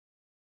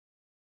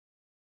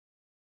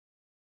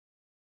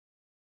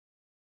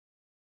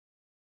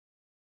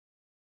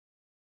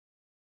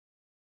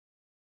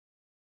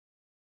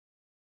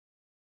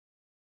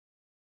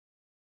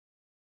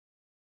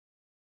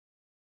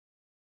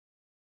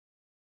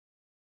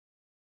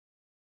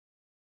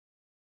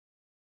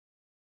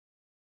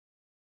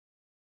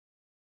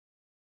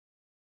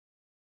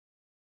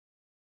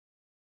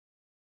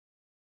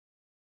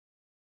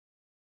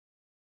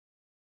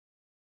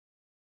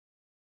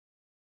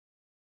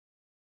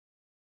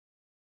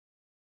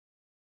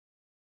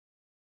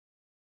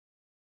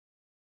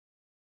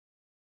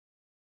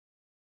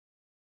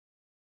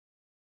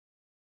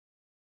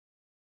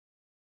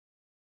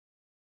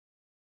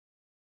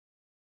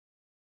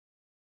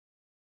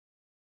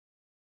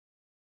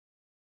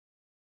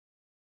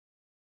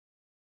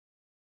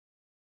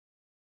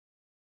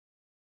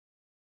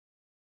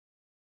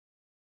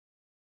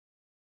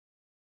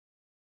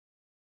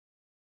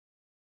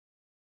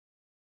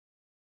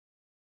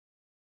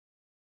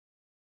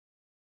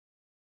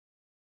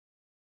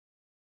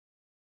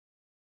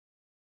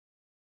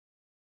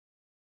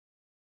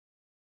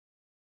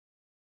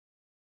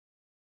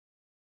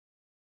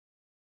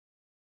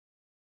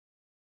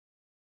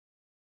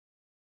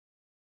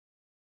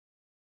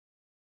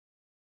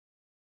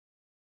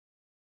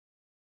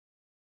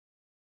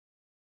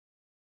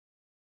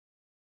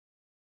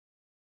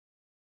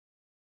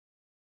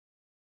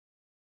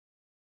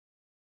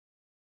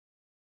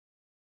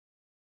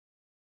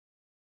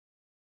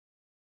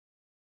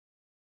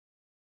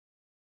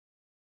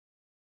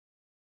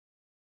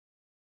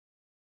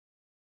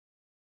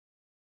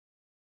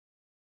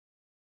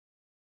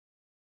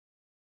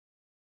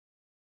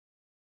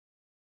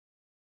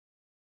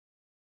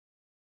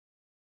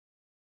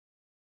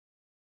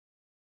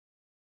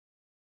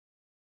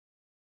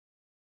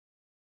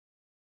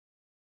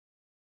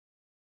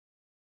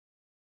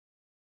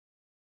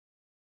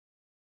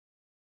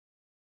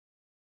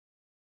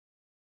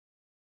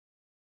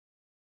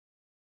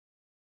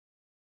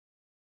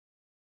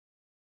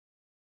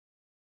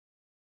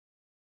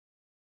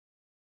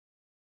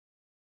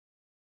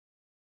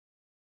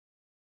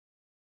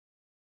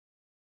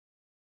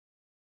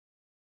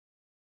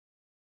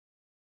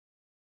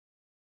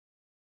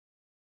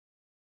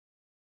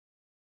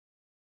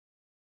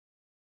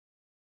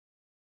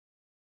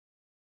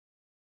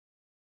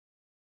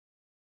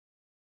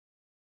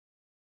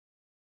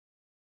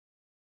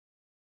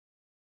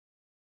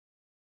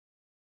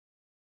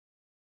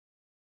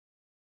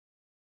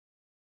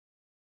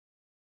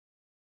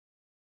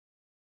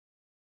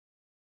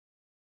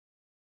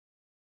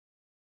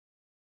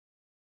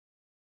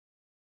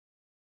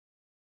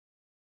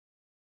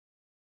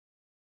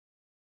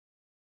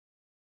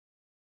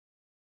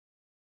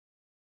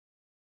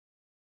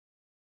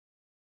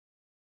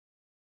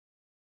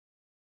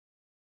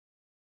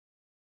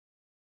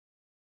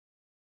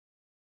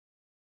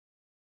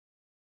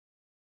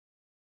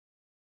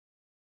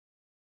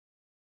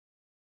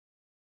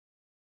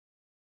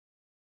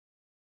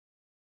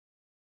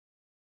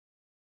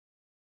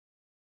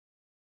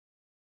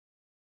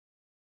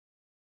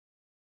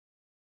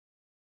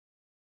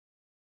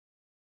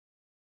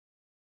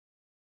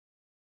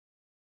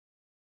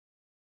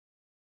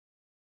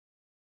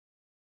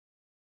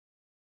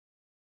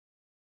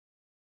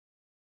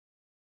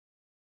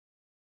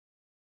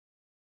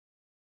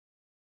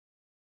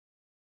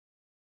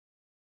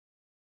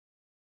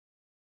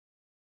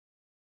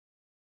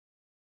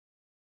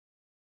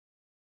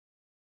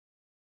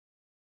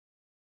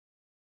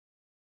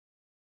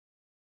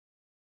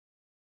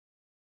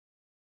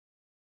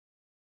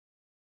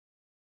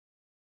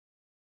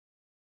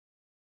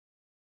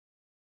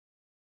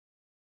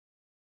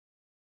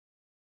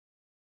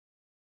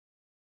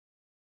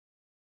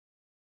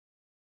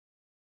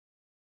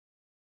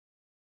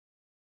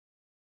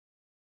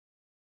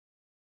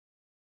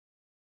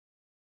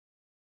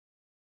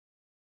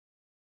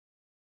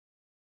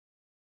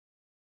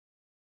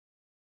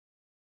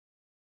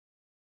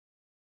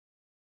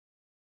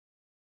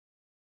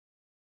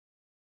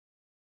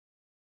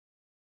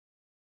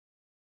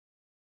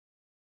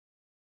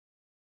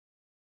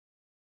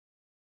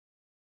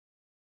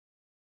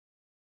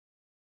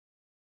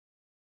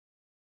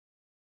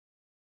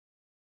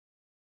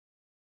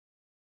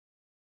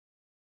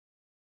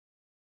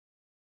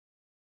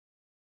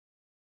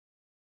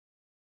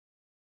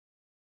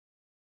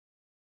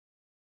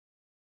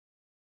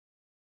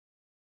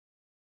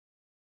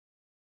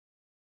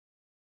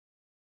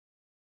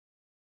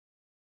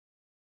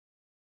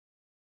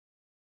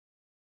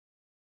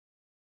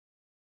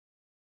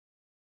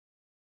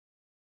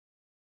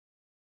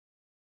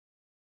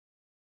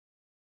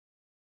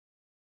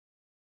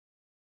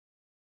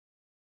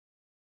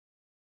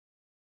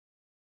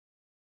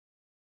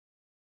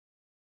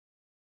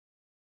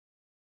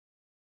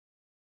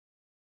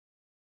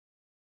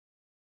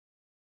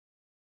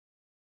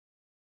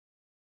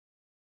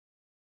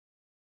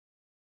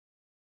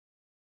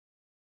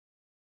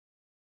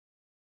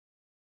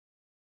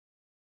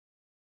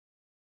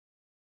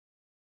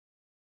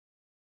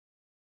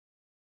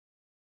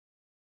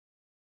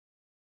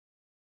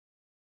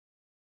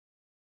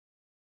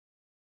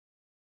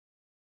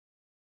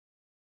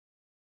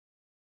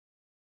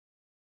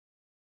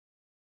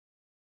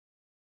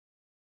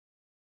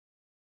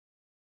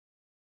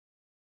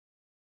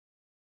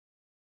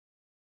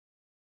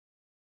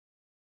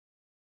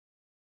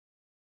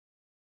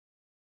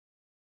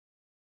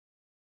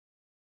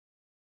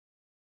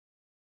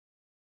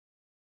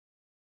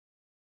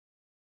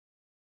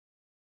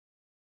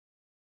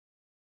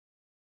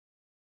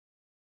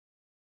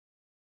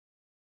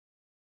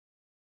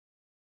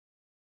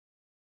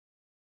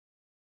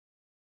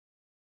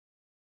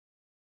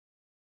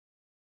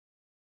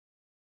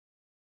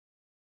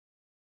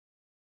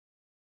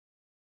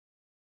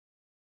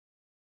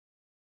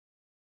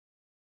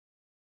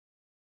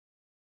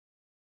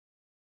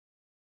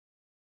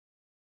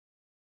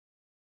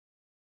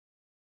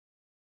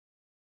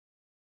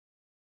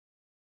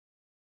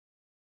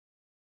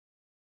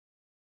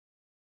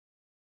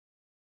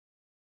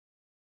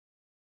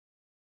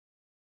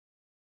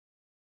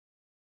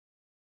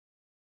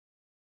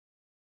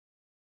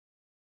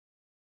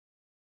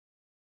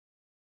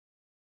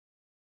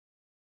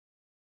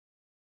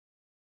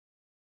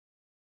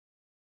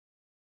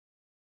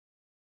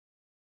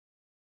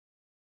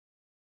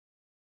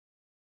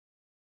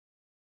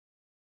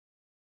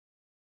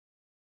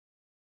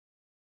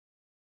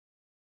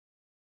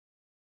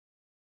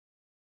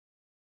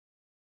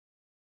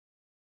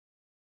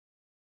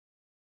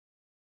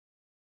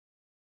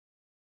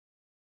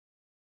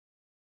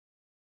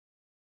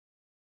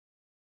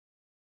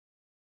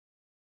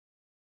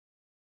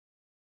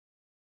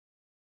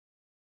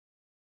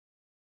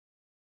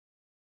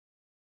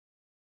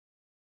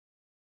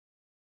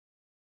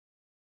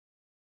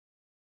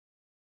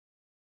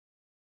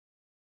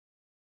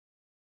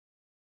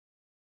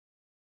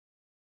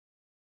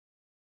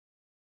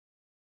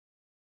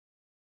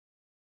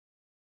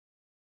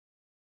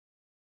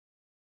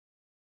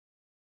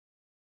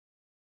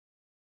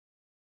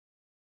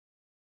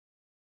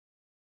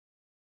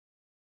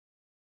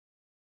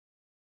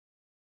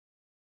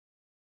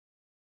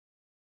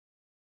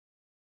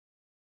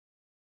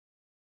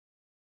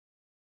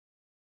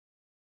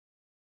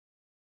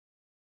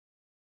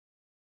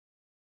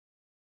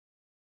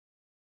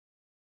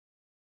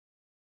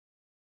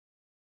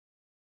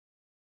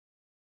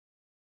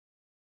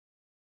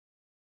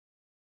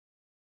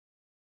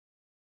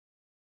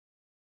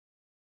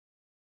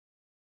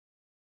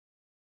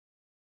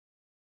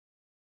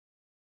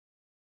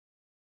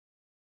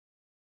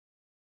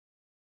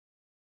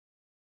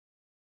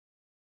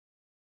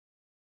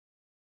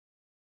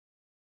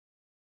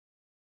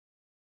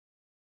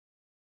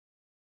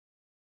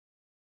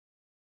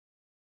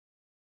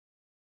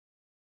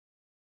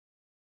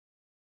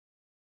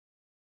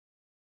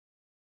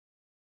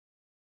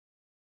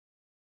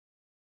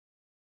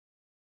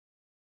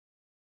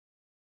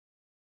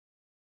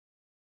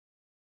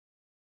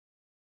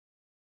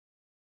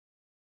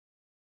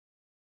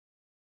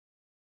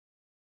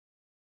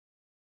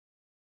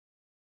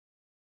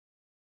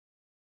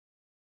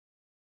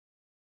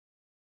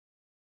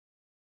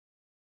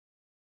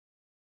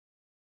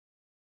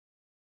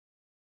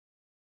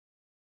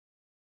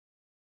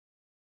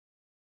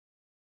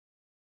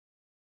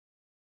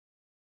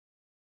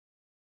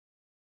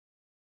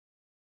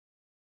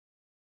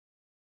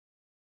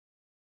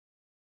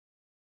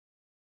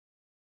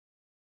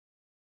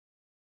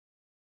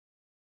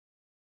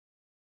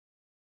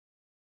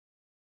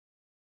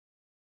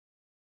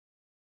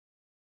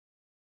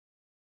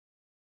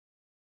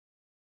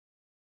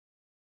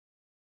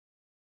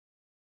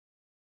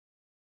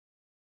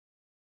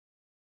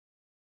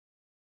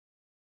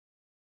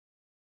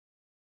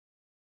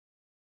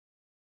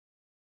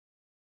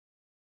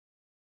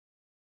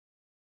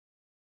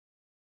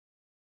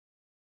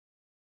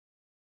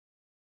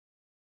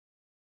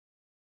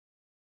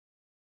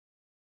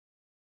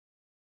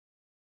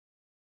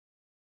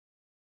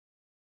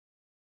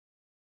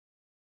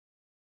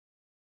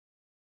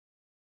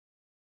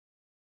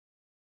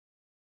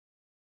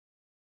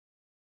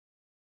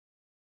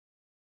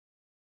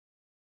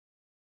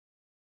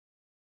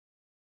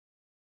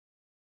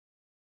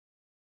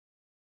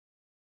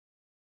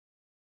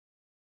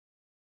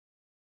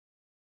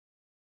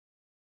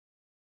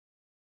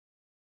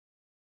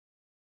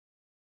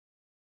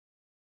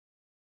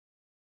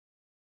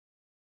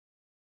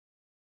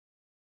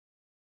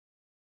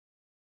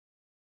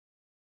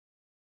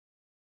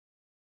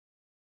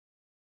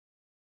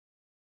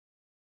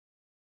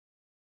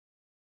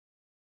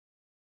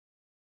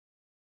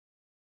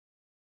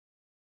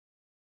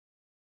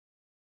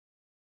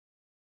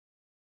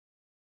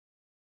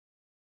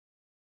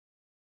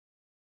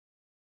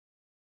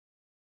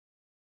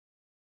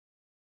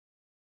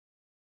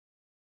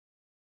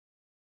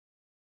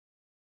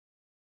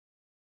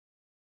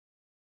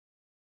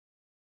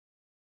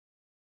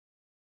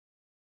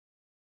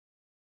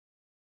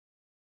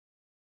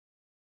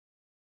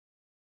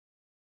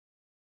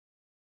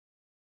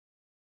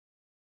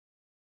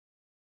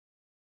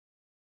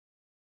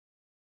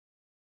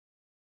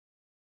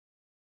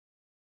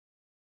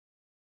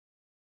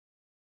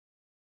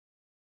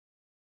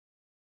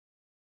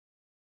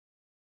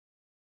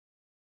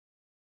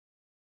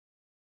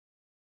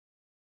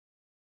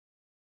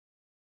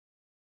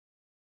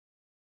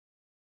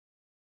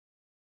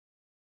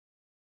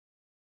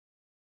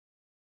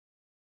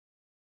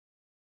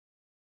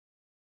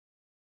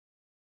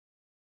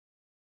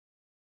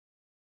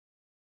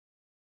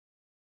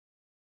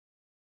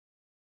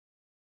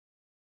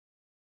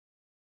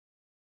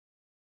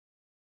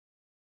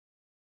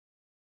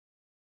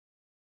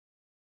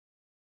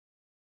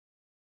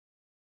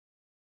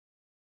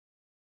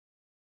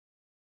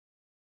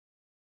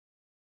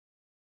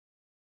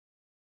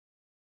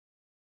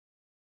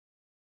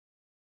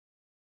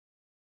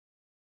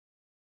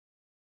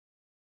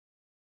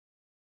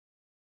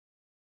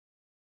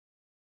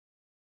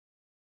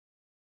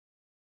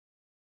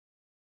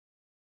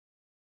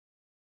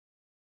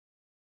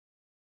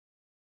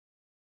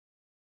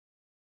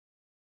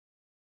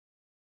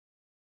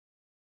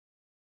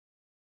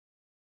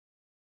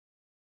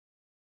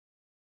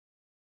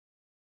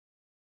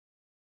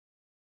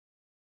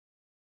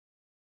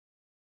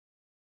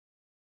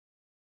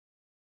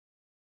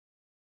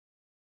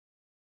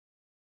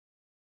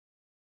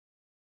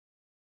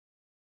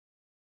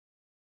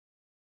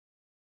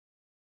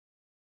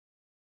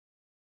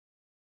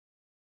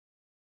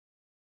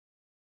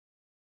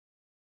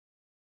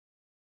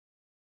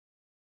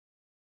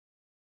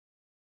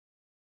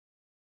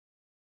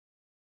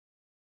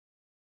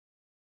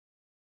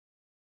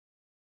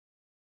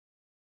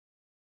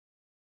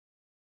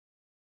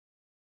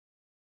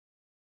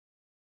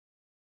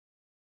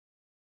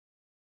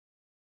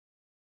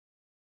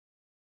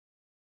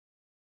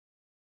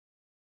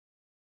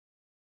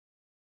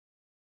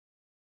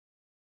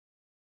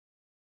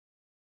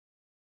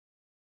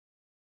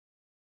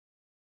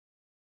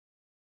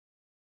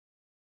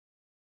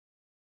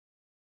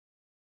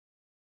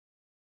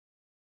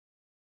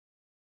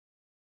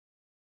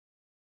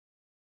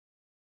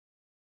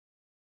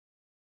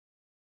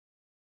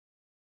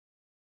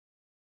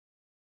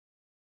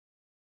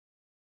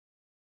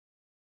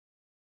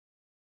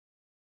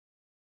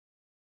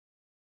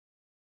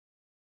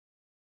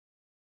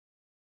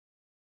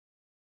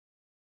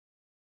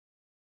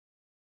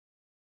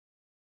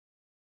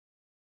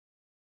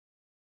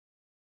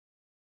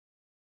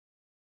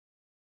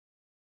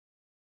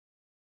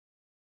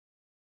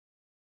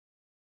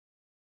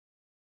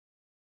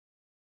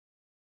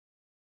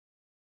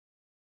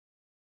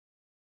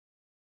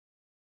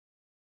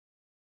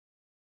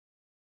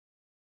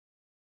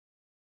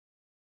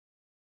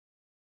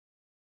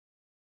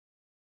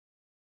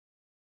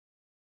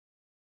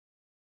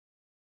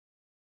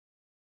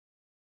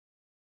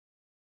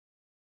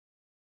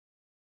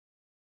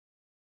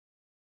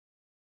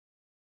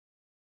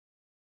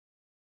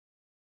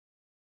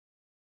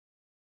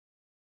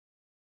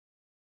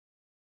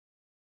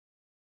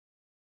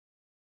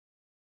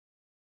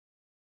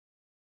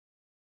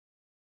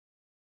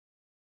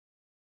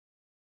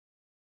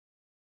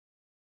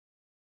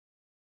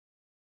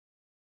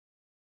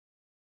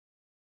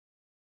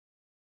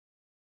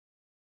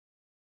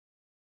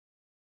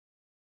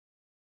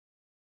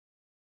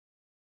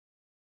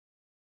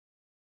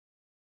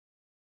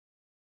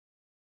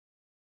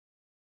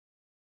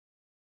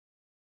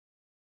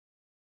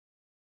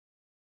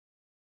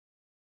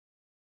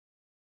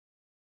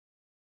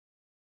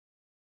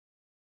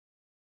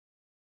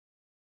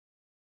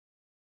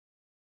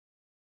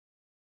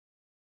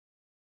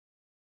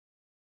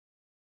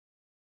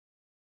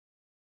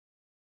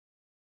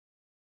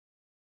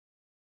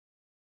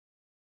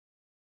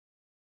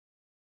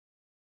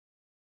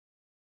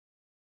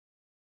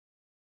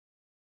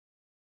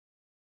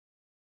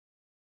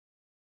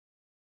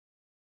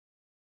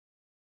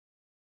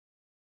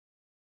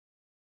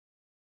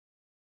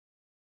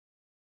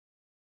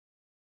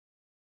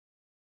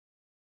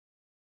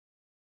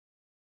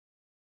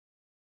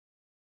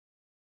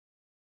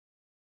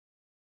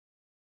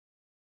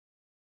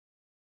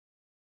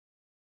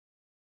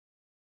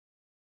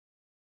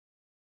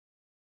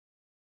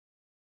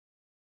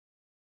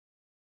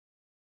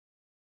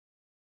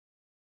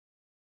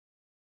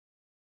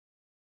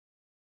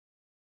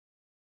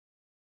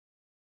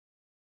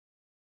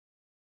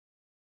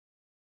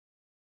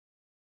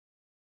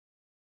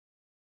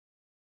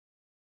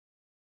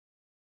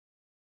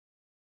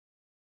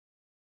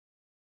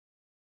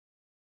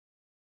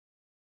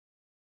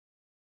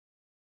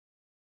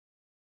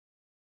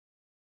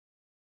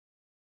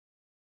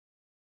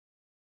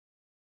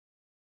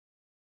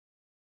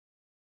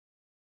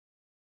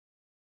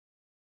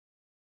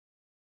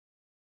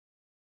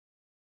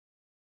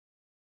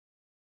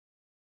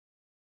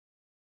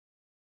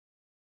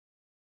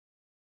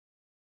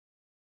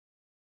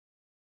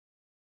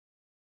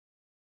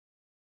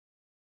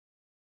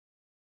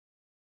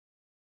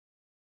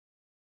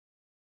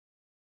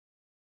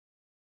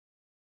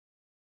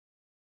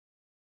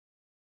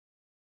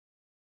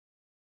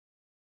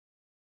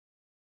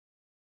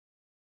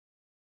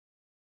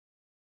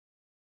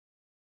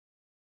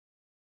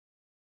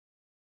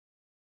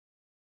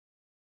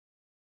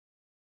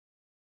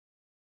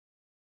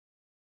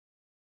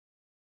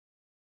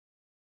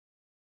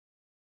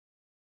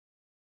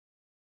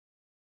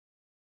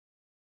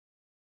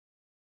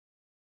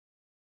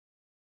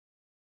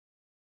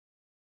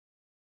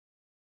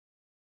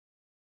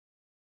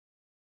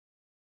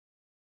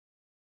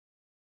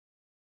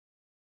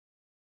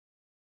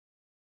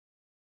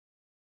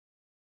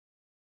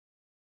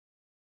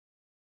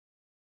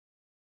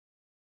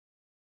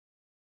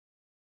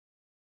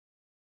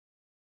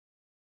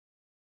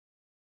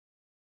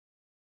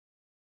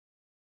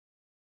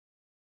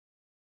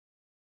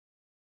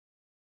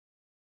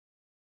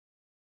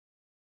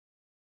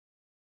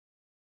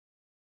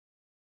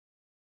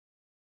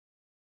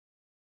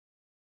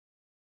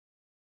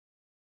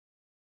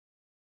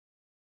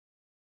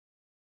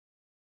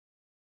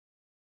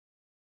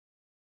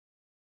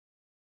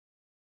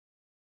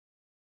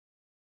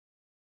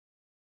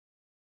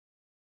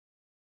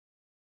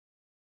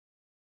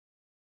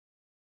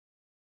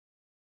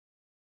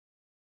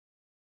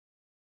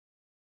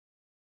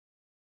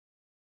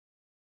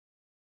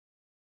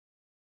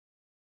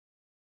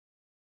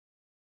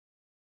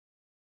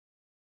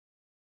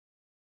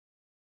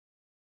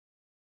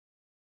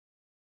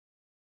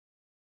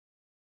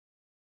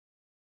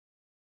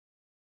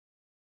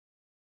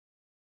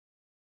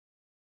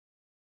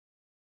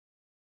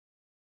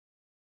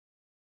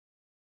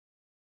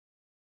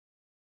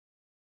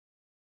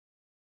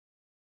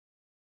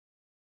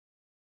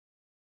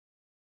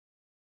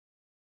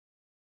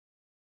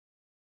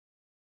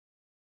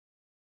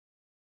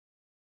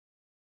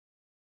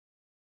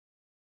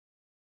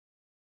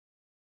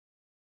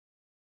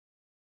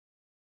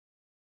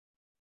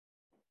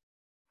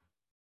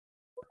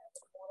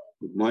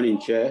Good morning,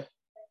 Chair.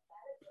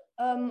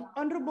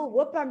 Honorable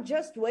Whip, I'm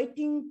just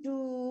waiting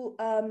to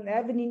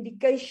have an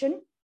indication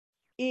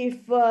if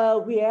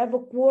we have a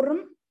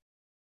quorum.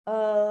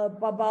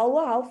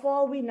 Babawa, how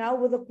far are we now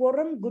with the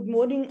quorum? Good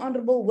morning,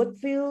 Honorable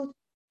Whitfield,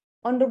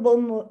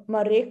 Honorable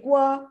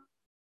Marekwa.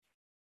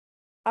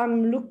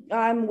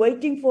 I'm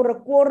waiting for a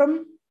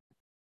quorum.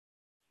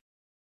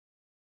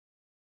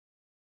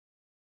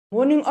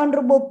 Morning,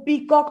 Honorable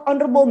Peacock.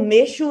 Honorable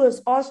Meshu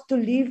is asked to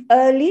leave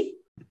early.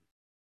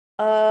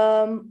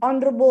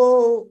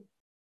 Honorable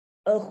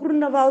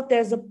Groenewald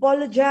has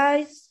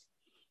apologized.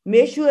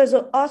 Meshu has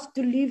asked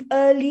to leave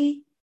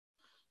early.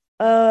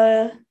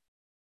 And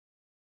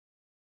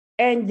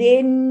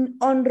then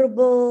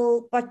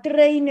Honorable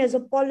Patrain has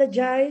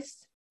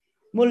apologized.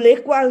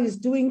 Molekwa is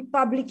doing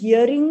public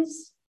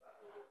hearings.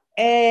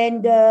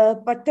 And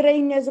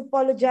Patrain has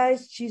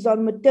apologized. She's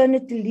on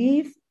maternity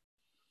leave.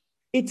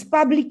 It's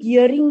public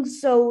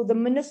hearings, so the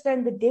minister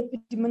and the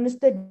deputy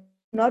minister did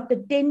not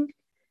attend.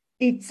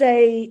 It's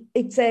an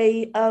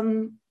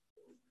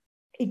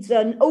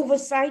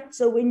oversight.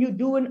 So when you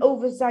do an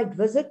oversight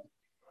visit,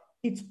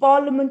 it's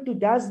Parliament who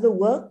does the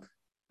work.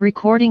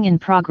 Recording in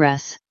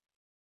progress.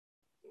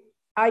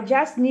 I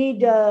just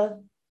need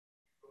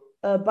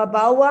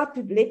Babawa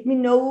to let me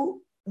know.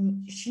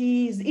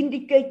 She's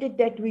indicated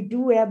that we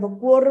do have a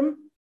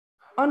quorum.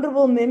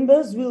 Honorable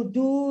members, we'll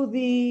do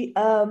the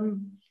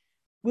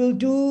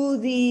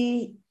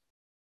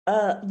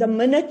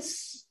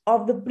minutes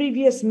of the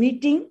previous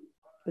meeting.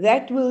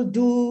 That we'll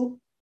do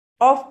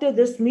after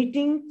this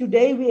meeting.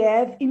 Today we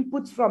have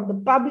inputs from the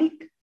public.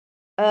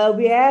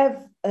 We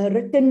have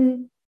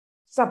written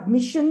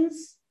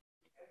submissions,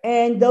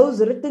 and those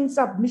written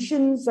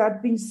submissions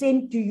have been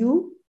sent to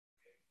you.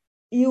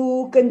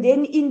 You can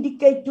then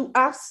indicate to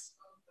us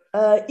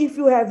if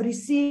you have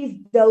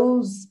received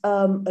those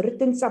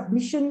written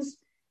submissions.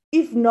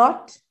 If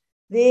not,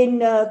 then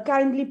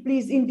kindly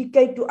please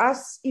indicate to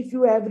us if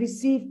you have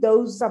received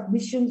those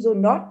submissions or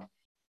not.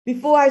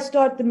 Before I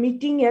start the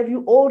meeting, have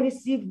you all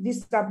received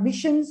these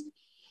submissions?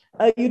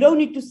 You don't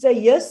need to say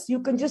yes. You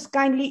can just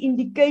kindly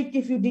indicate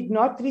if you did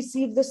not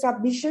receive the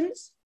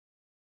submissions.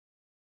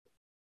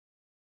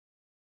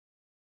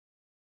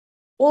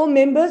 All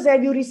members,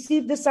 have you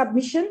received the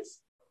submissions?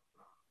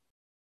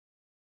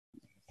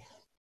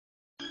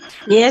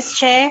 Yes,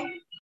 Chair.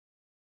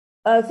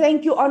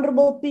 Thank you,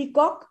 Honorable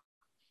Peacock.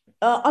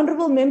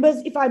 Honorable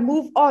members, if I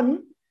move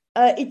on,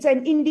 it's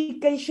an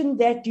indication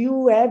that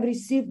you have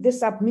received the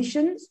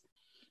submissions.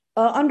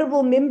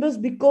 Honorable members,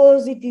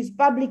 because it is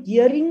public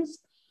hearings,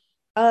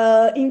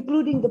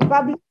 including the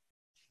public,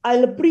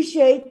 I'll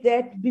appreciate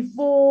that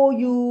before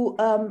you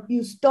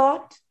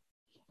start,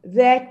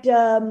 that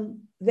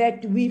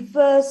we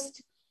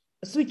first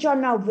switch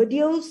on our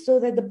videos so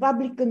that the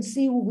public can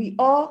see who we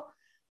are.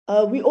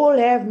 We all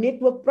have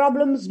network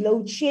problems,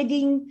 load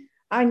shedding,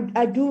 and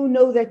I do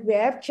know that we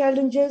have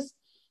challenges.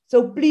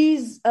 So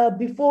please,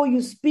 before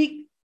you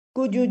speak,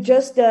 could you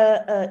just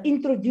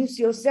introduce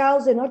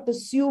yourselves and not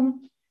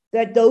assume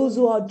that those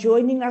who are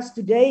joining us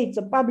today, it's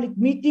a public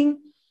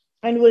meeting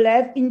and we'll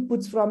have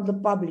inputs from the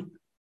public.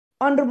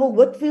 Honorable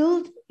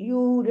Whitfield,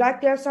 you like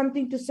to have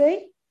something to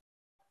say?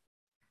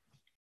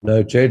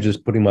 No, Chair,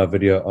 just putting my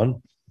video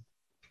on.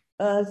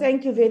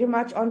 Thank you very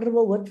much,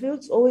 Honorable Whitfield.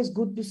 It's always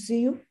good to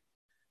see you.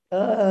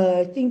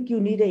 I think you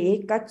need a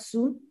haircut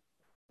soon.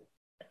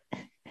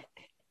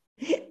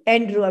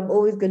 Andrew, I'm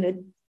always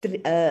going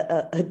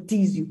to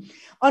tease you.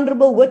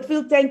 Honorable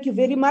Whitfield, thank you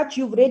very much.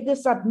 You've read the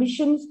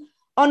submissions.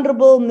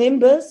 Honorable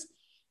members,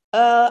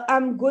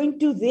 I'm going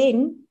to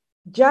then,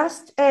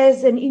 just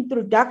as an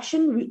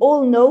introduction, we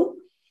all know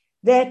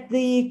that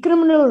the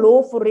Criminal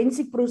Law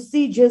Forensic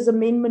Procedures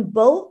Amendment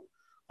Bill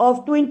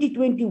of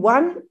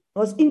 2021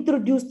 was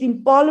introduced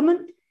in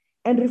Parliament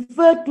and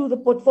referred to the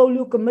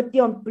Portfolio Committee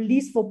on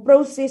Police for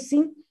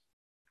processing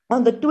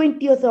on the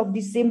 20th of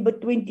December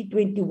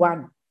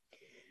 2021.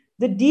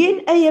 The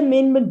DNA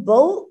Amendment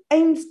Bill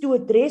aims to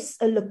address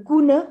a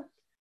lacuna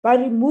by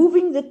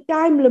removing the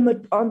time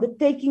limit on the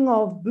taking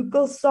of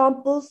buccal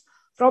samples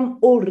from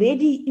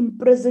already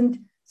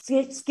imprisoned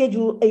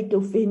Schedule 8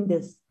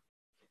 offenders.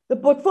 The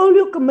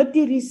Portfolio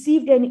Committee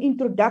received an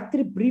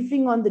introductory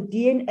briefing on the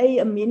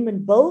DNA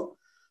Amendment Bill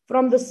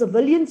from the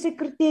Civilian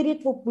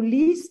Secretariat for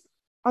Police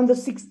on the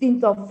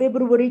 16th of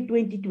February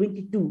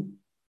 2022.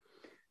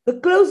 The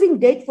closing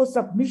date for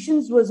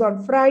submissions was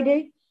on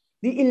Friday,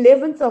 the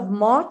 11th of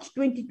March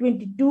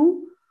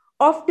 2022,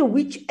 after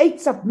which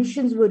 8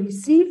 submissions were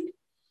received,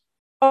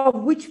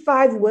 of which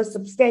 5 were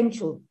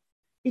substantial.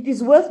 It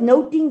is worth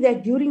noting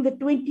that during the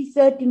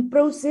 2013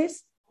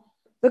 process,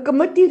 the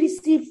committee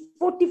received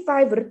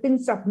 45 written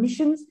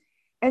submissions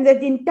and that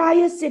the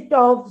entire set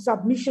of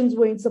submissions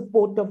were in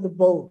support of the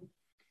bill.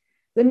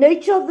 The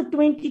nature of the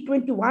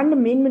 2021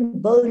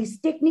 Amendment Bill is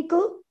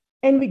technical,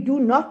 and we do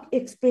not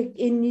expect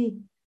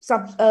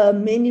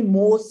many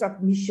more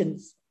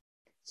submissions.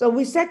 So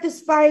we're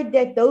satisfied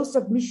that those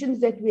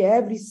submissions that we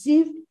have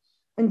received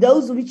and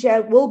those which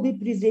will be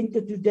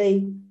presented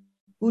today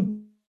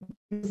would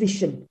be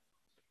sufficient.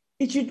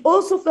 It should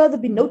also further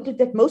be noted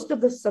that most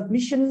of the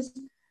submissions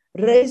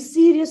raise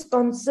serious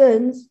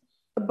concerns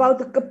about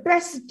the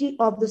capacity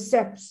of the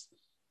SAPs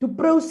to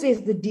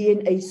process the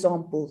DNA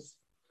samples.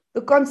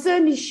 The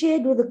concern is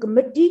shared with the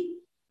committee,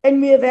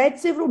 and we have had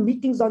several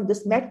meetings on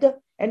this matter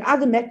and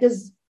other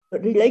matters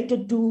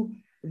related to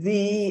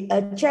the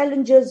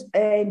challenges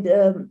and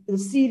the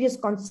serious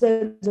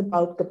concerns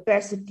about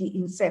capacity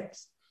in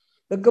SAPs.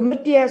 The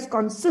committee has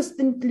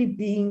consistently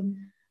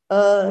been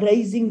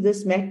raising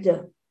this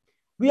matter.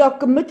 We are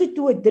committed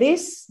to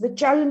address the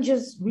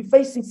challenges we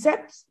face in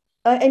SAPs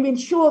and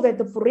ensure that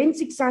the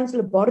Forensic Science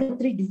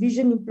Laboratory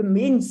Division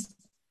implements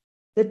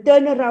the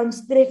turnaround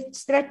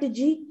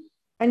strategy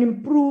and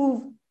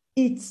improve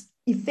its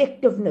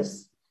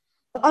effectiveness.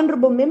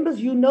 Honorable members,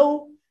 you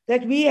know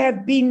that we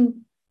have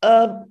been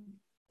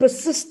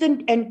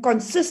persistent and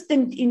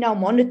consistent in our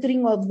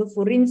monitoring of the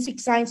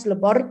Forensic Science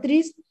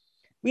Laboratories.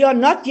 We are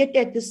not yet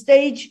at the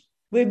stage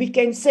where we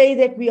can say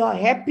that we are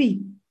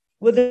happy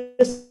with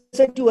the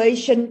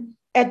situation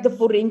at the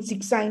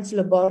Forensic Science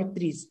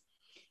Laboratories.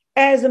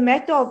 As a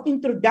matter of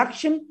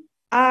introduction,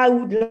 I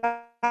would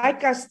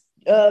like us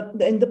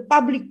and the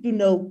public to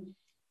know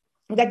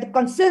that the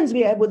concerns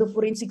we have with the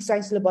Forensic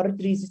Science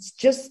Laboratories, it's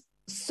just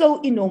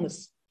so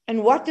enormous.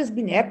 And what has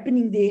been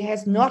happening there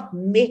has not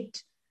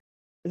met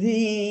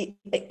the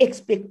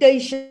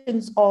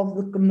expectations of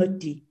the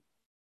committee.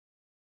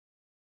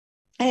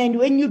 And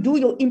when you do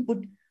your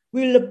input,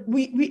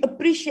 we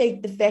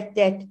appreciate the fact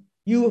that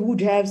you would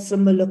have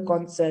similar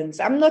concerns.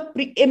 I'm not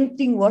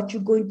preempting what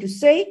you're going to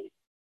say,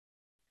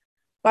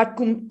 but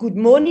good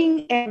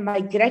morning and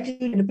my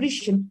gratitude and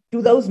appreciation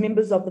to those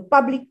members of the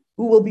public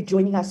who will be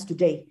joining us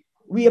today.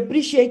 We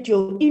appreciate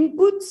your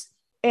inputs,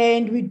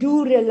 and we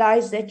do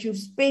realize that you've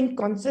spent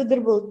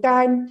considerable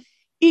time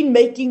in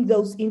making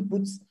those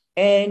inputs,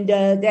 and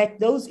that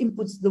those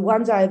inputs, the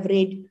ones I have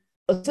read,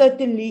 are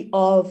certainly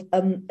of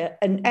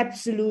an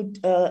absolute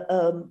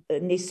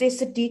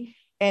necessity,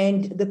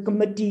 and the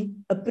committee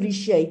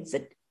appreciates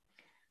it.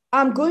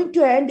 I'm going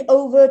to hand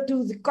over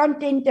to the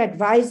content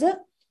advisor,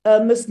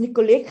 Ms.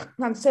 Nicolette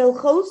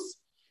Ganselgous.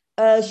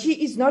 She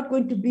is not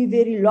going to be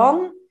very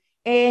long,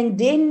 and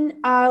then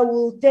I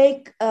will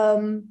take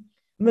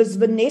Ms.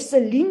 Vanessa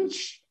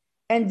Lynch,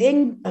 and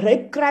then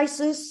Rape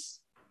Crisis,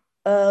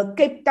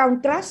 Cape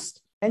Town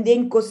Trust, and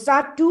then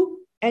COSATU,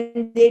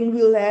 and then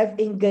we'll have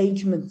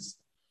engagements.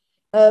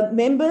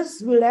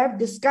 Members will have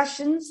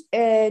discussions,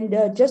 and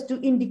just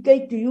to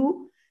indicate to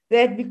you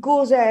that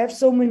because I have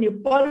so many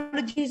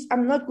apologies,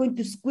 I'm not going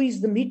to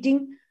squeeze the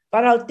meeting,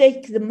 but I'll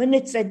take the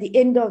minutes at the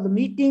end of the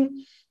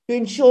meeting to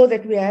ensure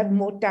that we have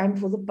more time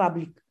for the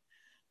public.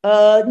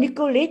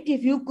 Nicolette,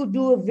 if you could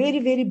do a very,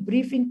 very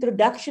brief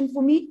introduction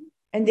for me,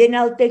 and then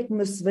I'll take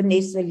Ms.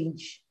 Vanessa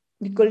Lynch.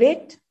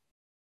 Nicolette?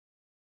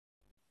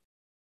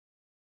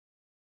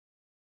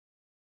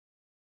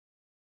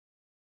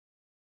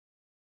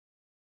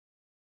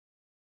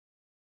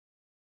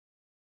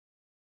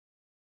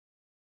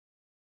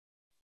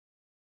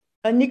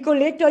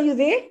 Nicolette, are you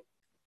there?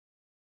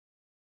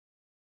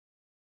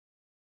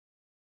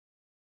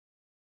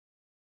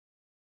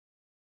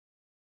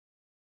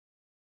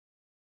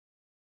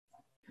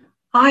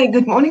 Hi,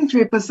 good morning,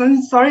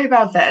 Chairperson. Sorry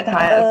about that.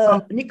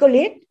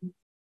 Nicolette?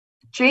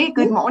 Chair,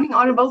 good morning,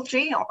 Honourable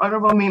Chair,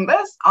 Honourable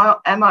members.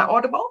 Am I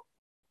audible?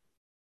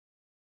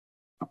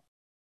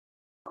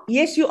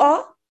 Yes, you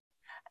are.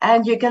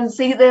 And you can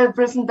see the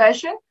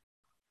presentation?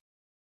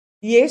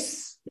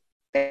 Yes.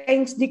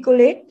 Thanks,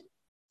 Nicolette.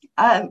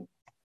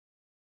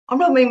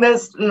 Honourable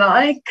members,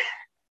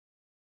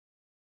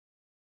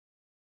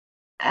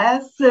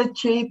 as the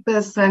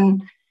Chairperson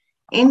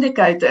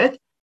indicated,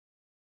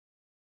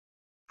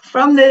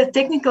 from the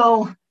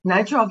technical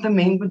nature of the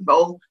amendment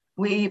bill,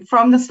 we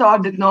from the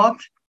start did not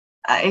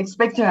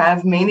expect to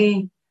have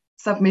many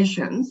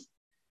submissions.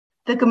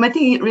 The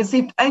committee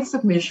received 8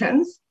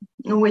 submissions,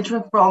 which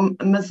were from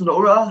Ms.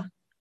 Laura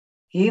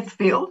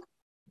Heathfield.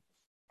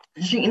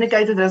 She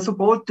indicated her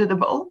support to the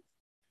bill.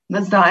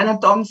 Ms. Diana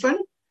Thompson,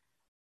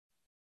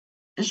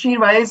 she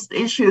raised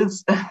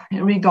issues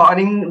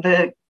regarding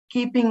the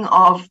keeping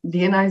of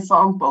DNA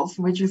samples,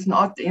 which is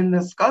not in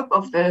the scope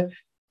of the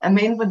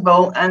amendment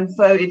bill, and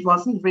so it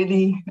wasn't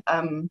really,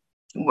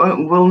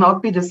 will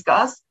not be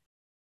discussed.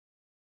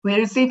 We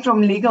received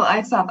from Legal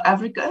Aid South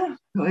Africa,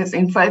 who is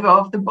in favour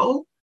of the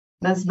bill,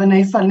 Ms.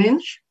 Vanessa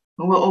Lynch,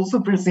 who will also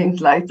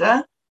present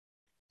later.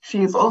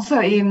 She is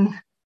also in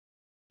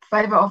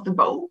favour of the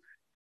bill.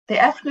 The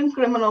African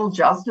Criminal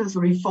Justice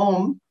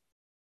Reform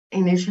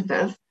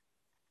Initiative,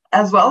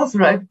 as well as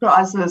Rape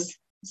Crisis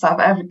South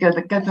Africa,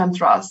 the Cape Town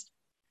Trust,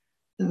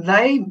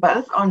 they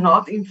both are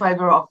not in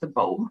favour of the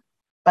bill,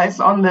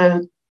 based on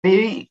the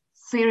very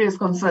serious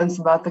concerns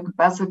about the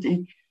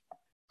capacity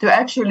to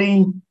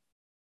actually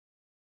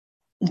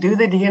do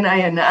the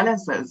DNA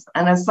analysis.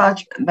 And as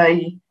such,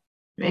 they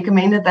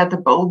recommended that the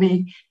bill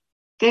be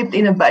kept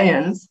in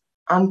abeyance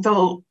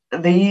until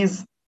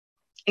these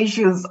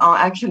issues are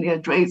actually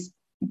addressed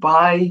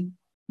by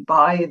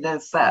the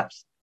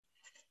SAPs.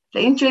 The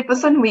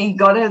Chairperson, we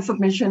got a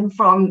submission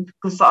from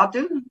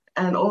COSATU,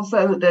 and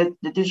also the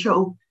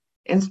Judicial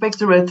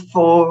Inspectorate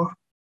for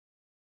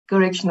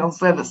Correctional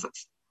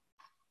Services.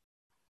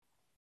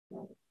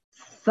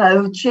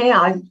 So, Chair,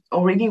 I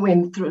already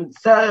went through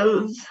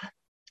those.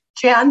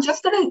 Chair, I'm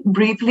just going to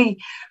briefly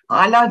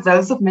highlight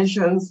those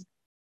submissions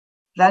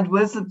that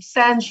were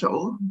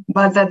substantial,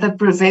 but that the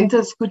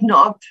presenters could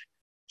not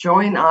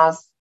join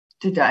us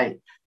today.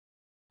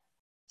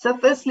 So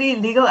firstly,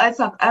 Legal Aid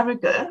South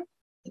Africa,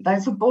 they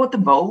support the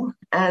bill,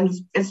 and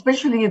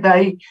especially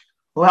they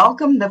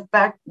welcome the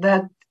fact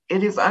that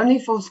it is only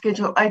for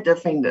Schedule 8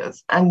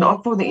 offenders and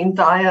not for the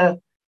entire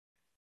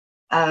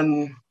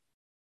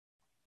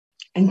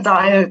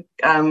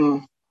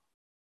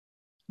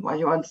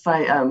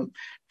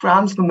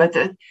crimes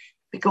committed,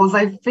 because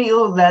they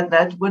feel that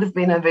that would have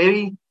been a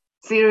very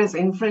serious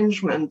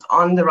infringement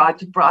on the right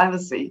to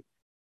privacy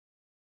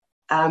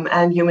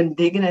and human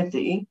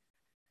dignity.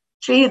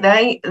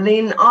 They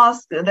then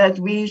ask that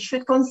we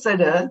should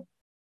consider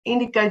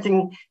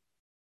indicating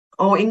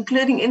or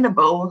including in the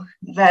bill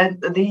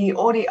that the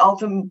ore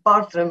ultim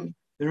partem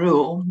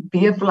rule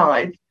be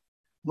applied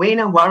when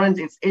a warrant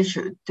is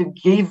issued to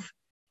give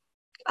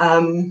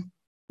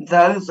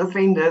those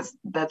offenders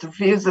that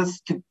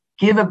refuses to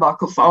give a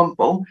buccal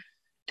sample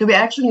to be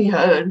actually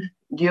heard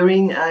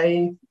during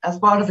as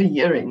part of a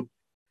hearing.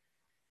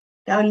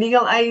 Now,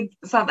 Legal Aid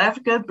South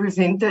Africa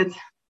presented,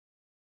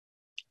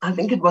 I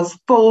think it was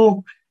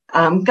 4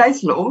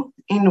 case law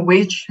in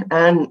which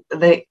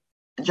the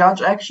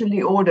judge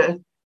actually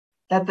ordered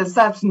that the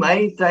SAPS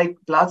may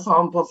take blood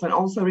samples and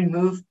also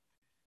remove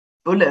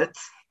bullets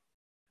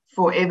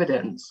for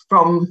evidence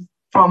from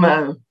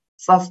a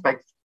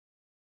suspect.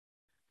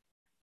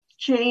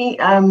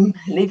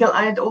 Legal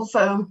Aid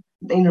also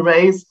then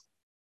raised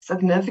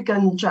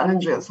significant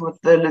challenges with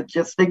the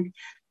logistic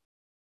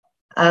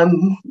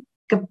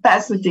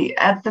capacity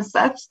at the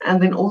SAPS,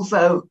 and then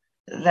also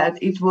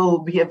that it will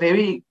be a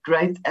very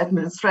great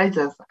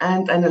administrative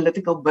and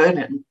analytical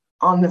burden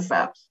on the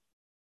SAPS.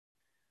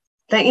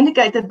 They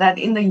indicated that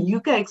in the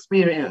UK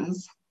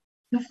experience,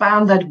 they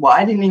found that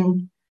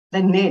widening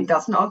the net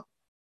does not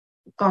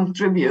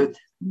contribute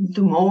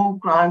to more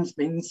crimes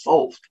being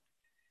solved.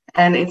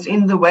 And it's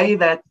in the way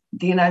that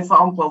DNA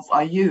samples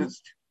are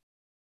used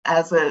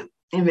as an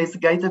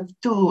investigative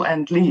tool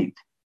and lead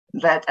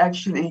that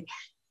actually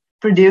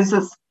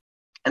produces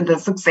the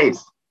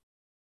success.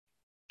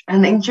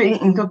 And then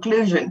in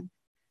conclusion,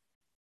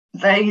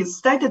 they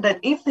stated that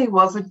if there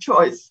was a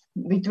choice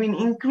between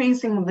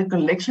increasing the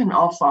collection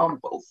of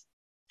samples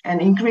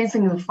and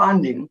increasing the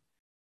funding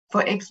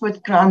for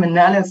expert crime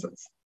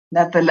analysis,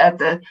 that the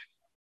latter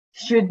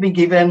should be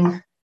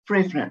given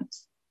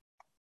preference.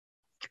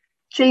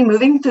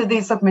 Moving to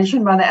the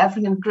submission by the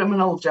African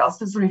Criminal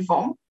Justice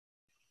Reform,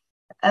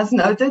 as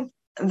noted,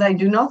 they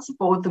do not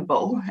support the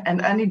bill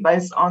and only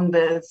based on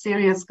the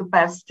serious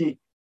capacity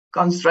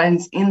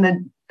constraints in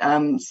the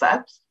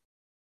SAPS.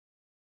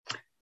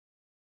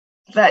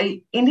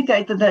 They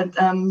indicated that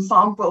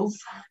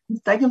samples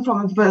taken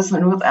from a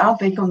person without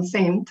their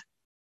consent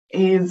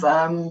is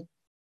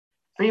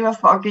prima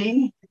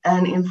facie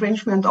an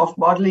infringement of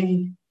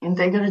bodily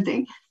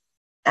integrity,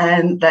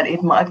 and that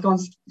it might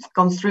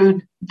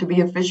construed to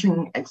be a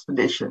fishing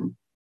expedition.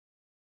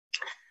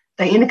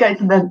 They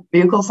indicated that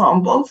vehicle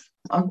samples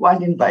are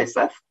quite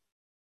invasive,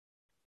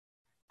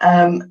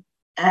 and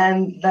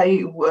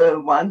they were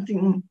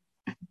wanting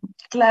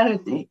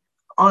clarity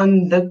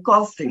on the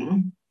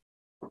costing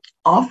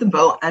of the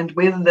bill and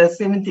whether the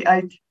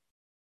 78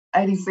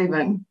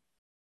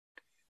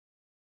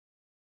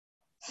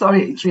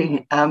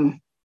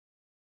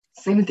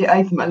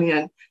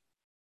 million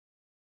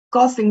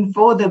costing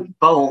for the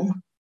bill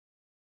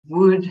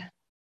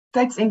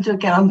takes into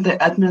account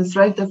the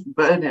administrative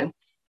burden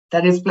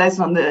that is placed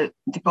on the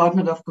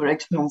Department of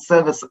Correctional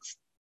Services.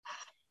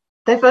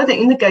 They further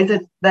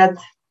indicated that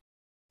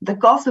the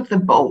cost of the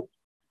bill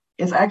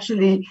is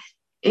actually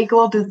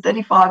equal to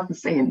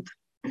 35%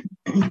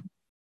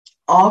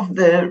 of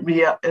the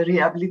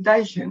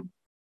rehabilitation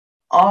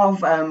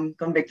of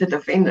convicted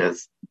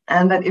offenders,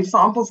 and that if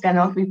samples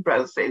cannot be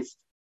processed,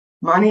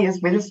 money is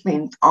better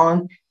spent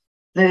on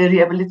the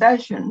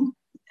rehabilitation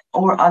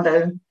or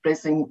other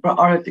pressing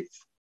priorities.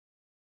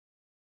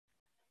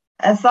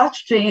 As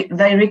such, they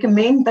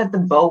recommend that the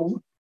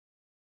bill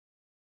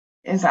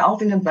is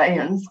held in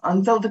abeyance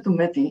until the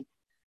committee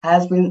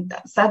has been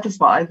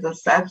satisfied that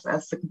SAPS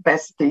has the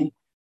capacity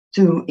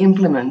to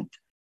implement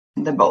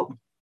the bill.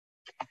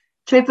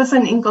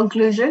 Chairperson, in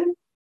conclusion,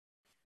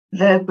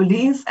 the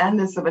police and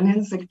the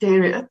civilian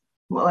secretariat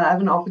will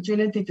have an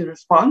opportunity to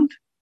respond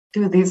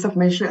to these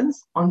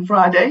submissions on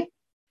Friday,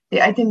 the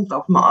 18th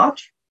of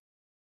March.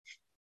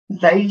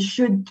 They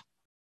should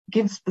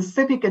give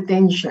specific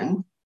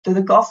attention to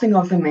the costing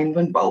of the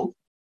amendment bill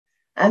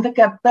and the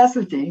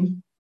capacity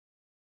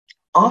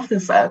of the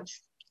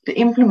SAPS to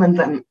implement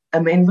the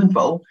amendment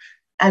bill,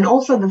 and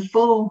also the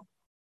full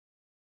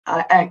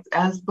act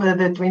as per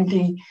the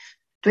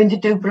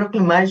 2022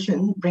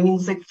 proclamation, bringing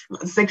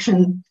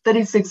section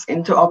 36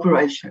 into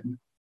operation.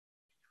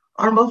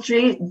 Honourable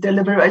Chair,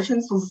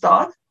 deliberations will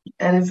start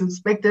and is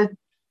expected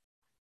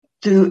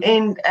to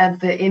end at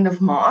the end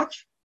of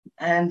March,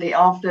 and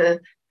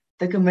thereafter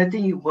the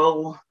committee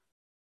will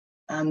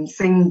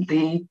send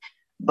the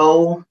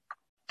bill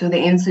to the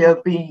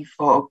NCOP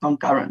for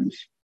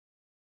concurrence.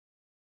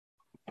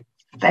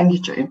 Thank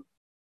you, Chair.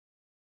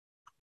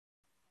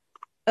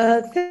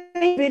 Thank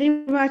you very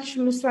much,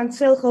 Ms. van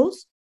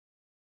Selgos.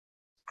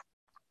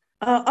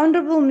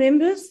 Honorable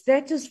members,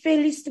 that is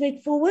fairly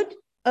straightforward.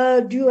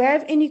 Do you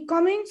have any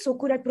comments, or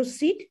could I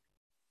proceed?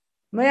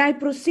 May I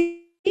proceed?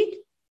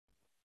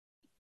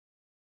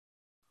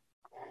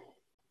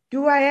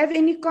 Do I have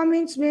any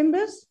comments,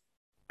 members?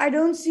 I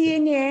don't see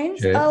any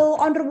hands. Chair. Oh,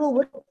 Honorable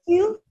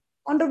Whitfield.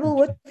 Honorable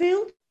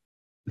Whitfield.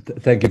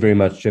 Thank you very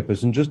much,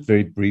 Chairperson. Just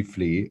very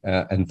briefly,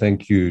 and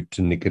thank you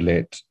to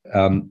Nicolette.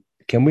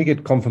 Can we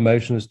get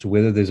confirmation as to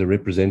whether there's a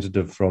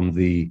representative from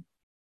the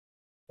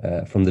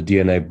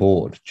DNA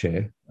board,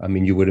 Chair? I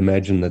mean, you would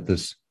imagine that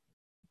this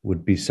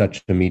would be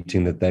such a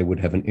meeting that they would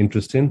have an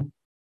interest in.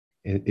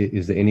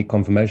 Is there any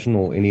confirmation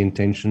or any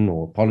intention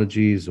or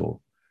apologies or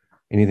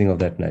anything of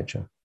that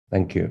nature?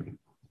 Thank you.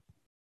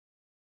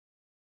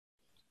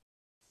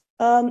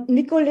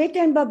 Nicolette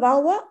and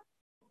Babawa.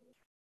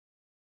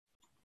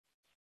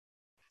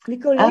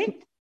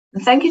 Nicolette?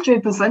 Thank you,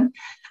 Chairperson.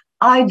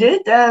 I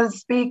did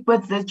speak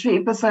with the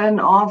Chairperson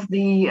of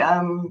the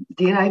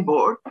DNA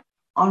board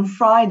on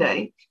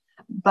Friday,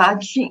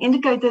 but she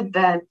indicated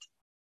that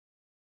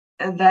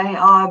they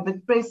are a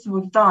bit pressed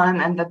with time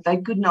and that they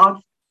could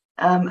not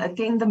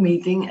attend the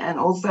meeting and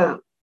also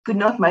could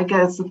not make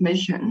a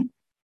submission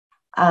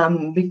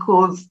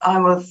because I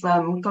was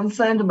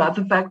concerned about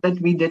the fact that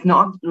we did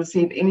not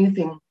receive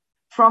anything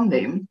from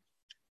them.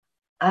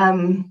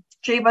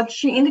 But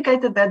she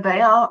indicated that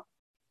they are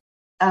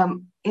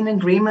in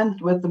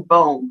agreement with the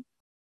bill.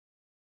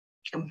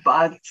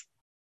 But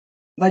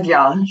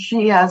yeah,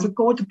 she has a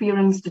court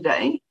appearance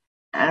today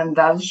and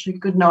thus she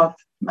could not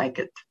make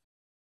it.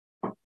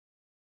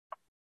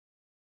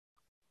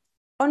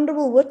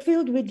 Honorable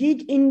Whitfield, we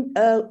did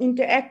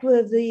interact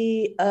with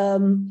the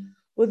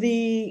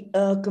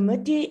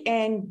committee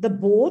and the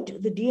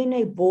board, the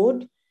DNA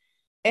board,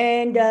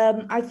 and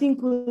I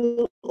think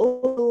we'll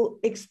also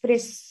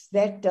express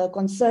that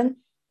concern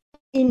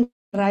in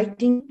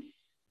writing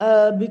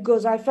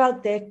because I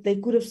felt that they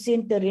could have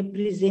sent a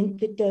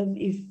representative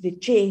if the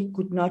chair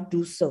could not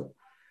do so.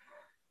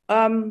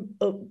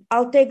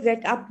 I'll take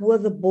that up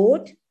with the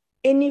board.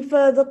 Any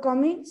further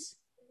comments?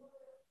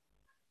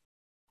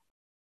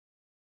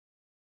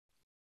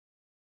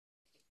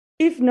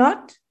 If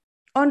not,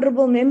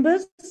 honorable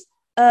members,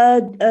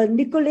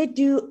 Nicolette,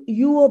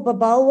 you or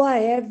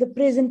Babawa have the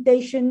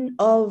presentation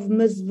of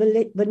Ms.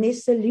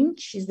 Vanessa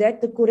Lynch. Is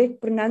that the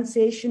correct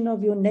pronunciation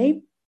of your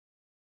name?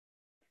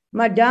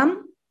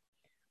 Madam,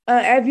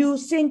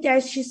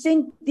 has she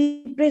sent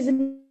the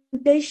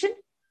presentation?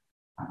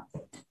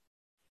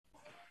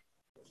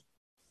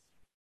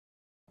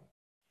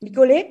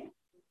 Nicolette?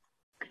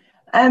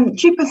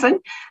 Chairperson,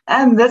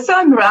 this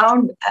time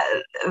around,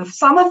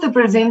 some of the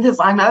presenters,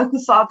 I know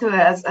Kusato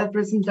has a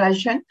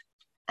presentation,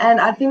 and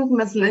I think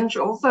Ms. Lynch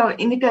also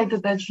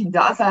indicated that she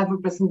does have a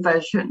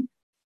presentation.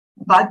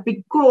 But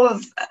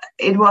because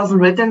it was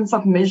written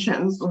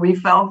submissions, we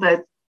felt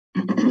that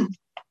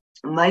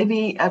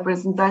maybe a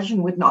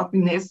presentation would not be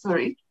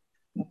necessary.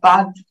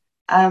 But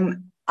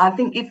I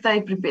think if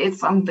they prepared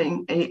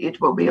something,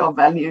 it will be of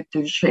value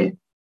to share.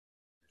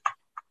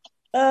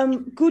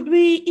 Could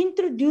we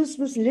introduce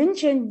Ms.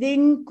 Lynch and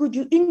then could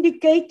you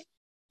indicate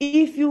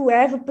if you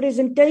have a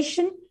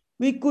presentation?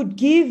 We could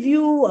give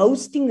you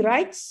hosting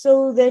rights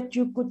so that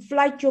you could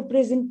flight your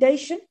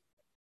presentation.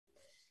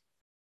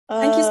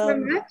 Thank you so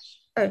much.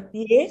 Oh.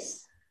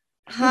 Yes.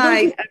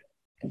 Hi.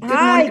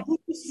 Hi, good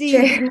to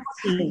see you.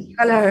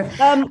 Hello.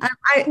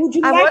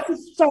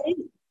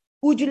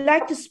 Would you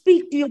like to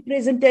speak to your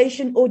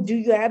presentation or do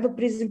you have a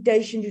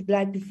presentation you'd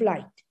like to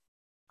flight?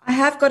 I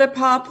have got a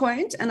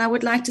PowerPoint and I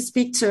would like to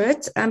speak to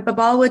it.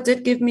 Babalwa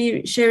did give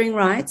me sharing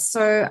rights,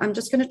 so I'm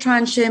just going to try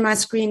and share my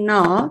screen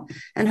now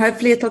and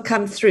hopefully it'll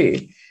come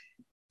through.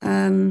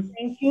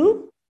 Thank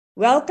you.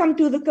 Welcome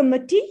to the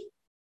committee.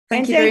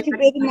 Thank you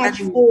very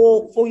much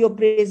for your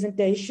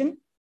presentation.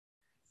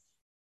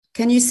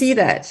 Can you see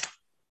that?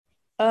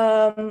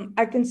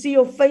 I can see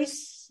your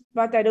face,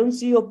 but I don't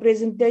see your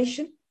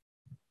presentation.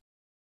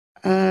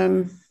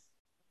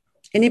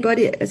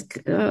 Anybody?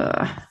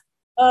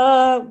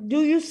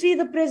 Do you see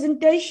the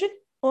presentation?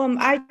 Or am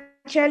I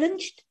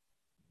challenged?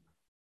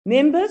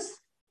 Members?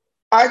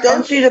 I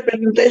don't see the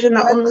presentation.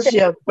 I only see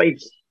your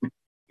face.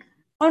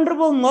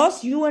 Honorable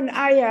Moss, you and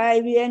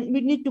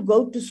we need to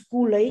go to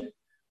school, eh?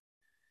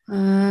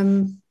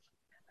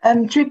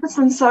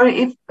 Chairperson,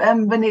 sorry, if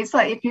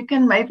Vanessa, if you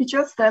can maybe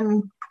just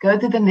go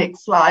to the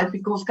next slide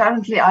because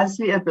currently I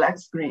see a black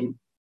screen.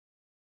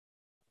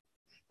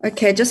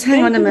 Okay, just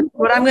hang on a minute.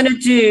 What I'm going to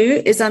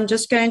do is I'm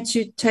just going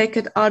to take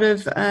it out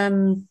of,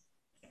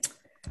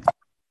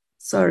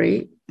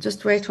 sorry,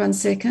 just wait 1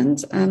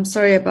 second. I'm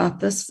sorry about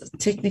this,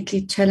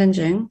 technically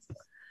challenging.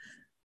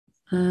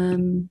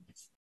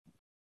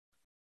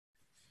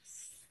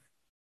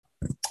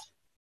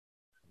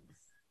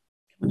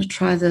 want to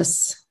try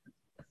this.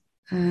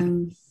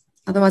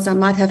 Otherwise, I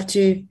might have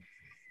to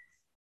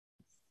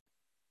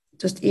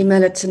just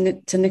email it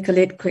to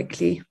Nicolette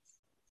quickly.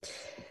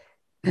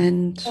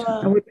 And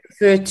I would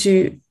prefer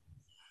to...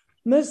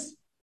 Miss,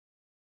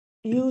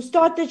 you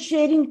started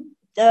sharing.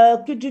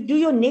 Could you do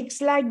your next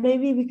slide?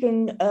 Maybe we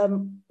can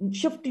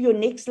shift to your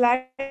next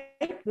slide.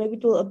 Maybe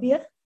it will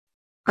appear.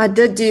 I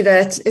did do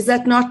that. Is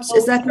that not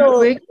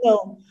working?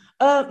 No.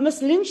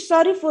 Ms. Lynch,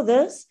 sorry for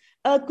this.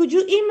 Could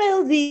you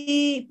email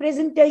the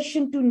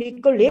presentation to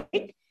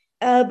Nicolette?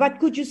 But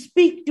could you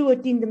speak to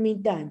it in the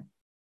meantime?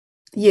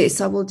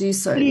 Yes, I will do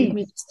so. Please. Let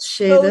me just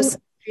share this.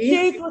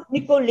 Share it with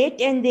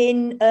Nicolette and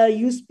then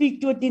you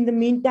speak to it in the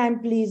meantime,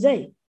 please.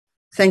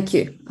 Thank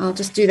you. I'll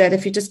just do that.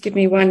 If you just give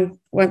me one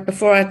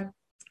before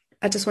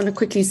I just want to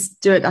quickly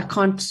do it. I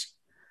can't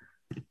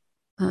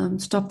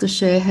stop the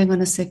share. Hang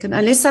on a second.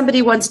 Unless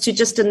somebody wants to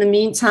just in the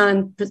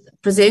meantime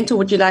present, or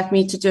would you like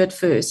me to do it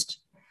first?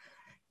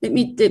 Let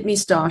me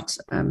start.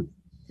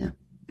 Yeah.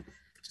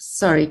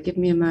 Sorry, give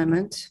me a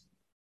moment.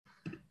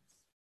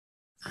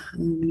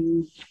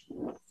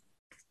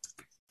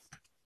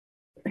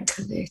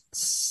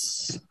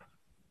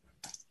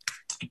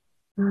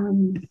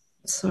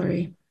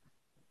 Sorry.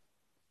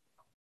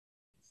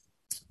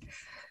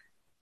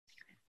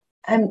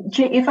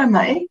 Chair, if I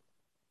may.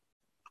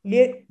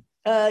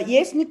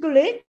 Yes,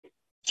 Nicolette.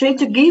 Chair,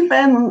 to give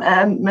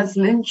Ms.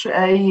 Lynch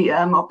a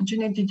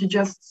opportunity to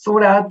just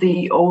sort out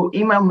or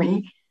email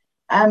me,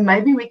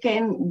 maybe we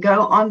can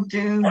go on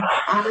to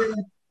either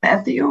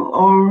Matthew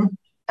or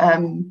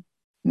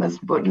Ms.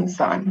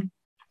 Bodenstein.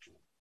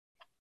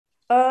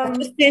 I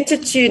just sent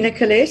it to you,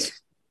 Nicolette.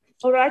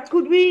 All right.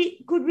 Could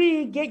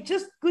we get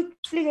just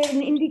quickly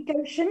an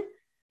indication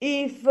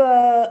if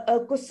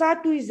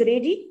COSATU is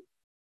ready?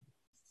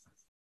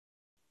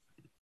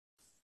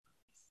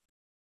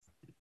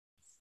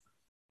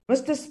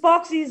 Mr.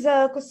 Sparks, is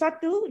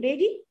COSATU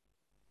ready?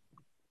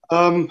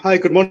 Hi,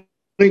 good morning,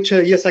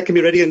 Chair. Yes, I can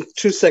be ready in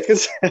 2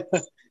 seconds.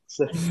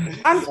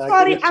 I'm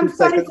sorry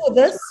for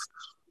this.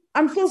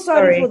 I'm so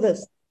sorry for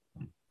this.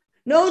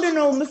 No,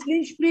 Ms.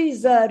 Lynch,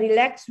 please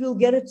relax. We'll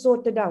get it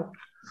sorted out.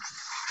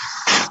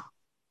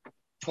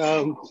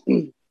 Do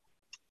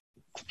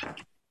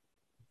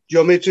you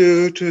want me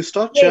to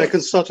start? Yes. Chair, I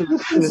can start in a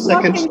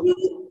second.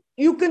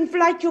 You can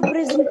flight your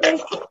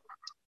presentation.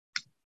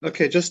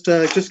 Okay, just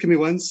give me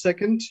 1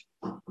 second.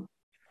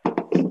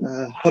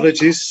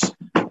 Apologies.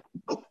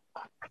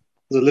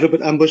 There's a little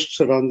bit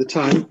ambushed around the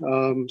time.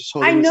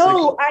 I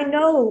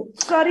know.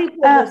 Sorry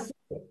for this.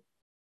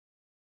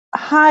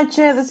 Hi,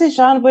 Chair. This is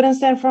Jean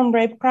Bodenstein from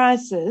Rape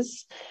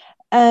Crisis.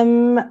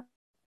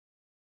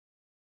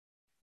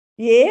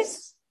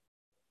 Yes.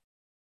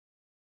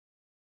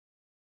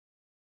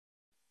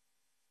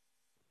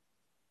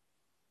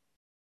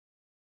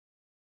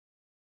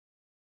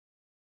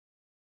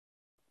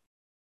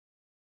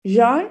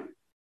 Jean?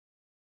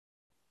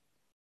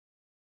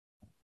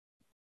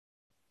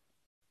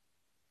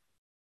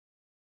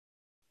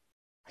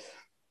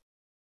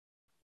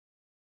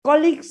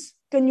 Colleagues,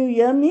 can you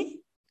hear me?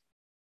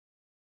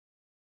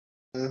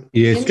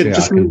 Yes, Chair,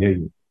 I can hear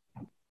you.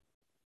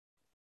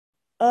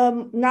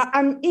 Now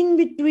I'm in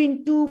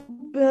between two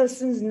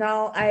persons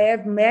now. I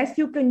have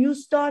Matthew. Can you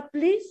start,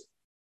 please?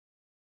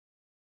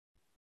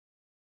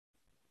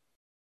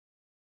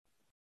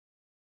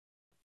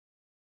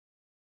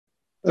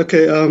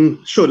 Okay,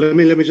 sure. Let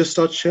me just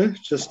start, Chair.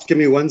 Just give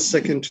me 1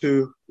 second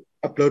to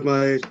upload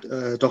my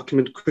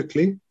document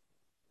quickly.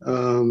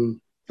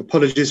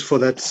 Apologies for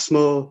that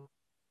small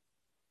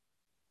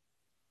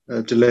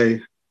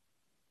delay.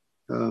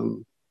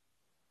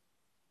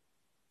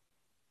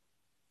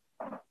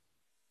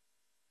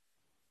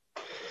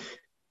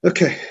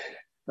 Okay,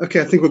 I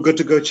think we're good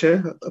to go,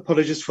 Chair.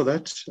 Apologies for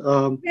that.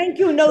 Thank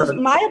you. No,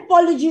 my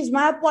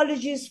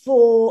apologies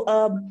for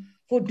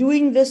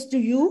doing this to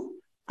you.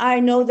 I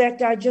know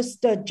that I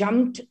just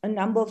jumped a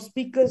number of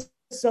speakers.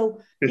 So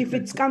if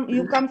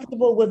you're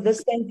comfortable with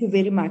this, thank you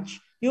very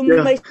much. You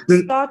may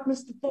start,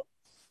 Mr. Paul.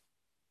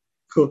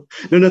 Cool.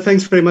 No,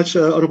 thanks very much,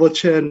 Honourable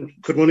Chair, and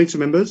good morning to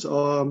members.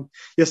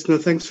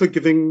 Thanks for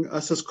giving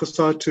us as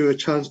COSATU a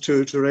chance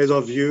to raise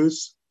our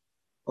views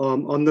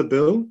on the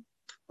bill.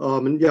 My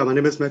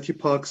name is Matthew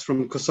Parks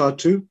from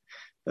COSATU.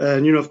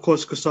 And, of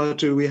course,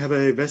 COSATU, we have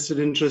a vested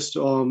interest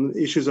on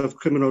issues of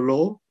criminal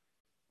law.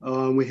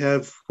 We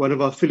have one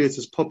of our affiliates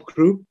is POP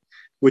Group,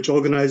 which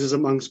organizes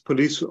amongst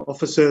police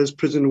officers,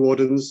 prison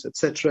wardens,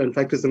 etc. In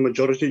fact, is the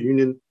majority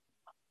union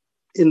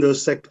in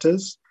those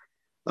sectors.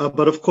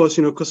 But of course,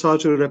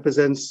 COSATU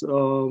represents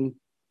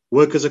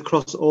workers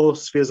across all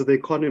spheres of the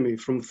economy,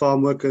 from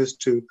farm workers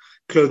to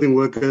clothing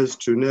workers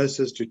to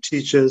nurses to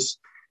teachers.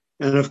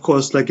 And of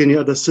course, like any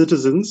other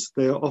citizens,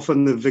 they are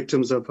often the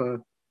victims of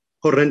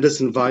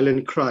horrendous and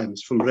violent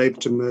crimes, from rape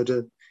to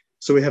murder.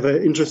 So we have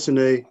an interest in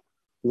a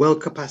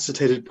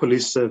well-capacitated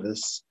police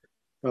service.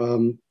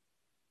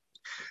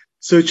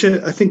 So,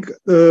 Chair, I think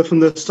from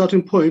the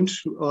starting point,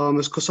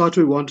 as COSATU,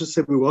 we want to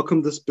say we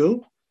welcome this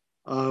bill.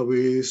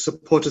 We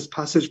support its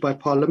passage by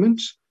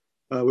Parliament.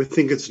 We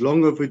think it's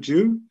long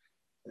overdue.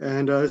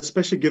 And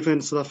especially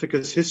given South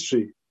Africa's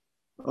history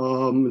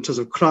in terms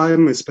of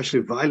crime, especially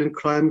violent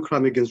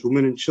crime against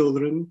women and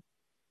children.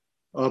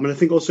 And I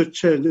think also,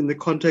 Chair, in the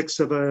context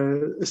of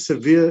a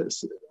severe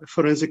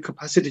forensic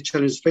capacity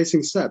challenge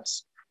facing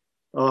SAPS,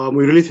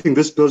 we really think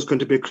this bill is going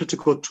to be a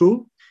critical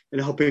tool in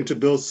helping to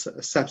build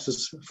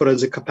SAPS's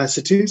forensic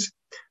capacities,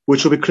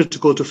 which will be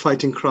critical to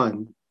fighting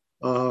crime,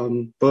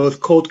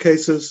 both cold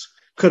cases,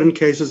 current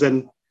cases,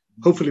 and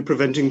hopefully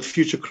preventing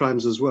future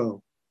crimes as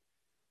well.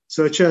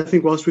 So, Chair, I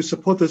think whilst we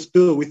support this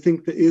bill, we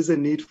think there is a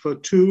need for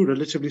two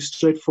relatively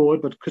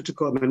straightforward but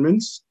critical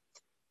amendments.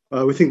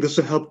 We think this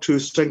will help to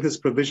strengthen its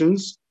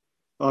provisions,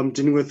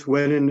 dealing with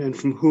when and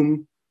from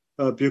whom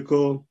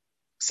buccal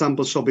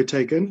samples shall be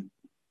taken.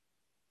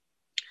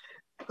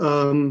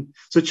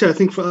 So, Chair, I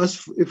think for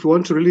us, if we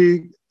want to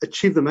really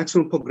achieve the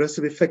maximum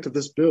progressive effect of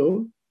this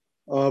bill,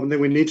 then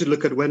we need to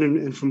look at when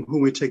and from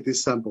whom we take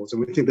these samples.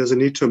 And we think there's a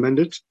need to amend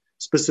it,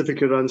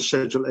 specifically around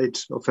Schedule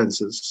 8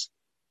 offences.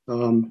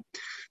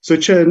 So,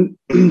 Chair, in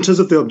terms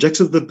of the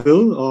objectives of the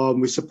bill,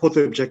 we support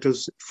the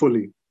objectives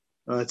fully.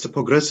 It's a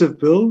progressive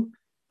bill.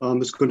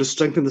 It's going to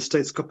strengthen the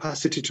state's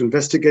capacity to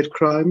investigate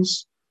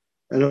crimes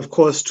and, of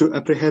course, to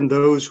apprehend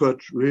those who are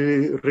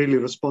really, really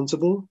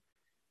responsible.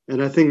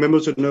 And I think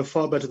members would know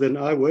far better than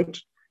I would.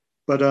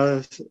 But,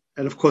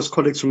 and of course,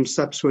 colleagues from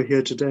SAPS who are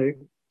here today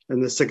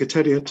and the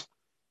Secretariat,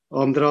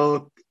 that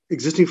our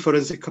existing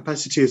forensic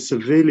capacity is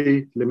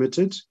severely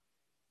limited.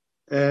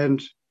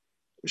 And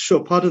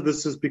sure, part of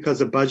this is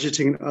because of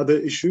budgeting and other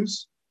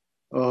issues.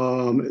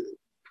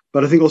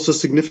 But I think also a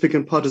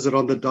significant part is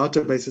around the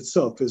database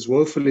itself is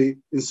woefully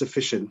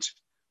insufficient.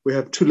 We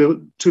have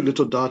too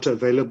little data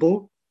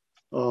available,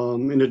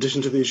 in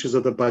addition to the issues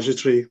of the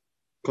budgetary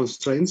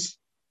constraints.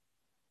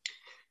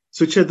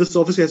 So, Chair, this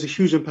obviously has a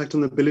huge impact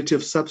on the ability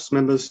of SAPS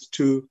members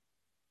to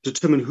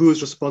determine who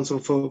is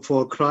responsible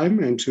for a crime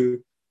and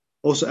to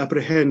also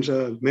apprehend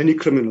many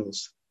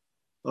criminals.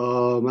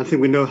 I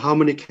think we know how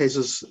many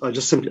cases are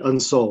just simply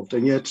unsolved,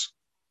 and yet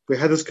if we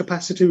had this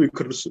capacity, we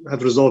could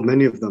have resolved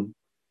many of them.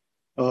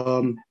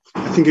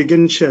 I think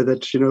again, Chair,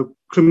 that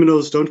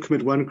criminals don't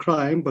commit one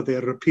crime, but they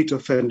are repeat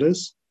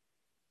offenders.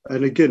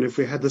 And again, if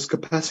we had this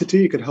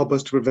capacity, it could help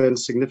us to prevent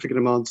significant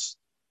amounts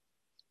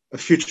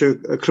of future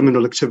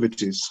criminal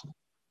activities.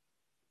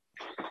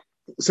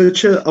 So,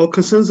 Chair, our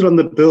concerns around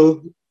the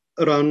bill,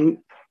 around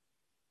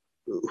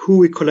who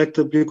we collect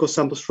the buccal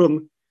samples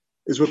from,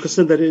 is we're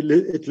concerned that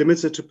it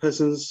limits it to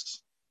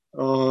persons,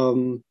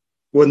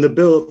 when the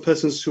bill,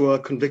 persons who are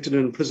convicted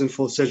and imprisoned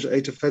for Schedule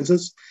 8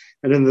 offences,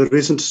 and in the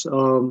recent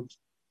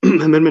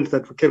amendment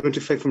that came into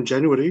effect from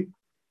January,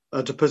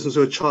 to persons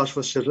who are charged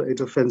for Schedule 8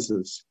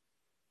 offences.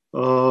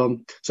 So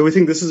we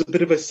think this is a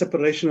bit of a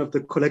separation of the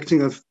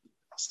collecting of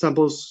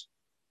samples,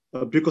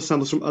 buccal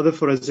samples from other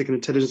forensic and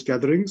intelligence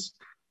gatherings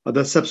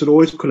that SAPS would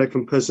always collect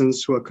from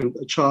persons who are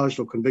charged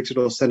or convicted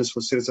or sentenced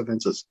for serious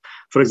offences.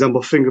 For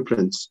example,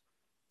 fingerprints.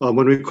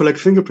 When we collect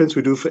fingerprints,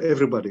 we do it for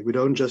everybody. We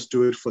don't just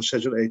do it for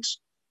Schedule 8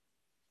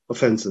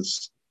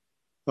 offences.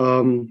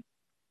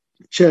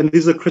 Chair, and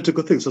these are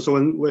critical things. So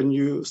when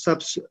you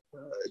SAPS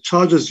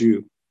charges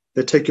you,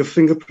 they take your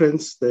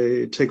fingerprints,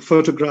 they take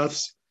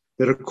photographs,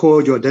 they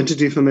record your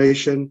identity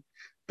information.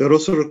 They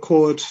also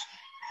record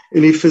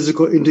any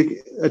physical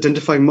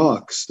identifying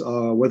marks,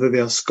 whether they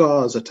are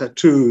scars or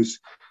tattoos,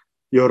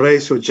 your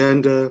race or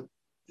gender,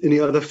 any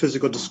other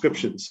physical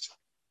descriptions.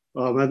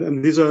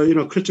 And these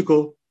are,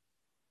 critical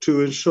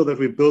to ensure that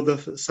we build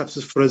the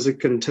SAPS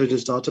forensic and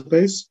intelligence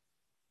database.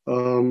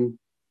 But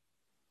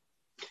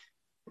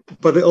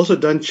they're also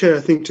done, Chair,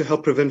 I think, to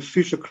help prevent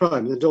future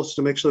crime and also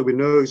to make sure that we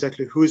know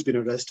exactly who's been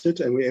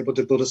arrested and we're able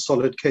to build a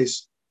solid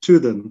case to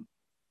them.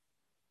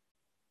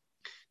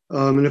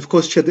 And of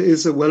course, Chair, there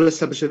is a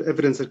well-established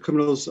evidence that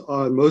criminals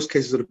are in most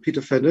cases repeat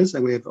offenders,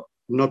 and we have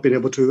not been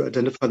able to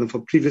identify them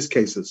for previous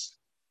cases.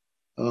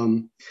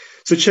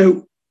 So, Chair,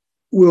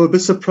 we were a bit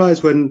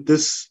surprised when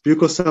this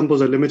buccal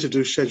samples are limited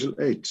to Schedule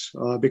 8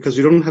 because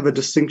we don't have a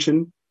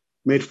distinction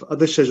made for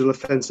other schedule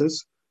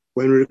offences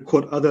when we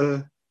record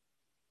other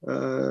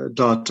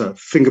data,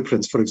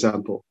 fingerprints, for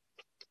example.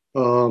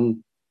 So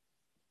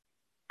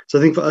I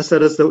think for us,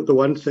 that is the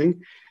one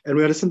thing. And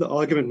we understand the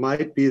argument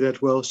might be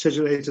that, well,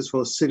 Schedule 8 is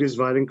for serious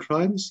violent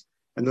crimes,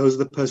 and those are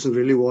the persons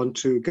really want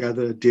to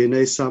gather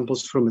DNA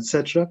samples from,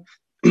 etc.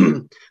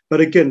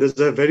 But again, there's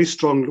a very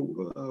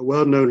strong,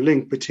 well-known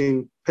link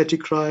between petty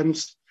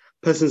crimes,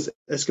 persons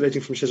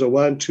escalating from Schedule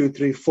 1, 2,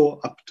 3, 4,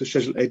 up to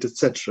Schedule 8,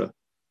 etc.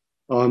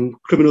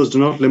 Criminals do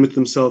not limit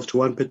themselves to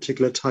one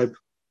particular type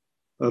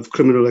of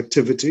criminal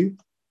activity.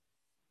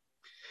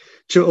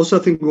 Chair, also,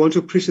 I think we want to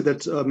appreciate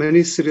that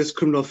many serious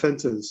criminal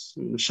offences,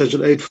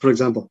 Schedule 8, for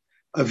example,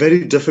 are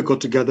very difficult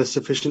to gather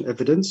sufficient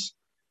evidence,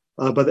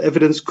 but the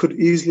evidence could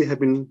easily have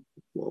been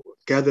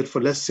gathered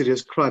for less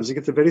serious crimes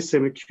against the very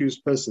same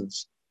accused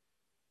persons.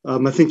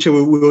 I think, Chair,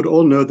 we would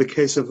all know the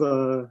case of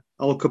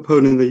Al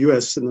Capone in the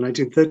US in the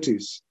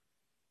 1930s,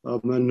 a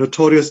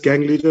notorious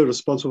gang leader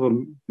responsible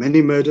for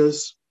many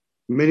murders,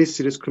 many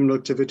serious criminal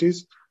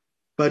activities,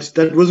 but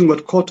that wasn't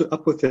what caught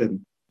up with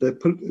him. The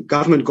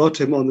government got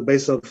him on the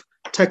basis of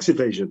tax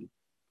evasion.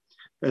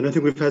 And I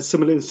think we've had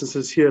similar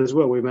instances here as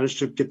well. We managed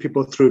to get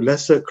people through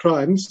lesser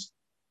crimes,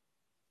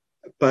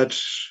 but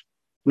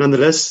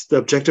nonetheless, the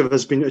objective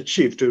has been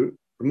achieved to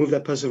remove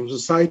that person from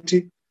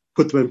society,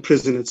 put them in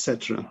prison,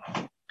 etc.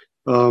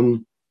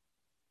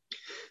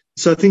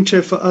 So I think,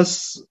 Chair, for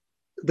us,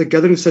 the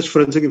gathering of such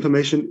forensic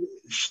information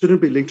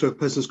shouldn't be linked to a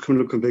person's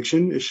criminal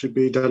conviction. It should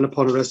be done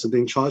upon arrest and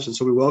being charged. And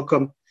so we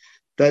welcome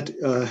that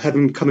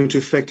having come into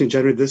effect in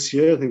January this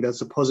year. I think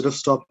that's a positive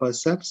start by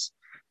SAPS.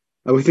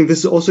 We think this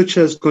is also,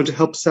 Chair, is going to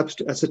help SAPS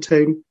to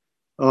ascertain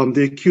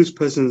the accused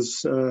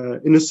person's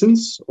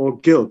innocence or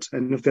guilt,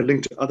 and if they're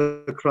linked to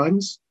other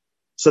crimes.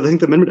 So I think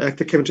the Amendment Act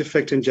that came into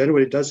effect in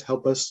January does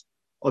help us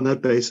on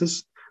that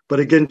basis. But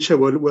again, Chair,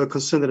 we're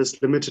concerned that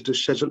it's limited to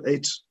Schedule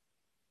 8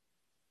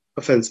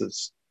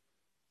 offences.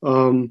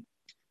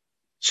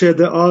 Chair,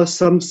 there are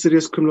some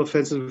serious criminal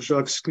offences which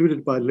are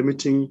excluded by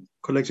limiting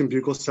collecting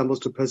buccal samples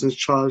to persons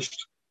charged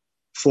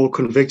for,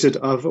 convicted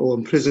of, or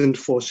imprisoned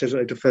for Schedule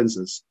 8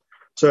 offences.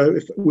 So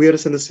if we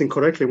understand this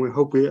incorrectly, and we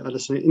hope we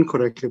understand it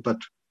incorrectly, but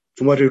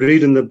from what we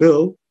read in the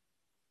bill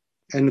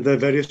and the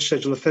various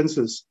schedule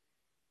offences,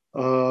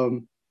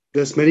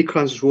 there's many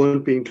crimes which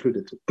won't be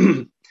included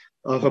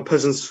for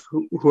persons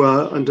who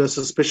are under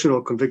suspicion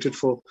or convicted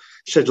for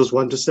Schedules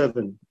 1 to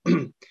 7.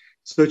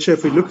 So, Chair,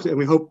 if we look, and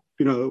we hope,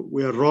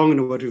 we are wrong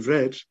in what we've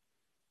read,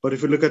 but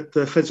if we look at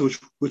the offences,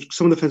 which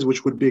some of the offences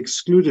which would be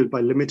excluded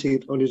by limiting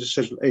it only to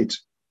Schedule 8.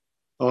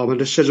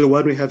 Under Schedule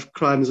 1, we have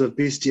crimes of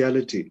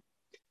bestiality,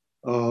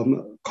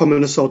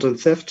 common assault and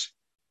theft,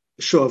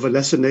 sure, of a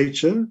lesser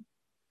nature.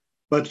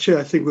 But, Chair,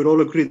 I think we'd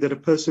all agree that a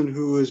person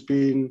who has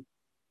been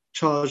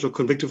charged or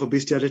convicted for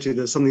bestiality,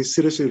 there's something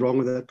seriously wrong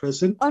with that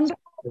person.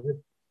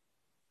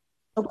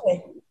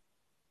 Okay.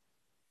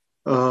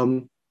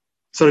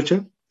 Sorry,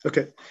 Chair?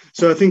 Okay.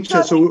 So I think,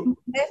 Chair, so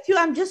Matthew,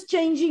 I'm just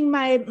changing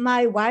my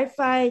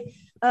Wi-Fi.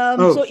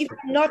 So if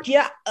I'm not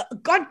here,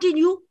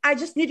 continue. I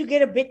just need to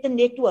get a better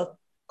network.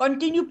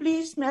 Continue,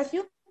 please,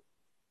 Matthew.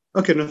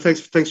 Okay, no,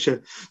 thanks,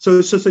 Chair.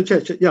 So,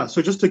 Chair, yeah,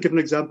 so just to give an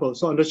example,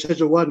 so under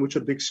Schedule 1, which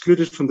would be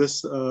excluded from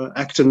this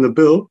act in the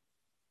bill,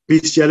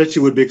 bestiality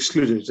would be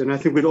excluded. And I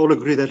think we'd all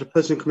agree that a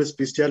person who commits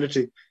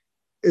bestiality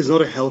is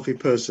not a healthy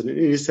person in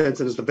any sense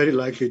and is very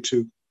likely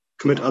to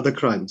commit other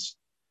crimes.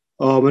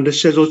 Under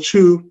Schedule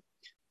 2,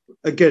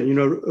 again,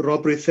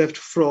 robbery, theft,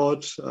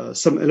 fraud,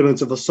 some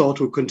elements of assault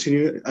will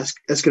continue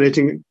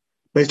escalating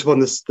based upon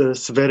the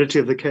severity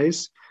of the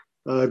case,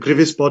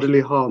 grievous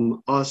bodily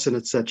harm, arson,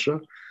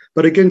 etc.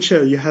 But again,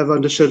 Chair, you have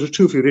under Schedule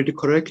 2, if you read it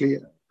correctly,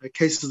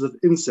 cases of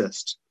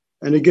incest.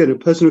 And again, a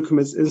person who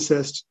commits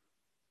incest,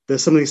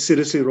 there's something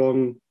seriously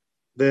wrong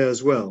there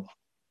as well.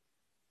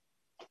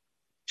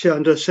 Chair,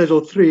 under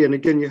Schedule 3, and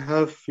again, you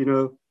have,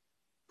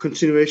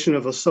 continuation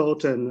of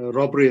assault and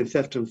robbery and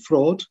theft and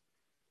fraud.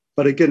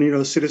 But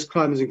again, serious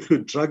crimes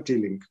include drug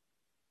dealing.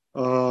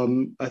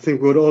 I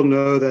think we would all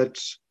know that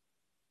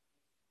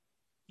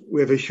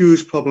we have a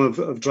huge problem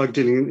of drug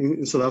dealing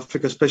in South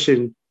Africa,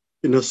 especially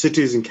in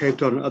cities, in Cape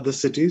Town and other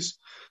cities.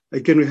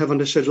 Again, we have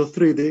under Schedule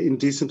 3, the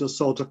indecent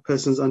assault of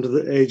persons under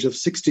the age of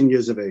 16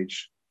 years of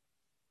age.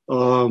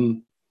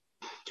 Under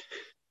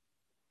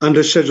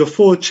Schedule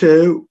 4,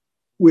 Chair,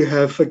 we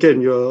have,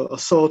 again, your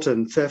assault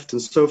and theft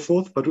and so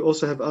forth, but we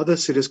also have other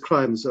serious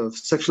crimes of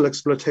sexual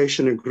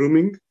exploitation and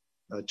grooming,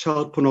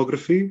 child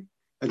pornography,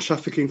 and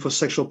trafficking for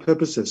sexual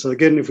purposes. So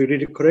again, if we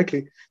read it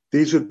correctly,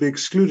 these would be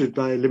excluded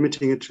by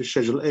limiting it to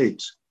Schedule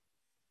 8.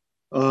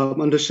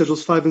 Under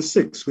Schedules 5 and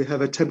 6, we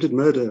have attempted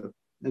murder,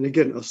 and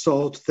again,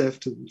 assault,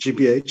 theft, and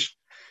GBH.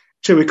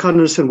 Chair, we can't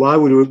understand why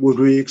would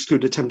we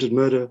exclude attempted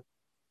murder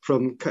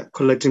from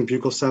collecting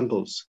buccal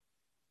samples.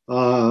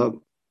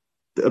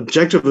 The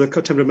objective of the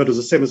attempted murder is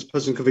the same as a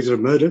person convicted of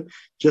murder,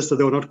 just that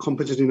they were not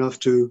competent enough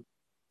to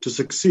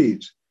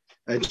succeed.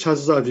 And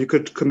chances are, if you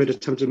could commit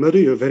attempted murder,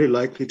 you're very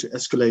likely to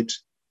escalate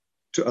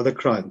to other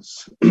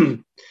crimes,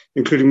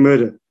 including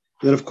murder.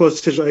 And then, of course,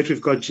 Schedule 8,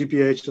 we've got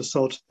GBH,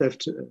 assault,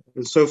 theft,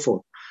 and so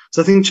forth.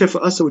 So I think, Chair,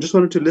 for us, we just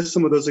wanted to list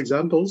some of those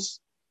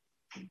examples,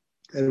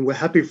 and we're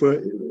happy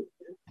for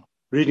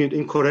reading it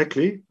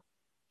incorrectly.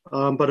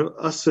 But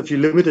us, if you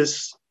limit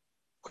us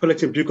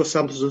collecting buccal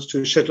samples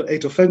to Schedule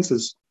 8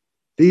 offences,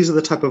 these are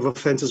the type of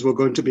offences we're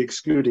going to be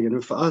excluding.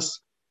 And for us,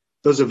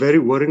 those are very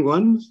worrying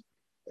ones.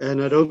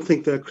 And I don't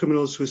think there are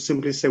criminals who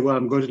simply say, well,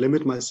 I'm going to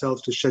limit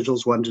myself to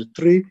Schedules 1 to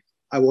 3.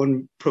 I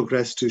won't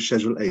progress to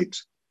Schedule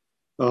 8.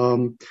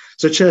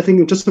 So, Chair, I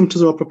think just in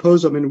terms of our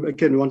proposal,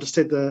 again, we want to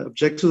state the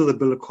objectives of the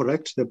bill are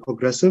correct. They're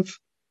progressive.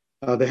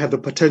 They have the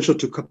potential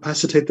to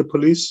capacitate the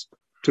police,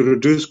 to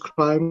reduce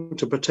crime,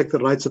 to protect the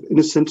rights of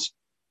innocent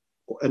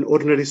and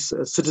ordinary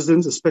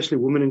citizens, especially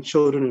women and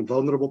children and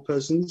vulnerable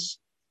persons.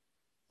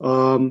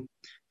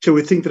 So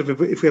we think that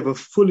if we have a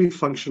fully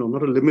functional,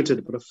 not a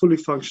limited, but a fully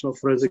functional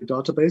forensic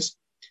database,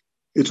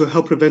 it will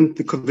help prevent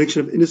the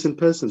conviction of innocent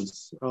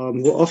persons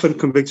who are often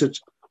convicted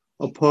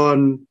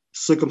upon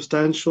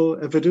circumstantial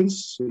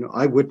evidence,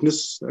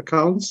 eyewitness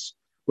accounts,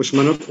 which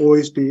might not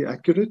always be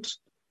accurate.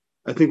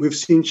 I think we've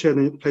seen, Chair,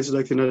 in places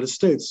like the United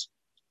States,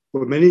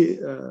 where many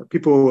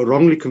people were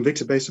wrongly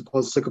convicted based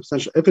upon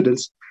circumstantial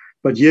evidence,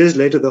 but years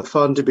later they're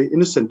found to be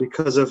innocent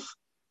because of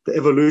the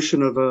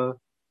evolution of a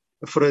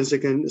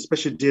forensic and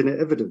especially DNA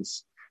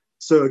evidence.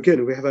 So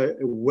again, we have a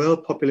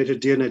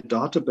well-populated DNA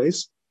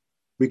database.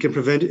 We can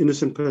prevent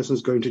innocent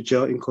persons going to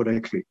jail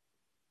incorrectly.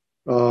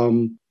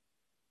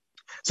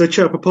 So,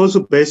 Chair, our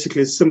proposal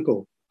basically is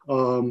simple.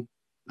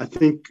 I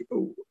think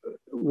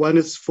one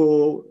is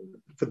for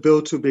the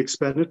bill to be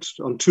expanded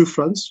on two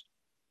fronts,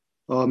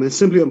 and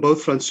simply on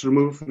both fronts to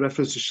remove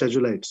reference to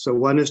Schedule 8. So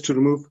one is to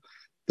remove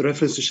the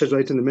reference to Schedule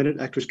 8 in the Minute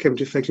Act, which came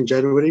into effect in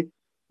January,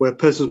 where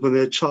persons, when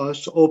they're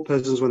charged, all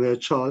persons, when they're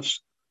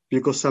charged,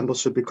 buccal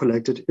samples should be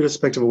collected,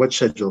 irrespective of what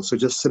schedule. So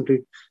just simply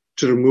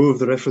to remove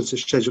the reference to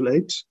Schedule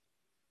 8.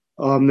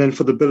 Then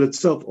for the bill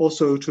itself,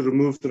 also to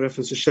remove the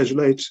reference to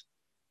Schedule 8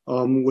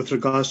 with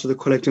regards to the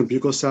collecting of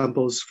buccal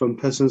samples from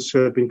persons who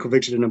have been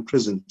convicted and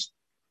imprisoned.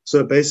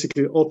 So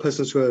basically, all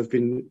persons who have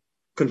been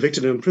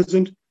convicted and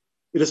imprisoned,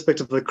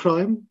 irrespective of the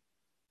crime,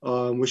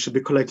 we should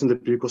be collecting the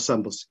buccal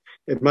samples.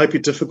 It might be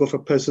difficult for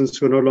persons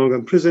who are no longer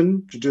in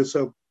prison to do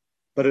so,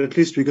 but at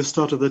least we can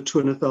start with the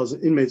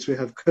 200,000 inmates we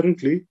have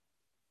currently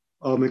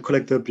and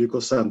collect their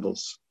buccal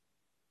samples.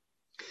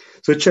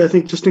 So, Chair, I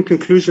think just in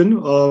conclusion,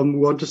 we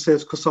want to say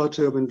as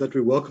COSATU that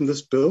we welcome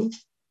this bill.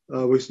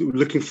 We're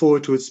looking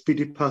forward to its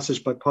speedy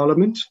passage by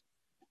Parliament.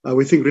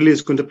 We think really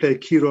it's going to play a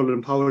key role in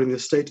empowering the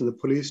state and the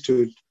police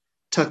to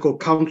tackle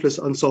countless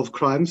unsolved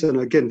crimes and,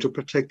 again, to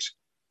protect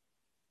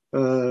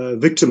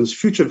victims,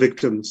 future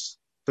victims,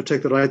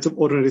 protect the rights of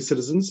ordinary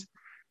citizens.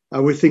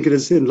 We think it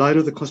is in line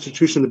with the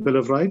Constitution and the Bill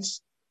of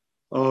Rights.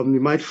 You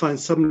might find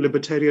some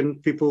libertarian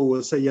people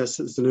will say, yes,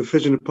 it's an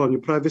infringement upon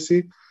your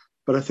privacy.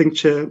 But I think,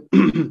 Chair,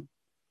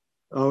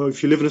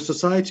 if you live in a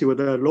society where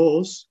there are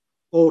laws,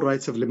 all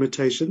rights have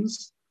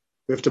limitations.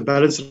 We have to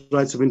balance the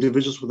rights of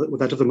individuals with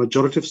that of the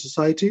majority of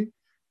society.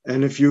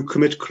 And if you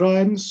commit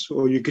crimes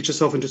or you get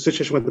yourself into a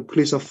situation where the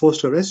police are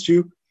forced to arrest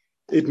you,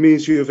 it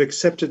means you have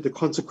accepted the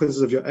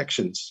consequences of your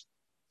actions.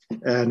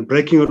 And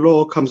breaking a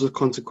law comes with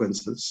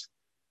consequences.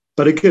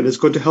 But again, it's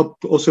going to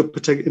help also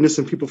protect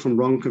innocent people from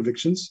wrong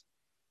convictions.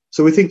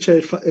 So we think,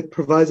 Chair, it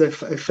provides a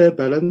fair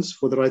balance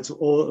for the rights of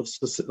all of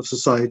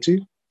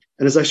society,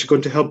 and is actually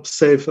going to help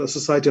save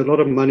society a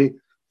lot of money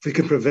if we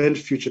can prevent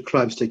future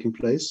crimes taking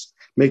place,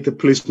 make the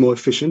police more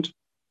efficient.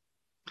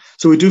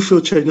 So we do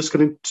feel, Chair, just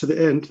getting to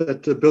the end,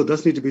 that the bill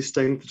does need to be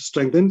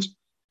strengthened.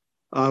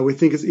 We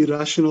think it's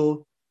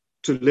irrational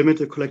to limit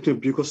the collecting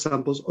of buccal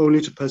samples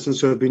only to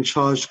persons who have been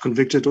charged,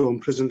 convicted, or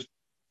imprisoned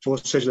for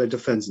Schedule 8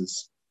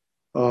 offences.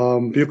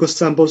 Buccal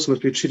samples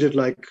must be treated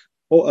like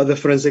all other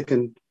forensic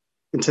and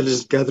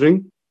intelligence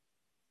gathering,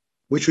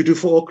 which we do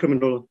for all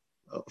criminal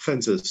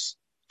offences,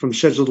 from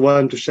Schedule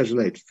 1 to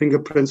Schedule 8,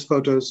 fingerprints,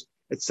 photos,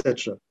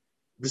 etc.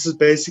 This is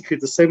basically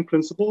the same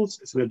principles.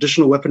 It's an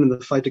additional weapon in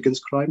the fight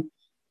against crime,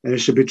 and it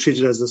should be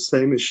treated as the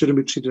same. It shouldn't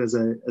be treated as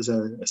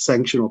a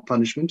sanction or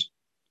punishment.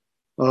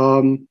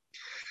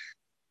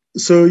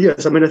 So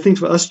yes, I think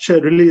for us,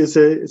 Chair, really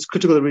it's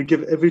critical that we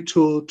give every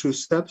tool to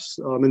SAPS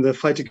in the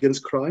fight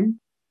against crime,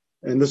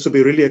 and this will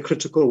be really a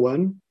critical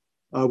one.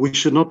 We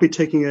should not be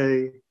taking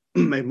a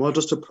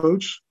modest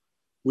approach.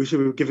 We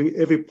should be giving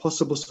every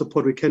possible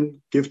support we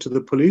can give to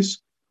the police.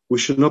 We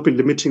should not be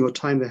limiting or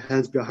tying their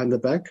hands behind their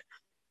back.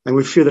 And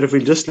we fear that if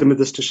we just limit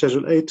this to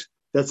Schedule 8,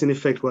 that's in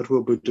effect what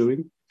we'll be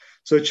doing.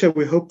 So, Chair,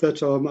 we hope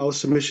that our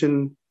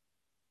submission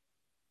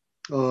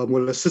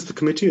will assist the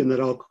committee and that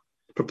our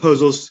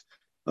proposals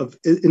of,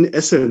 in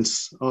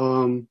essence,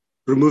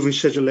 removing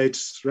Schedule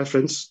 8's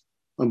reference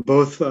on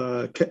both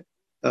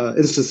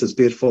instances,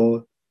 be it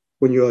for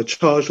when you are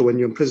charged or when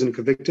you're in prison and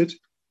convicted,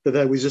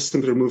 that we just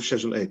simply remove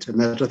Schedule 8. And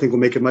that, I think, will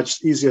make it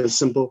much easier and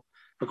simple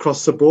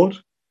across the board.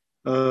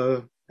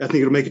 I think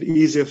it'll make it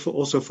easier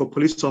also for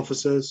police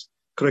officers,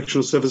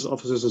 correctional service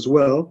officers as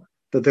well,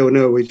 that they will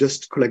know we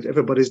just collect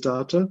everybody's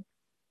data,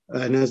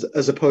 and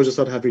as opposed to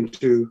start having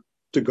to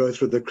go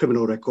through the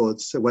criminal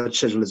records, what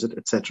schedule is it,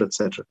 et cetera, et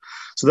cetera.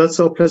 So that's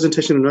our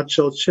presentation in a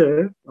nutshell,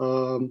 Chair.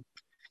 And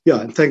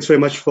thanks very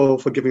much for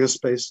giving us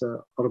space,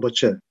 Honourable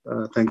Chair.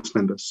 Thanks,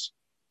 members.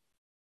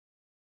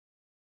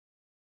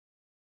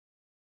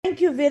 Thank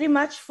you very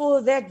much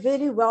for that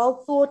very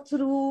well thought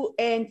through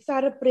and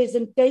thorough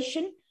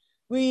presentation.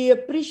 We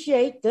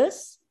appreciate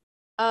this.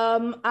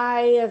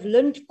 I have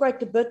learned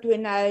quite a bit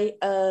when I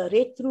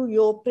read through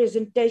your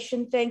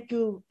presentation. Thank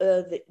you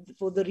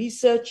for the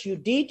research you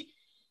did.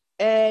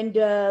 And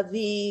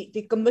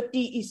the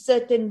committee is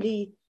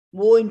certainly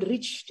more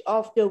enriched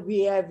after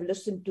we have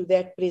listened to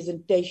that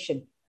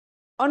presentation.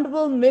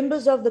 Honourable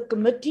members of the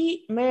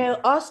committee, may I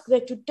ask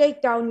that you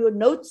take down your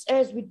notes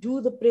as we do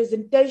the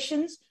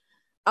presentations.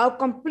 I'll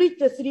complete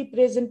the 3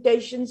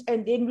 presentations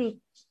and then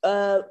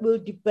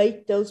we'll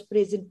debate those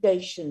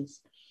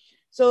presentations.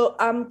 So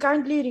I'm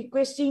kindly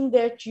requesting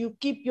that you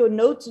keep your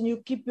notes and you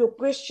keep your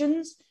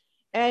questions.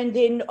 And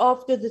then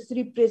after the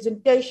 3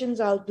 presentations,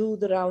 I'll do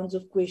the rounds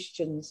of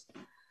questions.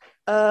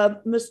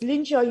 Ms.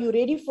 Lynch, are you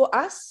ready for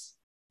us?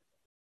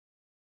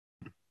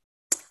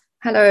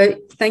 Hello,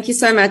 thank you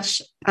so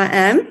much. I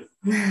am.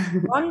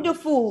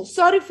 Wonderful.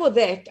 Sorry for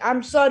that.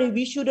 I'm sorry.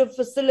 We should have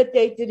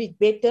facilitated it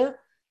better.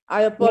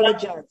 I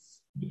apologize.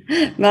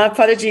 My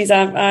apologies.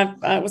 I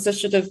also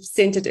should have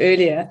sent it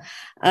earlier.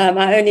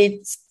 I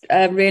only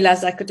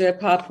realized I could do a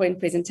PowerPoint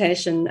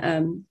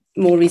presentation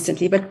more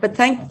recently, but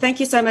thank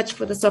you so much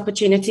for this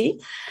opportunity.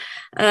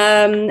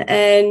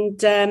 And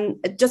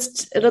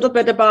just a little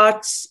bit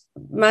about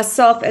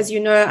myself. As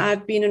you know,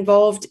 I've been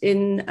involved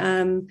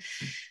in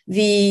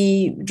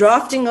the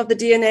drafting of the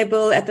DNA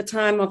bill at the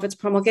time of its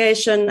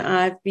promulgation.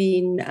 I've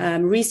been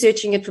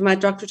researching it for my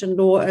doctorate in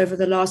law over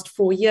the last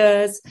 4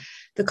 years.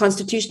 The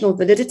constitutional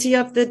validity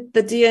of the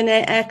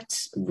DNA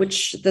Act,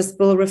 which this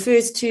bill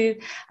refers to,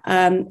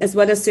 as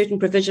well as certain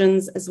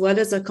provisions, as well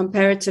as a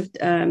comparative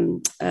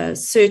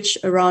search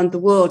around the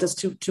world as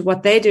to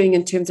what they're doing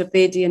in terms of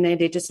their DNA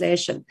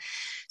legislation.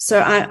 So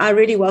I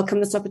really welcome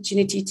this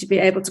opportunity to be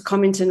able to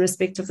comment in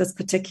respect of this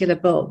particular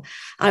bill.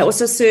 I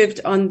also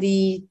served on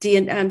the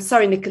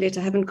sorry, Nicolette,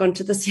 I haven't gone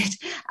to this yet.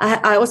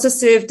 I also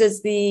served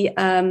as the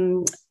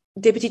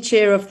Deputy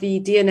Chair of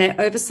the DNA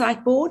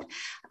Oversight Board,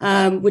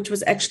 which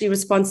was actually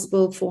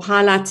responsible for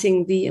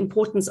highlighting the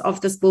importance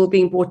of this bill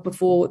being brought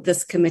before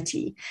this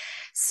committee.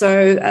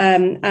 So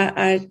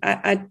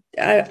I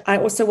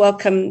also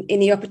welcome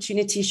any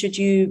opportunity should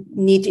you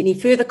need any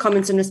further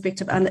comments in respect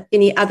of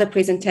any other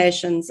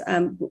presentations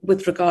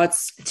with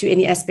regards to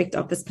any aspect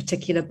of this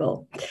particular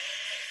bill.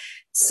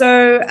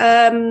 So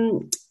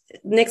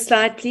next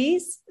slide,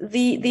 please.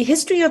 The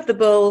history of the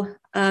bill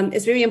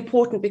is very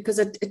important because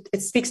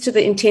it speaks to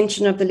the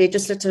intention of the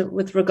legislature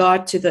with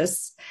regard to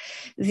this.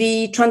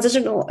 The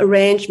transitional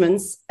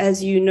arrangements,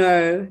 as you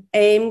know,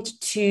 aimed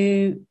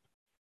to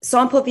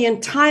sample the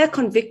entire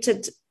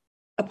convicted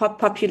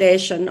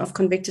population of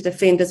convicted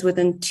offenders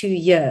within 2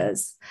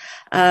 years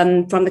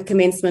from the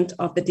commencement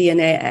of the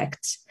DNA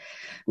Act.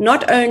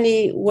 Not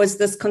only was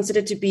this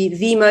considered to be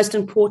the most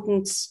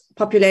important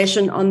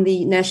population on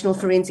the National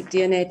Forensic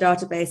DNA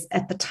Database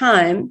at the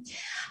time,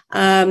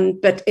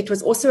 but it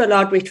was also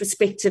allowed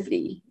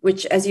retrospectively,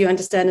 which, as you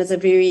understand, is a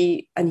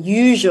very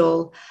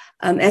unusual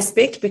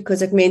aspect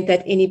because it meant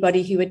that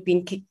anybody who had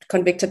been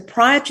convicted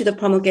prior to the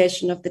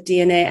promulgation of the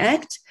DNA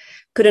Act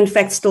could in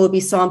fact still be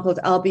sampled,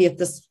 albeit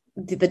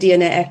the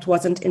DNA Act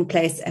wasn't in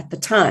place at the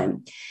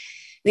time.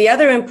 The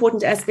other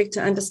important aspect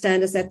to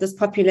understand is that this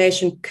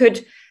population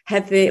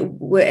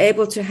were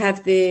able to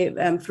have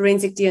their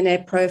forensic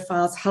DNA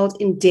profiles held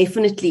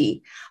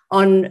indefinitely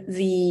on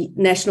the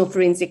National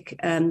Forensic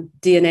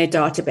DNA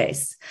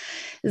Database.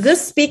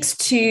 This speaks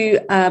to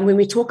when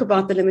we talk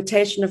about the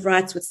limitation of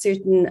rights with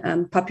certain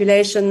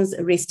populations,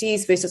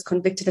 arrestees versus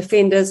convicted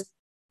offenders,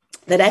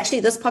 that actually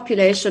this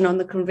population on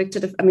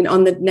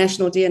the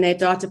National DNA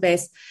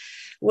Database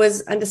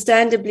was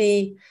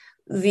understandably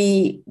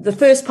the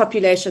first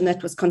population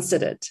that was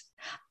considered.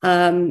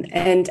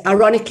 And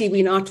ironically,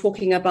 we're now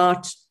talking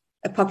about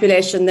a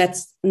population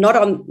that's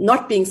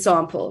not being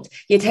sampled,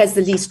 yet has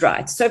the least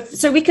rights.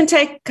 So we can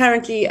take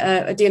currently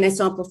a DNA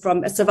sample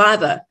from a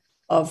survivor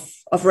of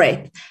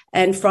rape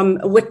and from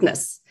a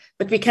witness,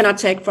 but we cannot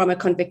take from a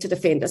convicted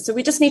offender. So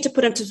we just need to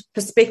put into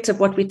perspective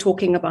what we're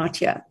talking about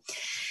here.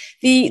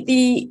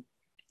 The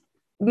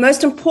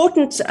most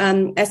important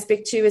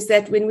aspect too is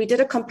that when we did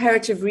a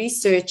comparative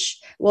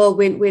research,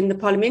 when the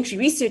Parliamentary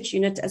Research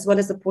Unit, as well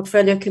as the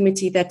Portfolio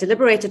Committee that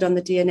deliberated on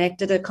the DNA Act,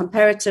 did a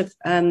comparative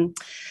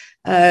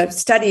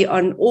study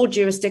on all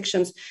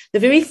jurisdictions, the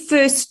very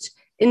first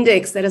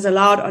index that is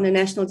allowed on a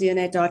national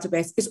DNA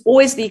database is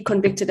always the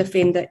convicted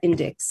offender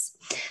index.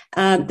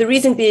 The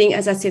reason being,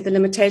 as I said, the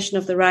limitation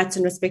of the rights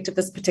in respect of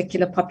this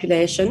particular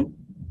population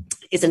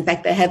is, in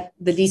fact, they have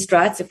the least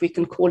rights, if we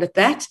can call it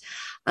that.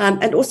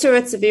 And also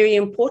it's a very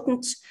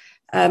important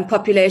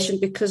population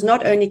because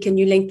not only can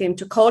you link them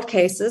to cold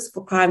cases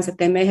for crimes that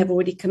they may have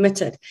already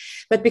committed,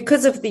 but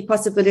because of the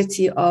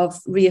possibility of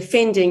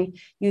reoffending,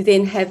 you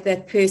then have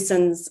that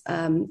person's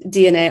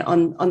DNA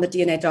on the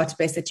DNA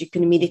database that you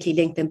can immediately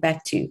link them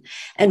back to.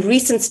 And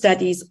recent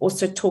studies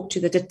also talk to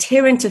the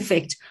deterrent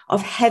effect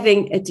of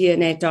having a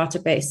DNA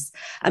database,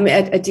 a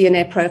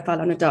DNA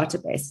profile on a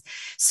database.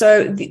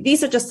 So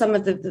these are just some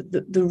of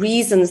the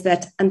reasons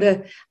that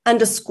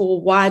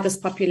underscore why this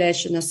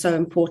population is so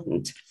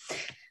important.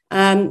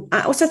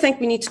 I also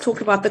think we need to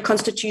talk about the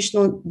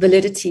constitutional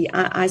validity.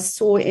 I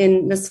saw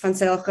in Ms. van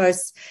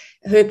Zyl-Roos,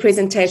 her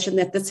presentation,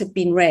 that this had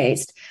been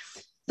raised.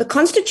 The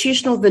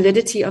constitutional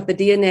validity of the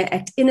DNA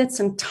Act in its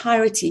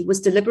entirety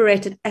was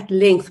deliberated at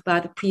length by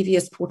the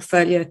previous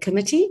Portfolio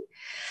Committee,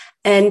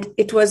 and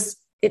it was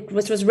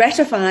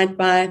ratified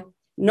by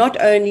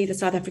not only the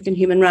South African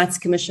Human Rights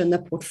Commission, the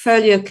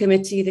Portfolio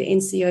Committee, the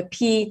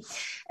NCOP,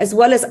 as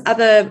well as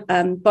other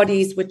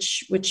bodies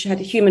which had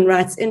a human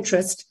rights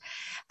interest.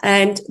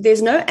 And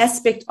there's no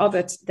aspect of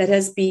it that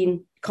has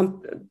been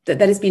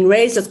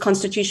raised as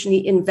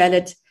constitutionally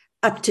invalid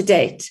up to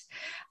date.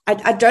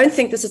 I don't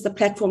think this is the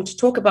platform to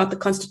talk about the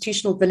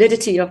constitutional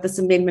validity of this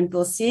amendment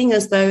bill, seeing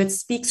as though it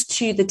speaks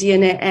to the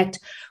DNA Act,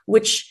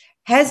 which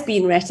has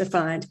been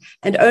ratified,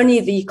 and only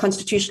the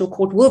Constitutional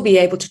Court will be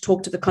able to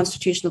talk to the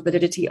constitutional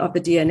validity of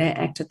the DNA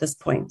Act at this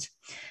point.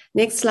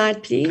 Next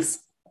slide, please.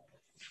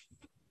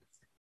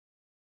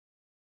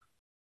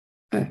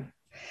 Oh.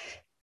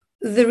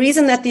 The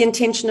reason that the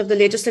intention of the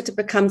legislature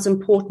becomes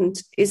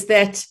important is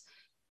that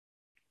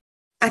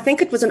I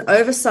think it was an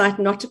oversight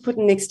not to put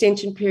an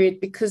extension period,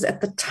 because at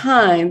the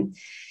time,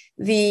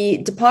 the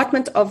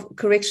Department of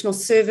Correctional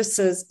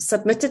Services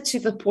submitted to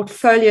the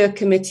Portfolio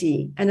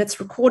Committee, and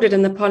it's recorded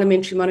in the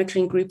Parliamentary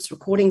Monitoring Group's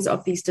recordings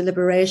of these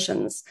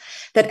deliberations,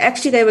 that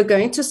actually they were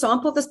going to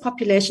sample this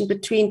population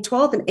between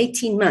 12 and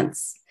 18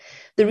 months.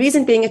 The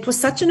reason being it was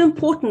such an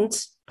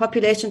important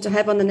population to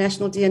have on the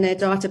National DNA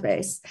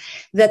Database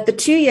that the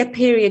 2-year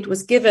period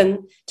was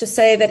given to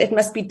say that it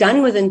must be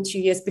done within 2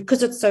 years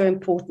because it's so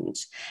important.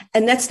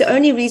 And that's the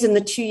only reason the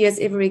 2 years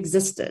ever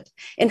existed.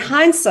 In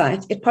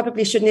hindsight, it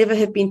probably should never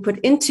have been put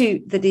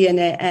into the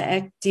DNA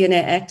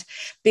Act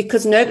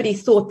because nobody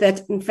thought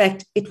that, in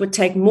fact, it would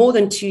take more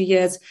than 2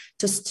 years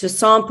to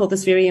sample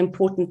this very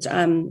important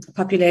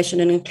population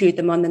and include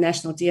them on the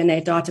National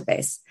DNA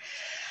Database.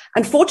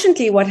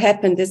 Unfortunately, what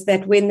happened is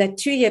that when that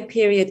 2-year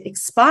period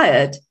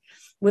expired,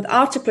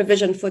 without a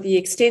provision for the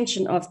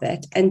extension of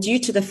that, and due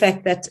to the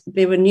fact that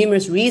there were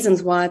numerous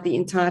reasons why the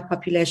entire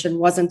population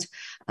wasn't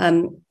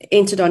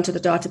entered onto the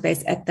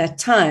database at that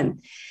time,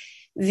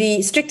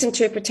 the strict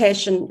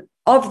interpretation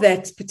of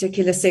that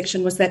particular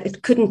section was that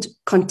it couldn't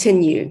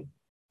continue.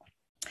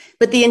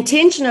 But the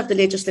intention of the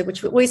legislature,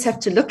 which we always have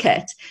to look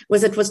at,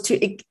 was it was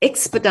to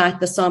expedite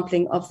the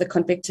sampling of the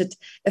convicted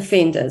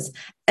offenders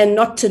and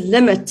not to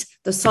limit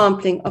the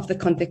sampling of the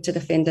convicted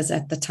offenders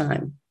at the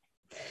time.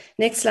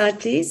 Next slide,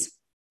 please.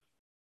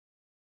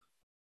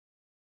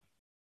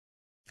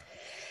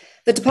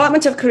 The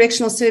Department of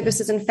Correctional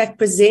Services, in fact,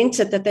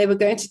 presented that they were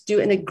going to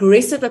do an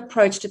aggressive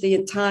approach to the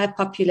entire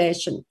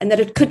population and that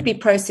it could be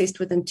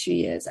processed within 2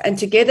 years. And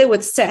together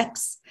with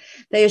SAPS,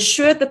 they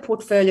assured the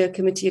Portfolio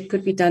Committee it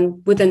could be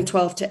done within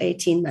 12 to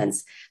 18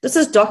 months. This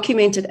is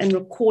documented and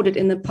recorded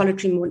in the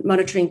Parliamentary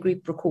Monitoring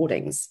Group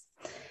recordings.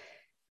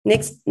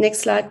 Next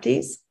slide,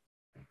 please.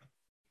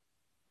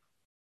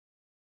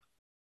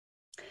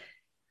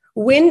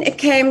 When it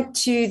came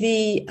to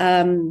the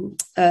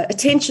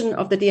attention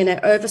of the DNA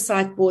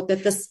Oversight Board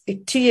that this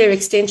 2-year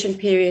extension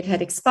period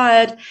had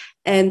expired,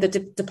 and the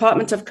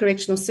Department of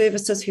Correctional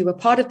Services, who were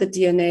part of the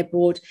DNA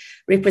Board,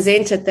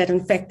 represented that,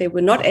 in fact, they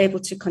were not able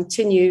to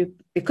continue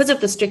because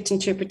of the strict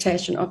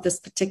interpretation of this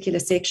particular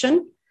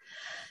section,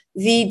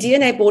 the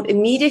DNA Board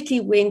immediately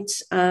went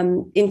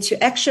into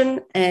action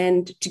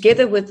and,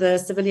 together with the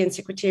Civilian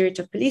Secretariat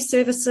of Police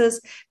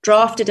Services,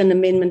 drafted an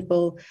amendment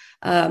bill,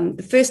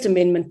 the first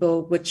amendment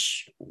bill,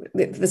 which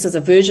this is a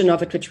version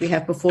of it which we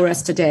have before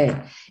us today,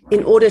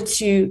 in order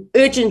to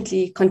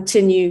urgently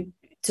continue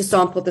to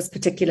sample this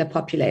particular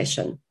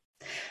population.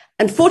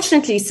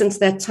 Unfortunately, since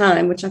that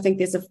time, which I think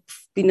there's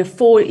been a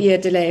 4-year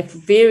delay for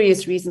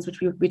various reasons,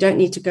 which we don't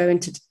need to go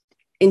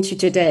into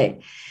today,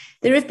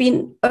 there have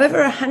been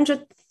over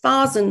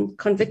 100,000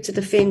 convicted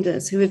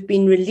offenders who have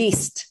been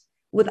released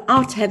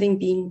without having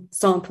been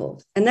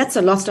sampled. And that's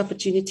a lost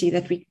opportunity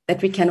that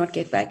we cannot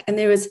get back. And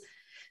there is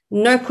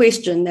no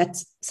question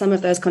that some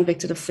of those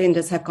convicted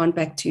offenders have gone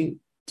back to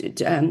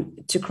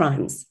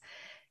crimes.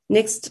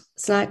 Next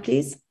slide,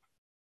 please.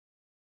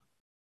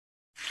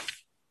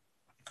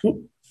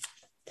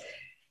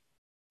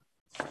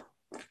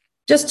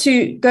 Just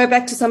to go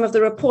back to some of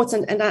the reports,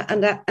 and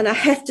I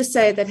have to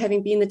say that,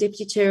 having been the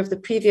deputy chair of the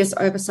previous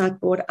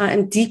oversight board, I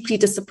am deeply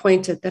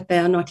disappointed that they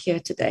are not here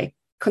today,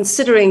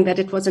 considering that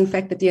it was in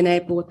fact the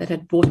DNA board that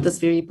had brought this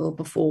very bill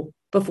before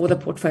the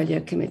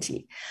portfolio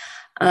committee.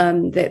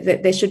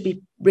 They should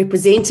be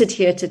represented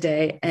here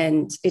today,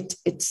 and I'm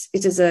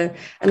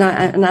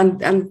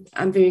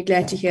very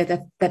glad to hear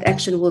that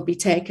action will be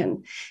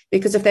taken,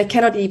 because if they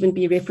cannot even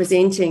be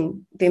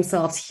representing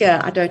themselves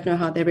here, I don't know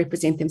how they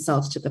represent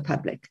themselves to the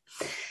public.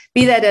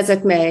 Be that as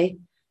it may,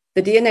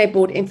 the DNA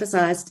board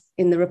emphasized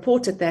in the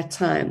report at that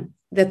time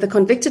that the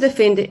convicted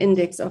offender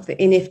index of the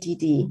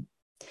NFDD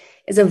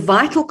is a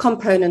vital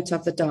component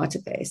of the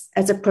database,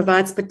 as it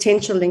provides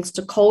potential links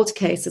to cold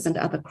cases and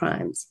other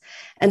crimes.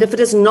 And if it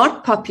is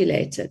not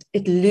populated, the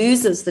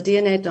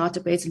DNA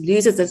database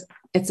loses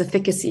its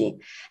efficacy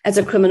as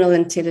a criminal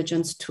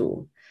intelligence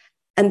tool.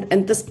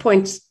 And this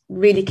point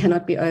really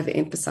cannot be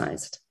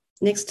overemphasized.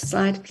 Next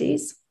slide,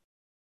 please.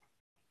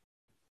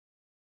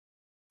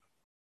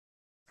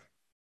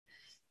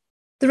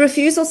 The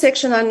refusal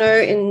section, I know,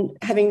 in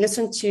having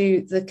listened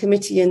to the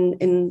committee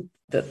in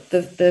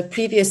the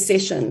previous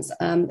sessions,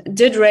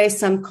 did raise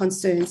some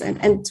concerns.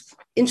 And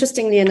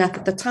interestingly enough,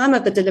 at the time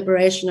of the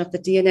deliberation of the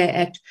DNA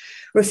Act,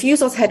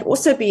 refusals had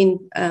also been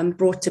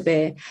brought to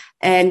bear,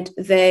 and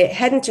they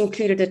hadn't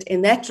included it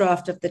in that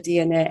draft of the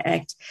DNA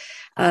Act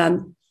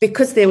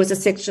because there was a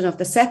section of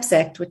the SAPS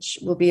Act, which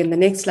will be in the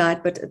next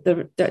slide, but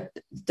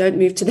don't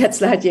move to that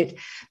slide yet.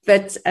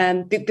 But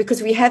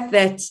because we have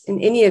that in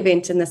any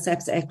event in the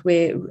SAPS Act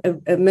where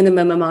a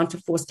minimum amount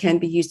of force can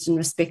be used in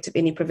respect of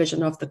any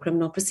provision of the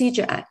Criminal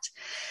Procedure Act.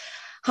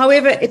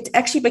 However, it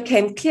actually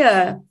became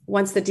clear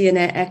once the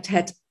DNA Act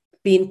had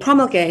been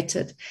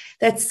promulgated,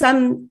 that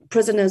some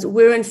prisoners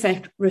were in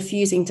fact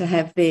refusing to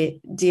have their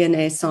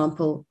DNA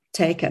sample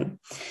taken.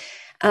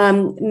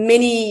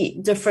 Many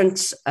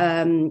different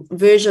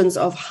versions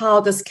of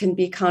how this can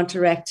be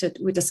counteracted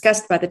were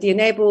discussed by the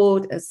DNA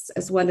board,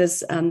 as well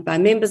as by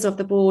members of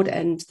the board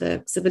and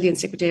the Civilian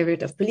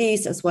Secretariat of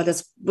Police, as well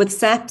as with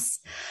SAPS.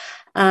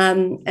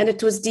 And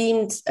it was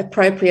deemed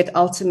appropriate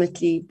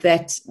ultimately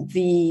that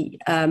the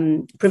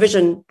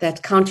provision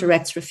that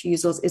counteracts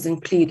refusals is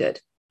included.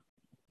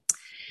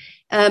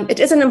 It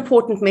is an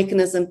important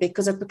mechanism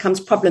because it becomes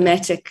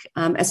problematic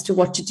as to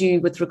what to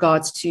do with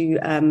regards to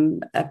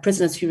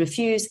prisoners who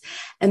refuse.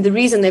 And the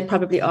reason they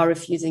probably are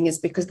refusing is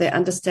because they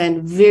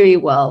understand very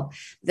well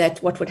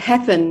that what would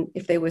happen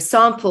if they were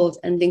sampled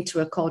and linked to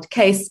a cold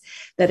case,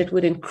 that it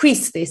would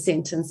increase their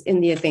sentence in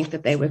the event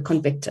that they were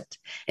convicted.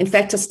 In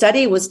fact, a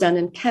study was done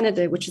in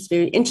Canada, which is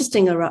very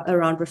interesting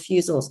around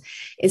refusals,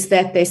 is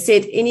that they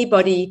said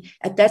anybody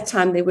at that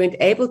time, they weren't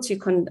able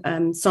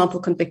to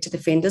sample convicted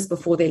offenders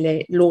before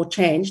their law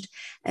changed.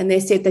 And they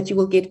said that you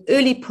will get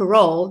early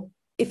parole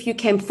if you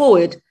came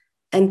forward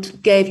and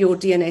gave your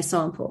DNA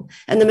sample.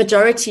 And the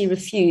majority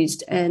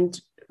refused. And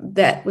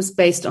that was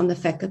based on the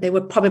fact that they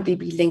would probably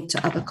be linked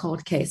to other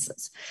cold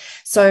cases.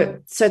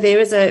 So there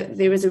is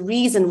a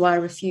reason why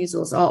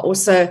refusals are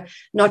also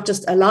not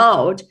just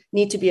allowed,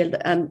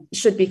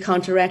 should be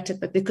counteracted,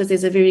 but because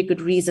there's a very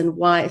good reason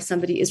why if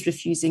somebody is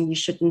refusing, you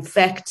should in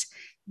fact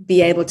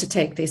be able to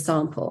take their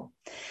sample.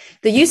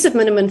 The use of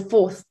minimum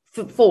force,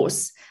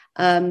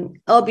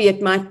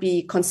 albeit might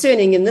be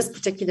concerning in this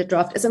particular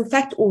draft, is in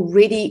fact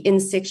already in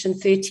Section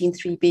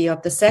 13.3b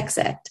of the Sax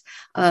Act,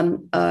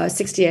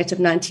 68 of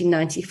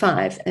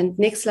 1995. And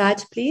next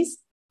slide, please.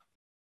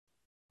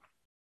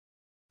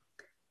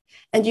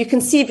 And you can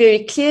see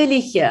very clearly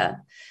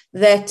here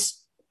that,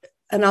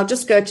 and I'll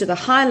just go to the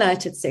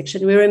highlighted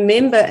section, where a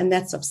member, and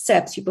that's of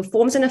SAPS, who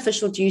performs an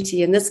official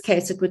duty. In this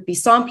case, it would be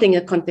sampling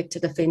a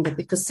convicted offender,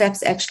 because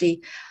SAPS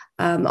actually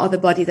are the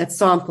body that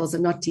samples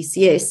and not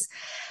DCS.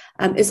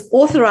 Is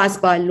authorized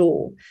by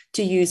law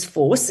to use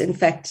force. In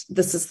fact,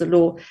 this is the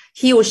law.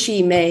 He or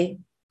she may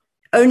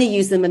only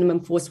use the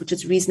minimum force which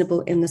is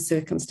reasonable in the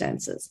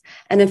circumstances.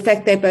 And in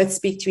fact, they both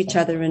speak to each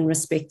other in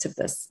respect of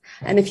this.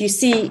 And if you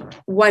see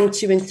 1,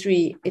 2, and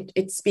 3,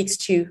 it speaks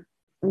to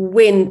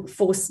when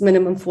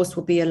minimum force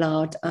will be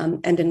allowed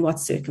and in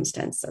what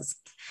circumstances.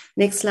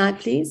 Next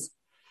slide, please.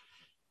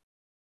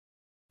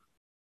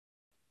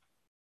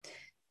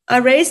 I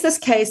raise this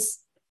case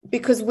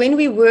because when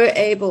we were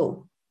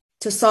able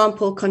to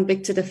sample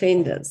convicted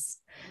offenders,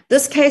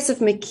 this case of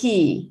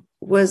McKee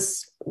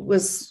was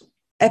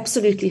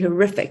absolutely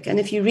horrific. And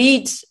if you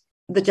read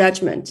the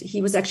judgment, he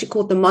was actually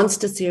called the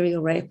monster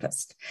serial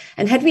rapist.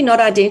 And had we not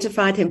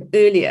identified him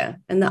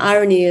earlier, and the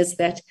irony is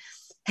that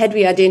had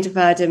we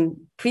identified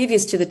him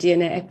previous to the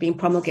DNA Act being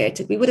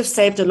promulgated, we would have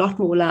saved a lot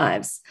more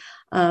lives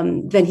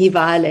than he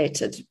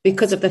violated,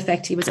 because of the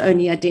fact he was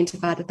only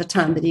identified at the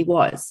time that he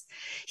was.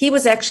 He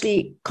was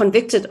actually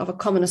convicted of a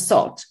common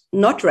assault,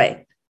 not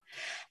rape.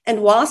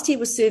 And whilst he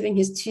was serving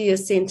his 2-year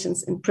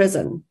sentence in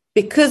prison,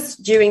 because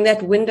during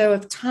that window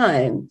of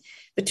time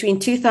between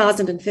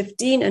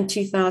 2015 and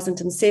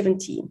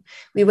 2017,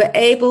 we were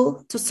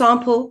able to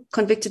sample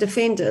convicted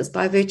offenders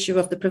by virtue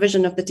of the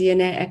provision of the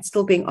DNA Act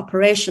still being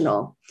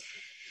operational.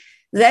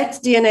 That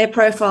DNA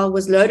profile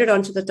was loaded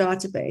onto the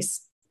database,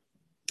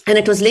 and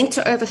it was linked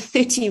to over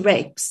 30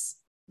 rapes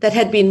that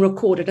had been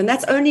recorded. And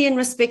that's only in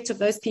respect of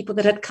those people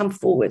that had come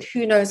forward.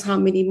 Who knows how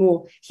many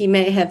more he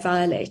may have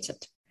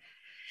violated.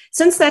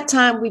 Since that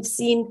time, we've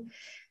seen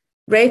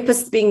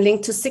rapists being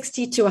linked to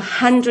 60 to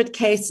 100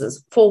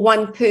 cases for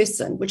one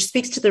person, which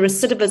speaks to the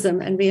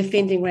recidivism and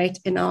reoffending rate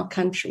in our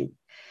country.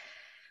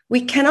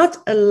 We cannot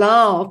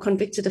allow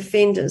convicted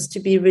offenders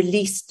to be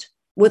released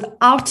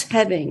without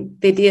having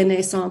their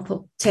DNA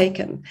sample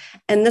taken.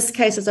 And this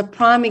case is a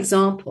prime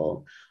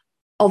example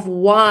of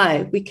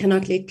why we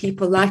cannot let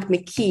people like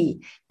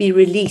McKee be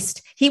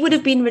released. He would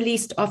have been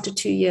released after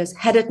 2 years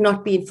had it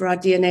not been for our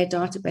DNA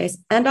database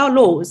and our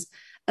laws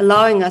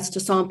allowing us to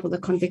sample the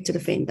convicted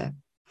offender.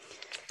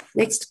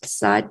 Next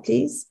slide,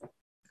 please.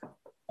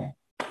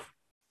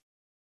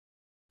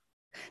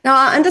 Now,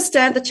 I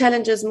understand the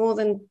challenges more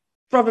than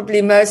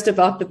probably most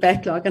about the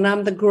backlog, and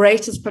I'm the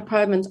greatest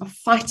proponent of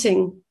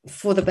fighting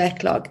for the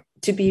backlog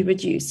to be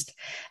reduced.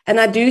 And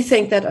I do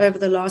think that over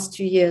the last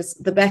 2 years,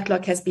 the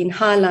backlog has been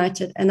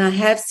highlighted, and I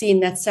have seen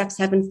that SAPS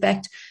have in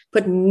fact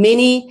put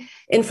many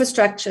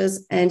infrastructures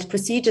and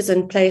procedures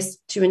in place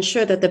to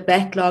ensure that the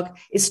backlog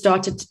is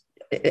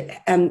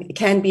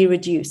can be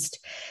reduced.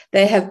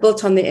 They have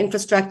built on their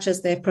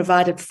infrastructures. They've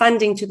provided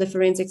funding to the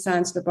Forensic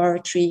Science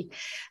Laboratory.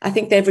 I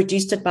think they've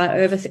reduced it by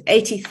over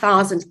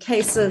 80,000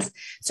 cases.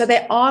 So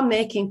they are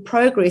making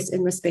progress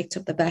in respect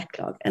of the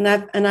backlog. And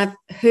I've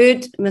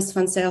heard Ms.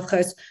 van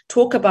Zijlgerst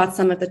talk about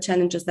some of the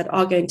challenges that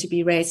are going to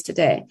be raised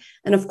today.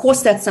 And of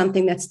course, that's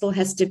something that still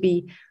has to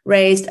be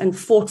raised and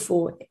fought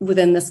for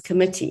within this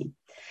committee.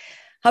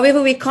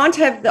 However, we can't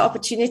have the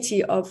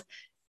opportunity of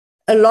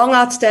a long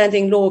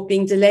outstanding law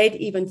being delayed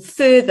even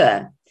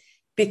further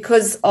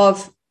because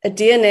of a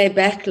DNA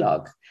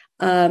backlog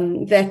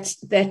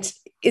that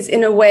is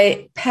in a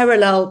way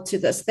parallel to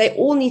this. They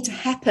all need to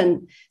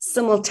happen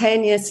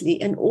simultaneously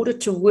in order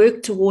to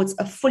work towards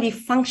a fully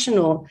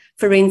functional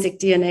forensic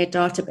DNA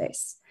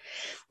database.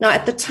 Now,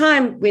 at the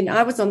time when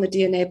I was on the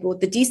DNA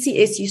board, the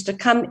DCS used to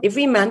come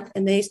every month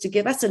and they used to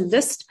give us a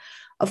list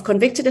of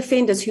convicted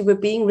offenders who were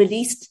being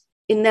released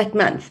in that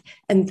month,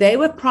 and they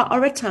were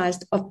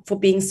prioritized for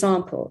being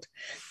sampled.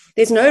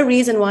 There's no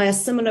reason why a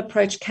similar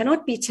approach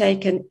cannot be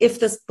taken if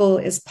this bill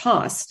is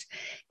passed,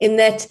 in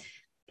that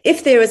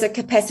if there is a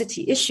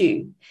capacity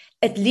issue,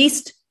 at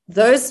least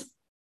those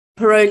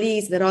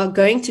parolees that are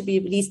going to be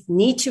released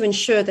need to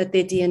ensure that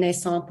their DNA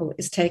sample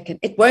is taken.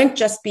 It won't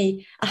just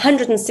be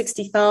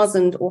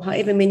 160,000 or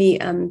however many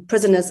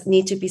prisoners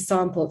need to be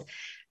sampled,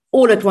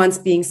 all at once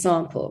being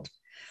sampled.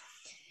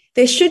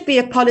 There should be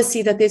a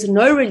policy that there's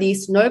no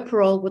release, no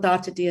parole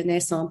without a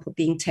DNA sample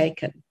being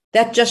taken.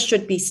 That just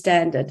should be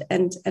standard.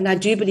 And I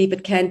do believe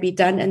it can be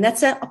done. And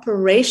that's an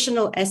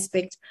operational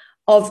aspect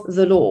of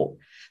the law.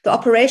 The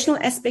operational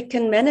aspect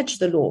can manage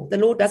the law. The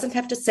law doesn't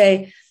have to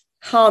say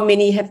how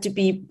many have to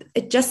be,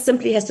 it just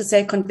simply has to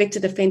say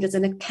convicted offenders,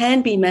 and it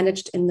can be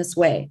managed in this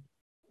way.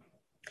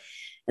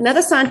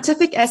 Another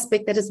scientific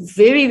aspect that is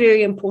very,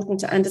 very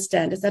important to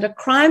understand is that a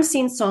crime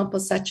scene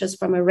sample, such as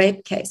from a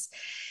rape case,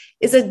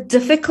 is a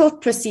difficult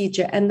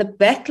procedure, and the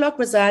backlog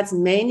resides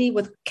mainly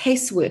with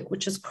casework,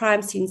 which is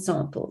crime scene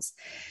samples.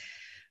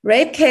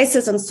 Rape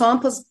cases and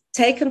samples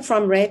taken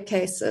from rape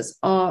cases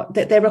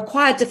they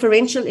require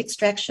differential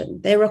extraction.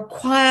 They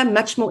require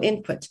much more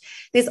input.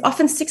 There's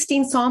often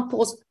 16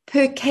 samples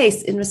per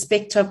case in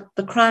respect of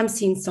the crime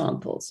scene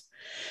samples,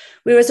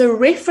 whereas a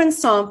reference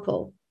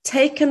sample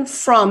taken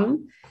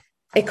from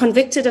a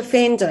convicted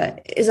offender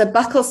is a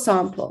buccal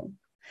sample.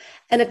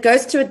 And it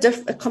goes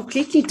to a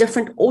completely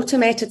different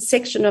automated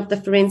section of the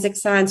forensic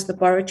science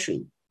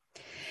laboratory.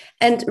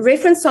 And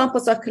reference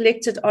samples are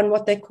collected on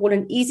what they call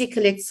an easy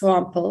collect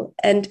sample,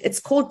 and it's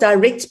called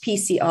direct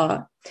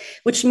PCR,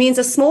 which means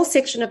a small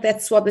section of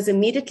that swab is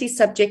immediately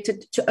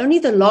subjected to only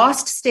the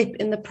last step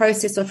in the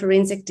process of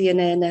forensic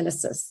DNA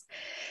analysis.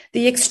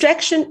 The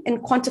extraction and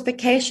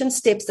quantification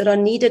steps that are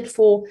needed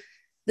for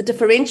the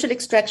differential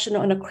extraction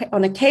on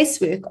a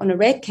casework, on a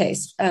rape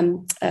case,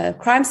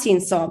 crime scene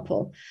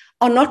sample,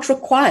 are not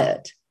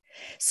required.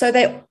 So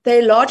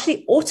they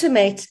largely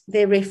automate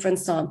their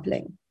reference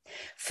sampling.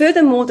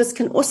 Furthermore, this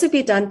can also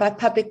be done by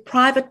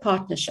public-private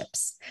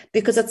partnerships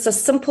because it's a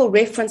simple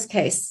reference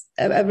case,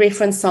 a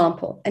reference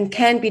sample, and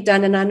can be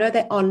done. And I know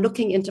they are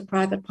looking into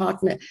public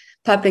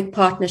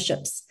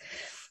partnerships.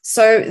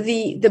 So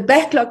the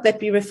backlog that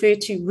we refer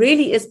to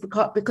really is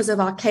because of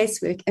our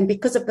casework and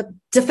because of the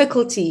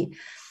difficulty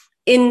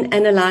in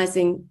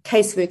analyzing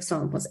casework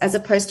samples, as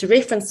opposed to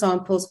reference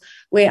samples,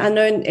 where I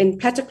know in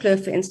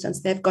Plattekloof, for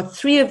instance, they've got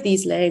 3 of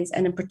these lanes,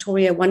 and in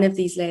Pretoria, 1 of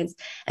these lanes,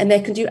 and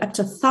they can do up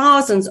to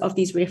thousands of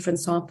these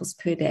reference samples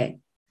per day.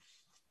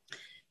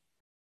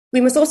 We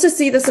must also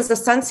see this as a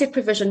sunset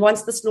provision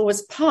once this law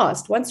is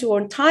passed. Once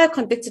your entire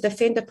convicted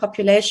offender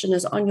population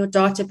is on your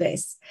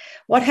database,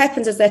 what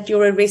happens is that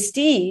your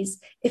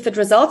arrestees, if it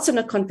results in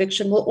a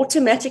conviction, will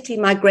automatically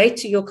migrate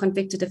to your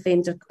convicted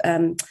offender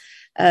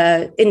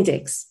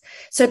index.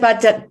 So by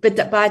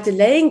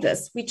delaying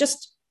this, we're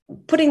just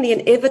putting the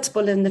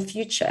inevitable in the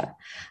future,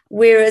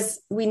 whereas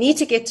we need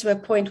to get to a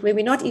point where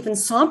we're not even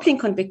sampling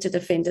convicted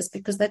offenders,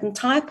 because that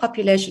entire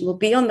population will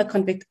be on the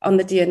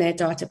DNA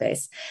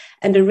database,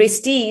 and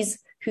arrestees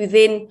who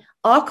then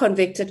are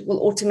convicted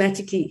will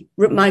automatically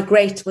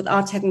migrate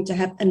without having to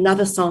have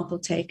another sample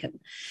taken.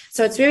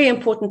 So it's very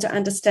important to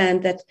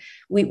understand that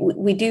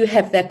we do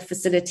have that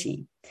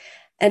facility.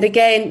 And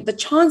again, the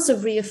chance of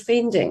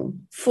reoffending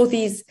for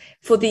these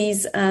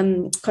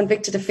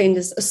convicted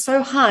offenders is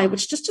so high,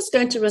 which just is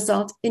going to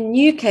result in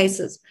new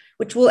cases,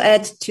 which will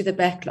add to the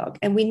backlog.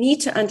 And we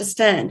need to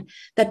understand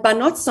that by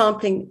not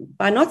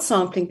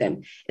sampling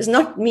them is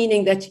not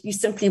meaning that you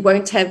simply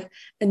won't have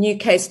a new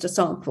case to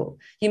sample.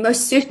 You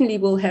most certainly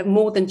will have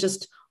more than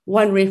just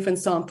one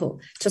reference sample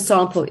to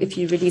sample if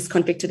you release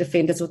convicted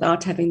offenders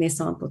without having their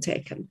sample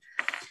taken.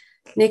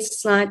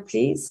 Next slide,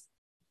 please.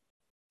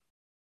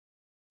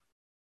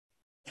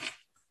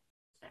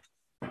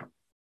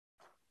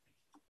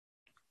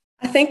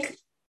 I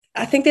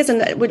think there's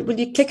will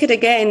you click it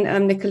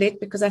again, Nicolette,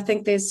 because I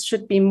think there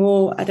should be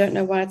more. I don't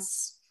know why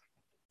it's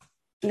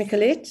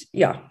Nicolette.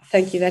 Yeah,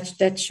 thank you.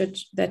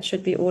 That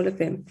should be all of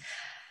them.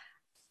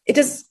 It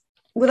is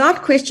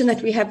without question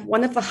that we have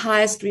one of the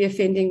highest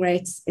reoffending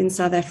rates in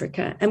South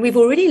Africa, and we've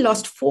already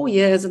lost 4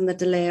 years in the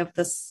delay of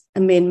this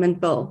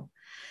amendment bill.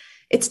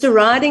 It's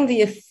deriding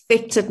the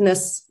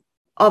effectiveness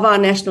of our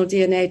national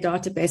DNA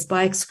database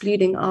by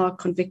excluding our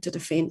convicted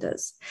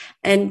offenders.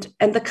 And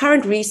the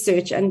current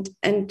research, and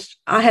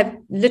I have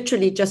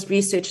literally just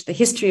researched the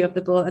history of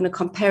the bill and a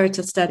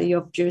comparative study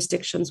of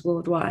jurisdictions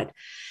worldwide,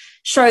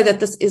 show that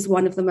this is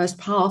one of the most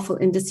powerful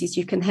indices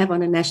you can have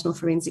on a national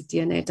forensic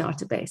DNA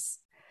database.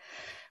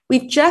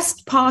 We've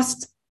just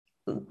passed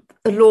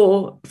a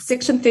law,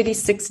 Section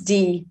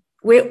 36D,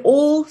 where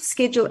all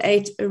Schedule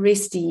 8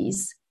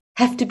 arrestees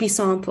have to be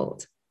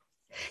sampled.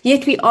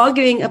 Yet we're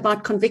arguing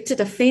about convicted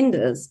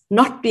offenders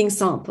not being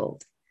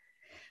sampled.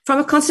 From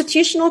a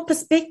constitutional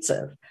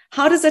perspective,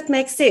 how does it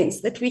make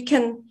sense that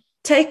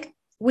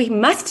we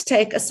must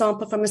take a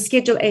sample from a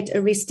Schedule 8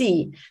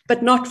 arrestee,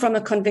 but not from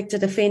a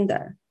convicted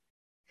offender?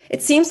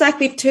 It seems like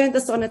we've turned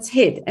this on its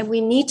head, and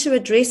we need to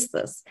address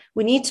this.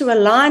 We need to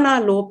align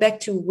our law back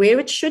to where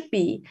it should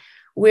be,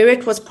 where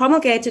it was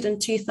promulgated in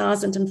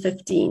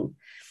 2015,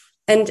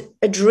 and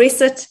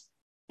address it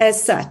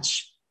as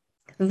such.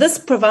 This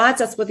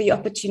provides us with the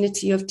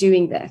opportunity of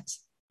doing that.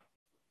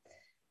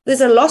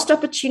 There's a lost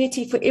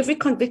opportunity for every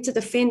convicted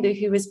offender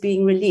who is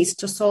being released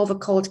to solve a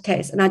cold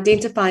case and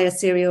identify a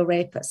serial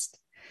rapist.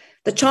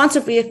 The chance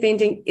of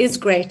reoffending is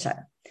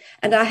greater.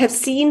 And I have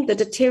seen the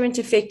deterrent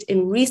effect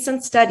in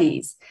recent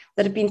studies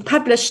that have been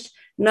published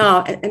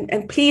now.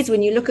 And please,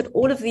 when you look at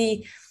all of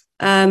the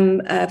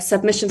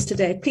submissions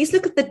today, please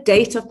look at the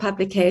date of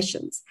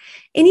publications.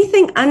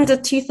 Anything under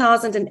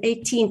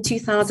 2018,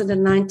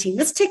 2019,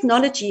 this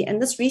technology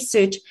and this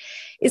research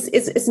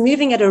is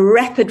moving at a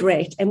rapid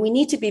rate, and we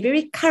need to be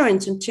very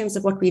current in terms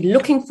of what we're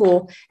looking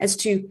for as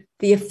to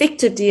the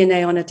effective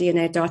DNA on a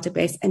DNA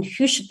database and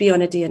who should be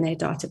on a DNA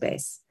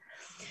database.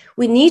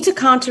 We need to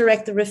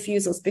counteract the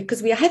refusals,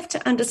 because we have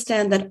to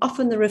understand that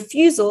often the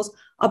refusals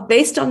are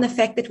based on the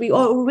fact that we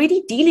are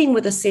already dealing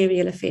with a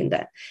serial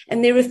offender,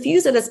 and their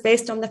refusal is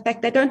based on the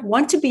fact they don't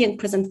want to be in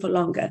prison for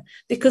longer,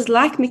 because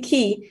like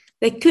McKee,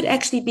 they could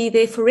actually be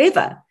there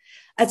forever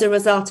as a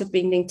result of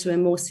being linked to a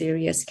more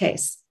serious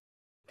case.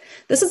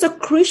 This is a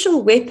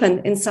crucial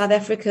weapon in South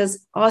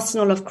Africa's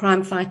arsenal of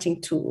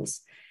crime-fighting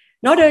tools,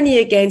 not only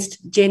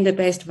against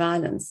gender-based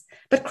violence,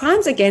 but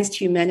crimes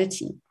against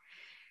humanity.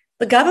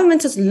 The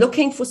government is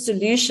looking for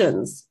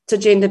solutions to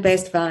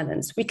gender-based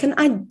violence. We can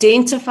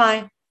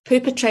identify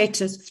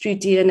perpetrators through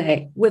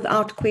DNA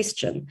without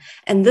question,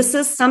 and this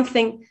is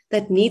something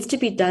that needs to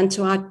be done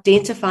to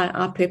identify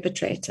our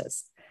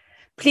perpetrators.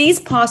 Please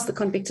pass the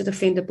Convicted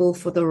Offender Bill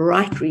for the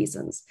right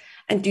reasons,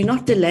 and do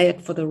not delay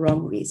it for the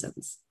wrong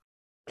reasons.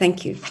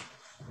 Thank you.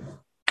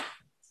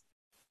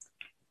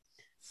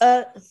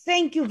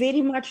 Thank you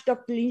very much,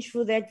 Dr. Lynch,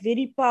 for that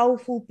very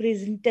powerful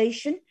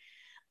presentation.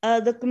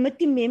 The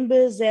committee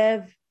members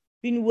have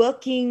been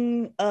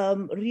working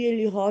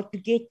really hard to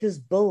get this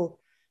bill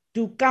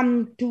to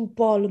come to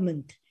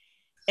Parliament.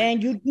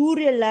 And you do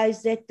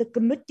realize that the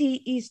committee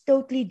is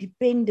totally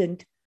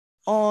dependent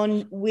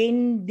on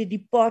when the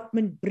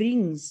department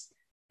brings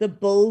the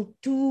bill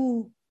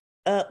to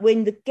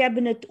when the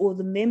cabinet or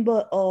the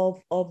member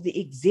of the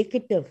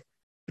executive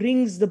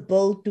brings the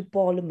bill to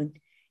Parliament.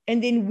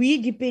 And then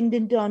we're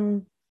dependent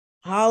on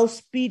how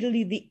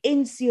speedily the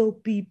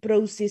NCOP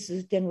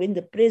processes it and when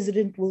the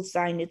president will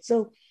sign it.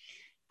 So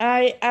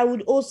I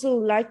would also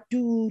like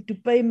to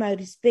pay my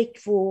respect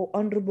for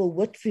Honorable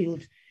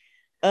Whitfield.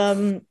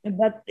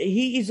 But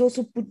he is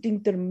also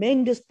putting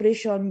tremendous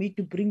pressure on me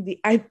to bring the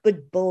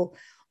IPID bill.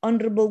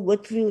 Honorable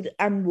Whitfield,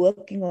 I'm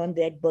working on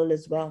that bill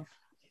as well.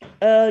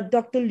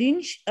 Dr.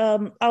 Lynch,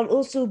 I'll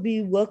also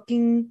be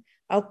working,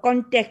 I'll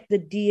contact the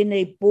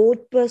DNA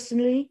board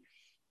personally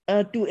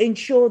to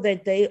ensure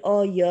that they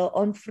are here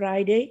on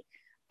Friday.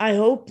 I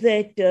hope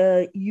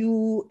that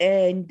you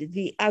and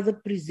the other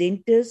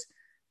presenters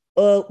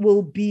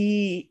will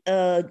be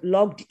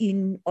logged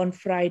in on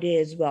Friday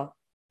as well.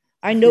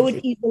 I know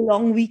it is a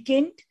long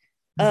weekend,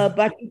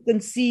 but you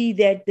can see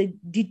that the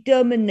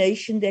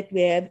determination that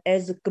we have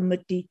as a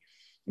committee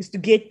is to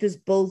get this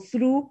bill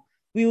through.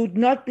 We would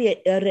not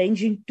be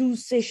arranging 2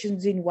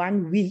 sessions in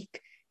 1 week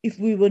if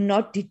we were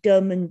not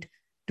determined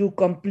to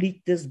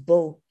complete this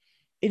bill.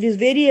 It is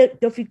very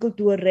difficult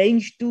to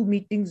arrange 2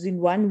 meetings in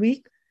 1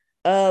 week.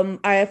 I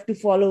have to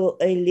follow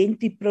a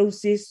lengthy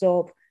process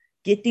of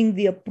getting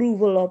the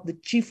approval of the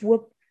chief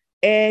whip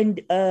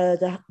and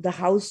the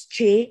House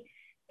chair,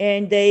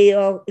 and they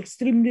are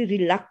extremely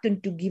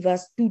reluctant to give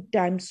us 2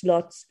 time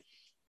slots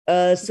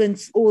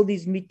since all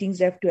these meetings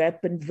have to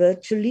happen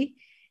virtually.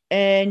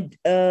 And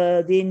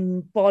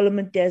then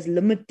Parliament has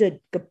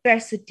limited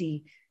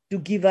capacity to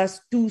give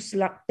us 2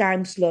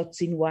 time slots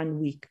in 1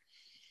 week.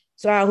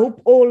 So I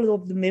hope all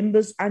of the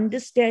members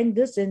understand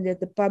this and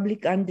that the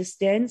public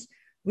understands.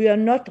 We are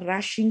not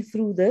rushing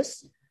through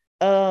this.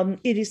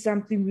 It is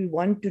something we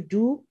want to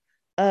do,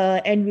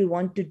 and we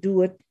want to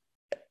do it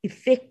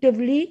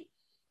effectively,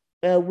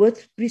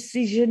 with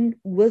precision,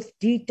 with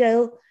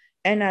detail.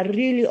 And I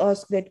really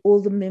ask that all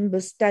the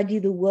members study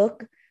the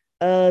work,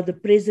 the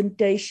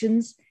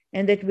presentations,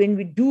 and that when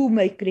we do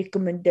make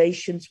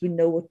recommendations, we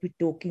know what we're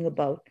talking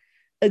about.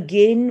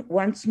 Again,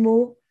 once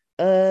more,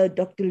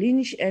 Dr.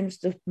 Lynch and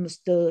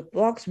Mr.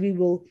 Parks, we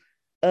will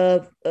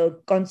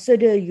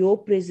consider your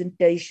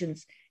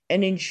presentations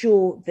and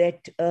ensure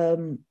that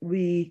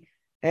we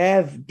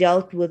have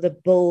dealt with the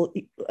bill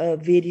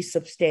very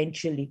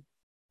substantially.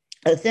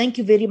 Thank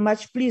you very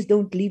much. Please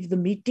don't leave the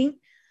meeting,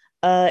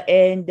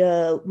 and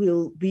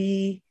we'll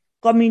be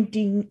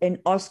commenting and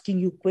asking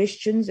you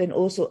questions and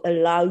also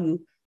allow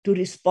you to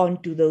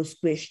respond to those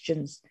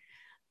questions.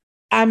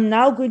 I'm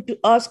now going to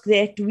ask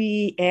that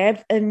we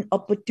have an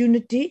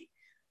opportunity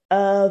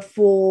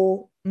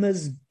for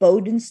Ms.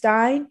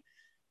 Bodenstein.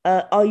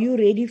 Are you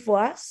ready for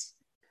us?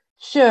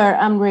 Sure,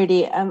 I'm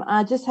ready.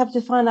 I just have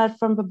to find out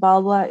from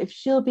Babalwa if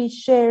she'll be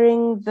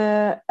sharing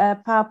the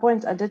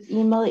PowerPoint. I did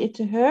email it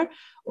to her,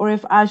 or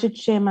if I should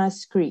share my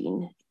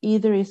screen.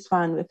 Either is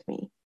fine with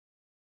me.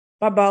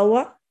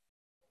 Babalwa?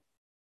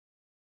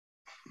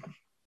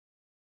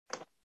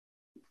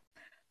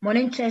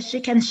 Morning, Chair.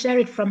 She can share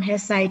it from her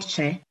side,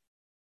 Chair.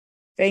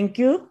 Thank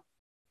you.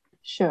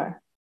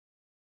 Sure.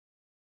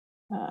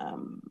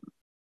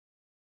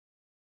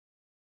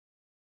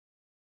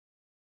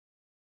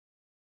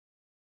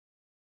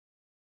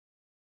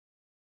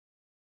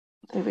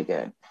 There we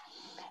go.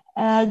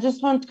 I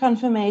just want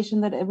confirmation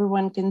that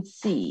everyone can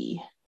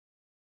see.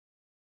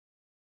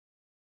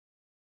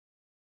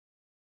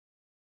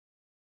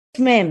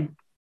 Ma'am.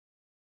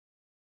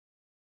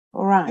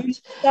 All right.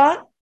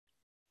 Start.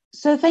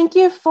 So thank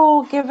you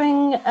for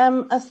giving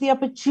us the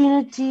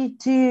opportunity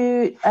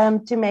to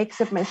make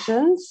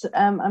submissions.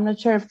 I'm not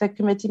sure if the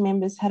committee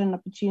members had an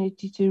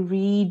opportunity to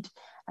read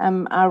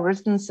our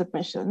written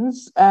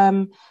submissions.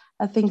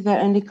 I think they're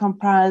only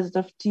comprised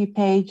of 2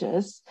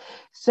 pages.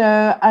 So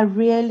I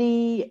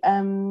really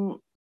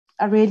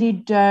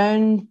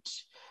don't.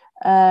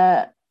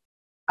 I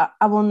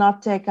will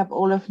not take up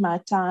all of my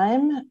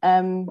time.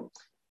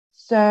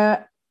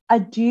 So I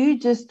do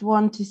just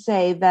want to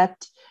say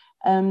that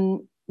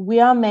we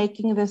are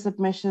making the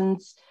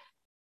submissions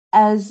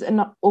as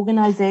an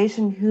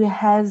organization who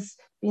has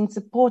been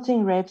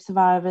supporting rape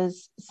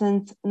survivors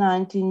since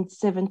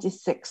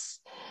 1976.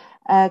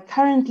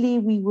 Currently,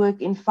 we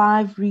work in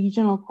 5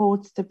 regional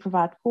courts to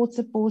provide court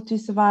support to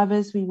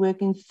survivors. We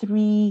work in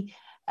 3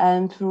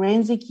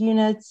 forensic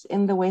units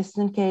in the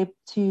Western Cape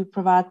to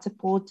provide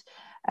support.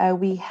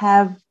 We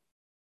have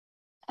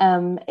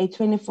a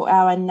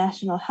 24-hour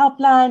national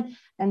helpline,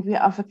 and we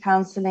offer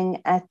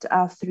counseling at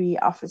our 3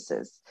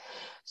 offices.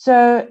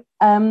 So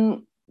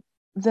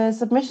the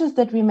submissions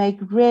that we make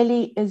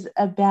really is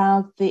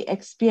about the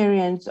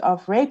experience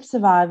of rape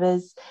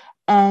survivors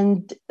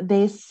and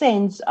their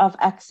sense of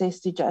access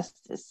to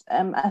justice.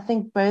 I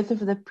think both of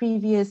the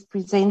previous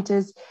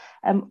presenters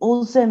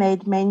also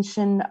made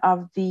mention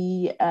of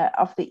the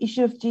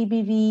issue of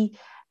GBV.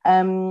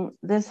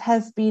 This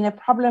has been a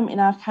problem in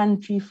our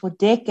country for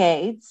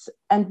decades,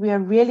 and we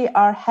really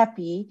are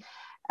happy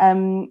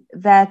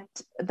that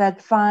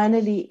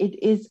finally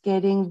it is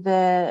getting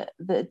the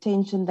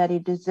attention that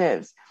it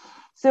deserves.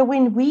 So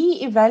when we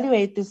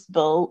evaluate this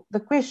bill, the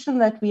question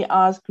that we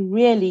ask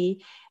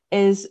really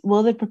is,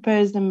 will the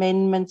proposed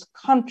amendments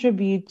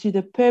contribute to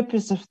the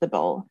purpose of the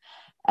bill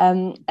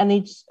and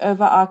its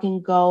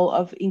overarching goal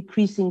of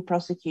increasing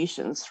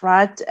prosecutions,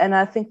 right? And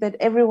I think that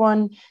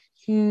everyone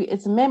who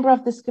is a member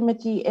of this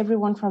committee,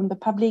 everyone from the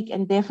public,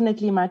 and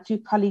definitely my 2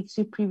 colleagues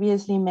who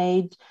previously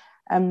made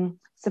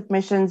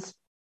submissions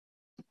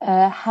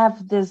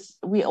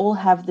we all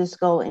have this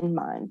goal in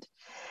mind.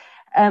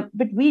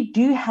 But we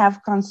do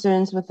have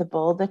concerns with the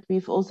bill that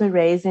we've also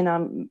raised in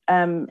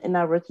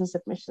our written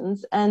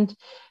submissions. And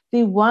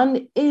the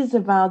one is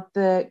about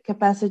the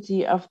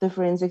capacity of the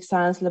Forensic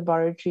Science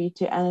Laboratory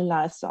to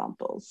analyze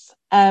samples.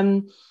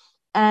 And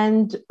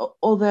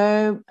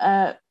although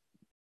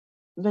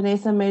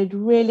Vanessa made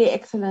really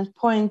excellent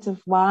points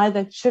of why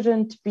that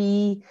shouldn't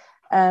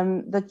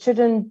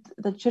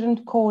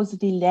cause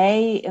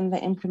delay in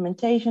the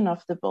implementation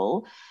of the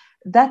bill,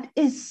 that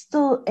is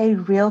still a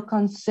real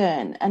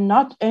concern, and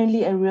not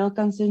only a real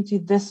concern to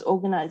this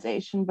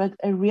organization, but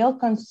a real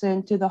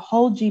concern to the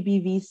whole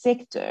GBV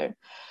sector,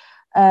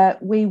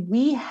 where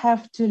we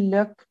have to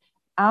look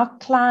our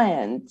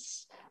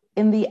clients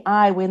in the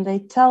eye when they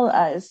tell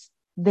us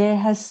there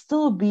has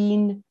still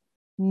been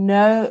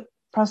no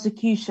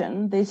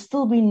prosecution, there's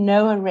still been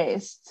no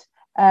arrest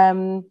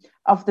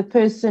of the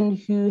person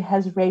who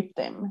has raped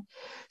them.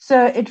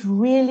 So it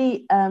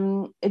really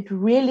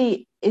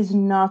is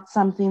not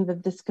something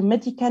that this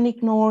committee can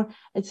ignore.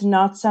 It's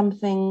not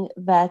something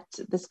that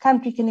this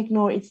country can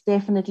ignore. It's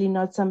definitely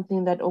not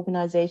something that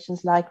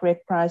organizations like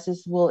Rape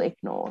Crisis will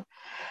ignore,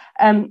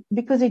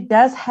 because it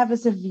does have a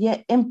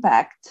severe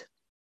impact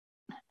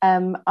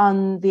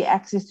on the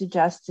access to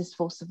justice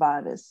for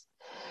survivors.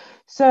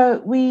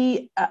 So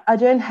I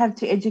don't have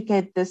to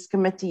educate this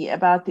committee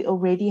about the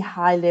already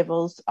high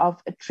levels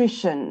of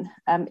attrition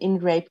in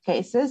rape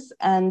cases,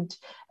 and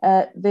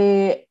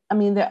there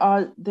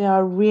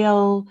are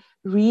real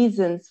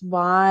reasons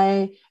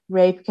why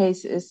rape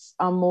cases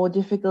are more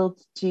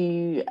difficult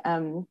to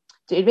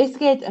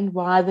investigate and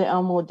why they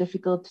are more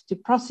difficult to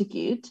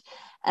prosecute.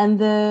 And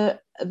the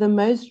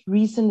most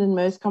recent and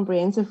most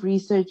comprehensive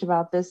research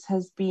about this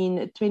has been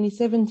a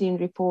 2017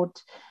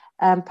 report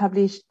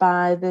published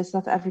by the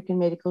South African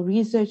Medical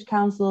Research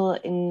Council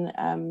in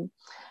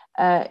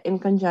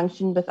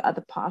conjunction with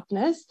other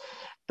partners.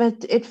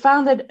 But it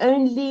found that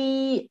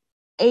only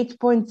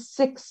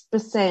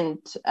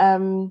 8.6%,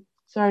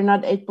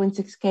 not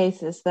 8.6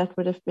 cases, that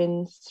would have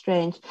been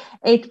strange,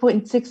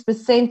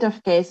 8.6%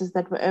 of cases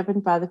that were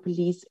opened by the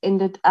police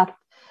ended up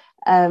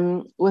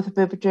with a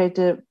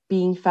perpetrator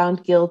being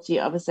found guilty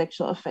of a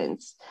sexual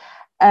offense.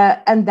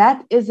 And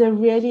that is a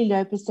really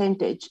low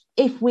percentage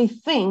if we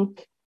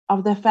think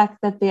of the fact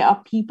that there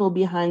are people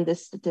behind the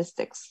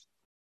statistics.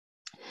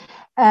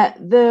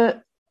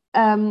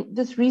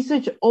 This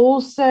research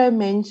also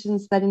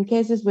mentions that in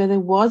cases where there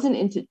was an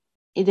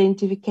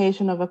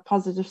identification of a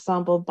positive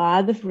sample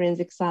by the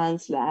forensic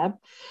science lab,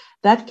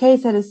 that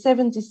case had a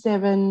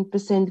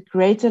 77%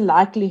 greater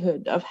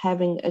likelihood of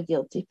having a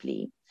guilty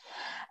plea.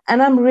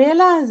 And I'm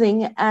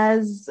realizing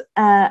as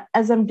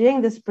I'm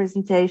doing this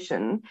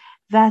presentation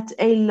that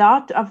a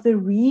lot of the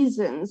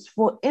reasons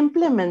for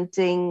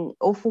implementing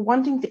or for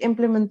wanting to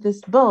implement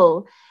this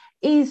bill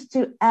is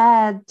to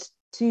add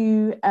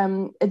to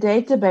a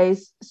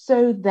database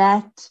so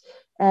that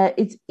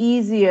it's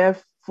easier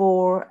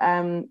for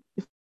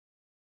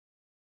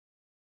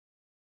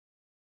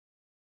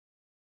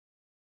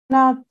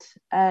not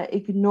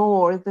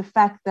ignore the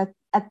fact that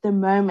at the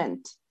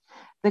moment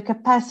the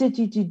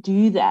capacity to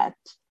do that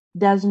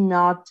does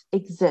not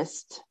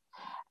exist,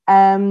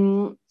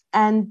 and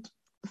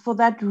for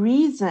that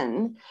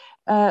reason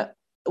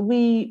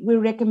we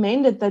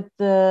recommended that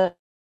the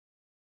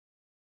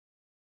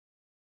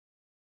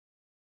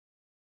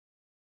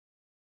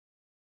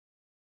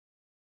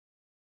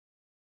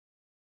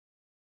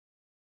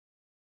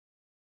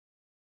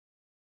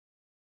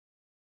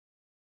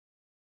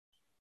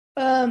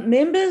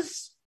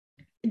members,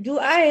 do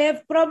I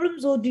have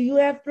problems or do you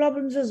have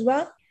problems as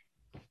well?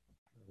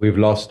 We've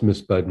lost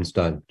Ms.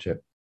 Bodenstein, Chair.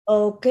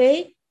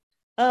 Okay.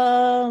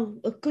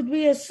 Could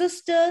we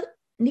assist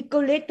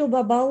Nicolette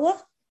Babawa?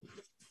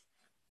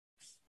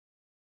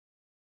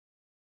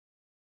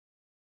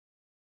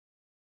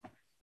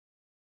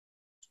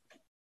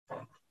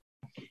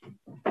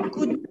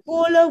 Could you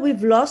call her?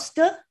 We've lost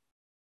her.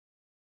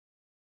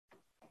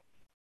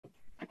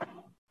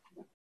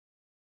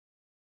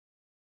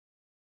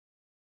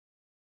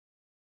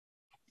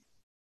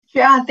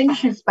 Yeah, I think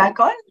she's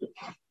back on.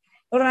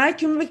 All right,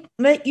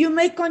 you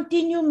may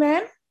continue,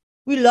 ma'am.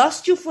 We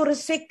lost you for a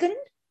second.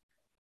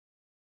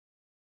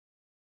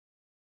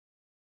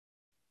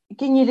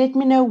 Can you let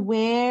me know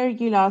where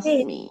you lost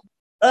me?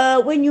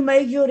 When you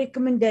made your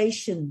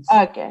recommendations.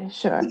 Okay,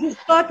 sure. Could you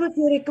start with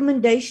your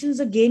recommendations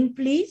again,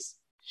 please?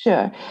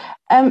 Sure.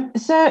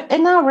 So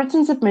in our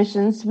written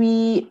submissions,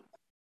 we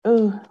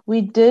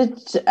did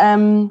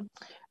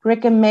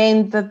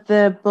recommend that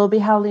the bill be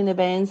held in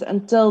abeyance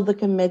until the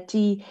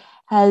committee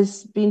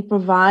has been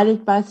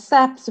provided by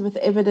SAPS with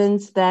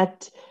evidence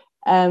that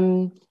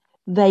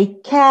they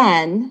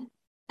can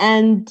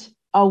and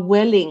are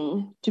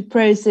willing to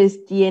process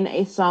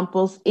DNA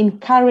samples in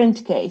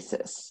current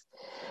cases,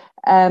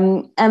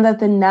 and that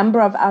the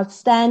number of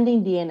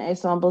outstanding DNA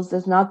samples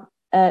does not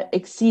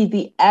exceed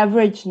the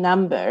average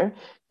number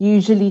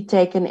usually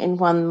taken in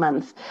 1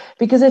 month.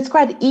 Because it's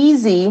quite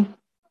easy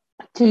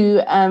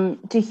to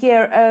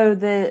hear, oh,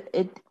 the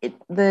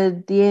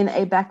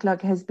DNA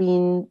backlog has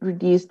been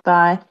reduced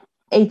by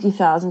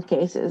 80,000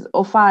 cases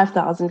or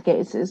 5,000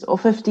 cases or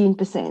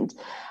 15%.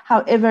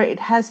 However, it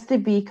has to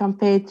be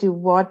compared to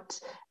what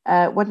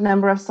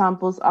number of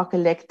samples are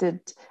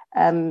collected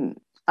on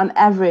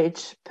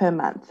average per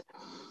month.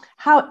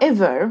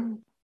 However,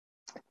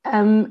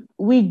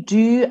 we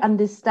do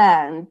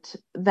understand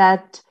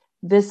that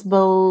this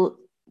bill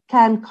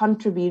can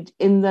contribute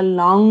in the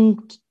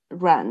long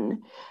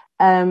run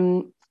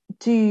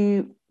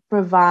to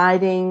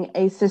providing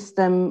a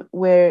system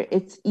where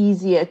it's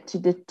easier to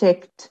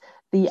detect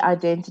the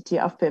identity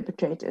of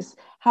perpetrators.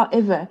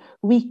 However,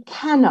 we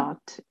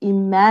cannot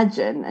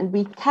imagine and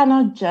we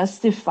cannot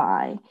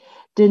justify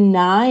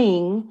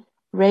denying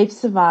rape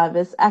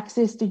survivors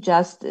access to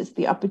justice,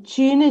 the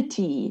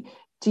opportunity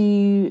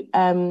to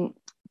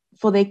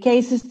for their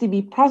cases to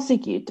be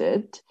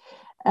prosecuted.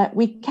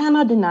 We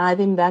cannot deny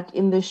them that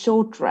in the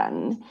short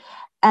run.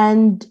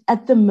 And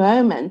at the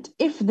moment,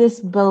 if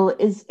this bill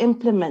is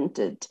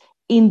implemented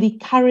in the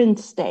current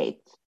state,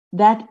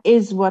 that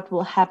is what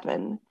will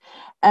happen.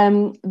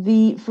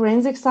 The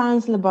Forensic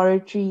Science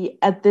Laboratory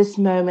at this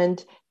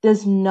moment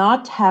does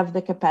not have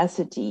the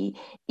capacity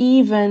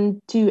even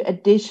to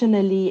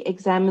additionally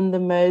examine the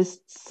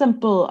most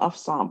simple of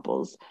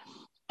samples.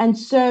 And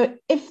so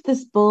if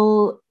this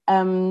bill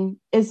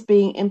is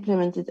being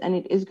implemented and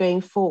it is going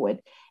forward,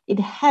 it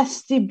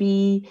has to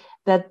be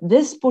that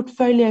this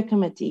portfolio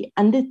committee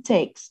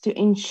undertakes to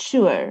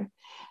ensure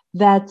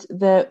that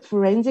the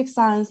Forensic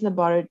Science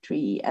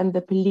Laboratory and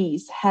the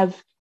police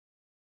have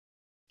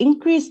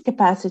increased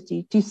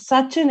capacity to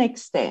such an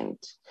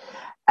extent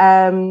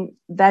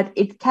that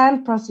it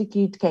can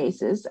prosecute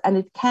cases and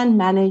it can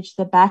manage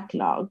the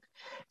backlog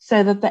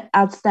so that the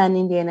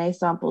outstanding DNA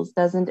samples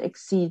doesn't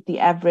exceed the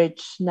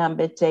average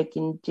number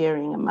taken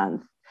during a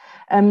month.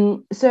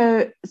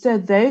 So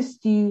those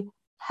two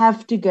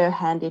have to go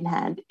hand in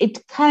hand.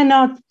 It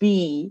cannot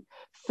be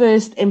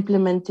first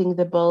implementing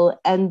the bill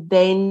and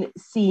then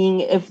seeing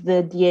if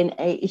the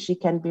DNA issue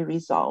can be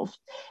resolved.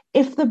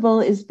 If the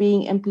bill is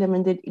being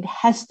implemented, it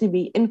has to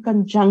be in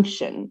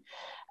conjunction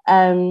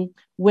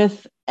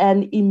with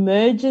an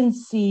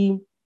emergency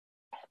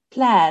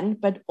plan,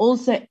 but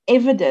also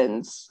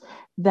evidence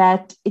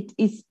that it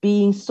is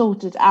being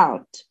sorted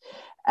out.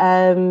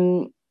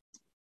 And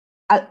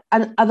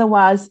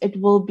otherwise, it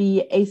will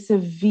be a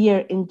severe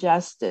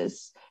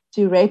injustice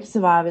to rape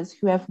survivors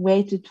who have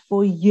waited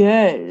for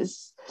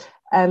years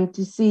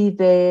to see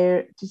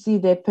their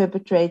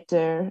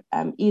perpetrator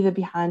either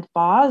behind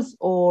bars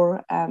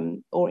or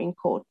in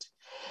court.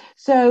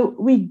 So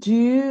we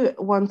do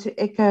want to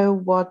echo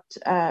what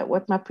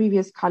my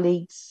previous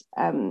colleagues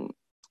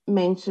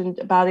mentioned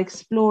about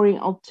exploring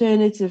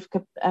alternative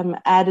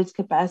added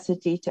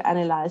capacity to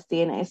analyze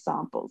DNA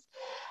samples.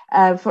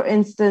 For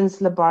instance,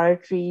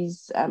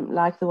 laboratories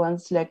like the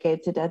ones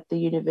located at the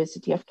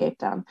University of Cape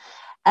Town.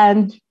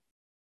 And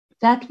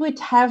that would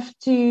have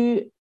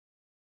to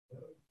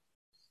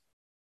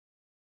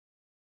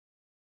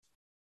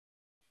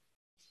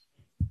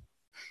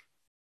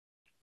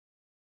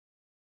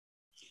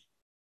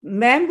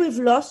Ma'am, we've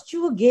lost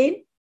you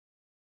again.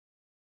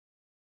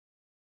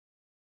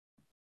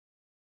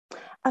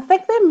 I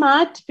think there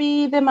might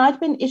be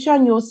an issue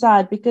on your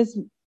side because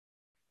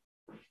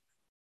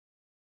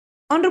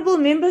honorable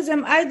members,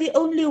 am I the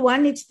only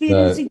one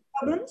experiencing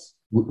problems?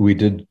 We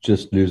did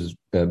just lose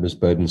Ms.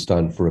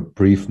 Bodenstein for a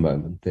brief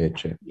moment there,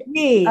 Chair.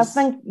 Yes.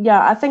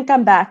 I think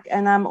I'm back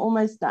and I'm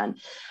almost done.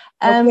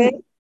 Okay.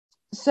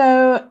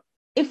 So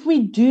if we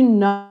do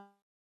not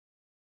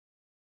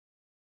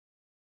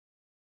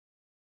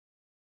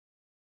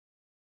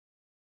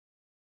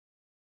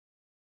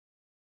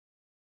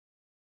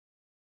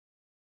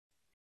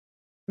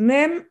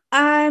Ma'am,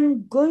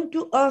 I'm going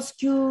to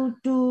ask you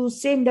to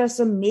send us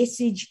a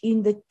message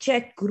in the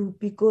chat group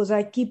because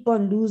I keep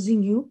on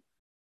losing you.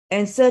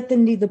 And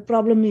certainly the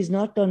problem is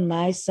not on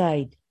my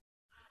side.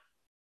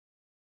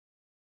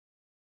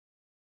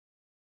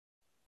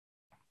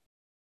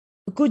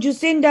 Could you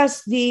send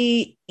us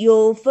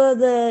your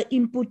further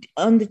input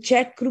on the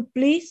chat group,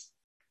 please?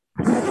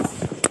 I'm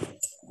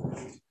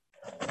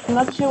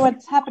not sure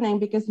what's happening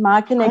because my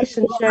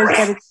connection shows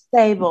that it's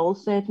stable.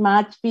 So it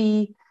might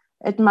be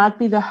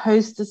the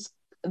host's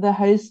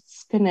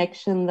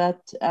connection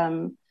that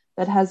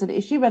has an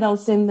issue, but I'll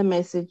send the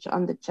message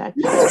on the chat.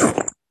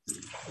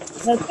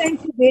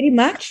 Thank you very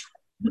much.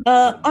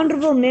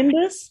 Honorable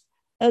members,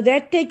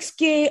 that takes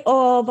care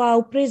of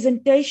our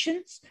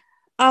presentations.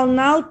 I'll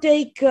now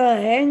take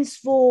hands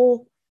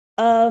for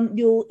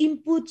your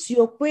inputs,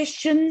 your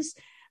questions.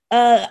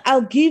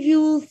 I'll give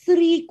you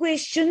 3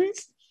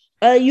 questions.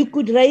 You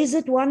could raise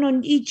it, one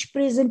on each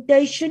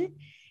presentation.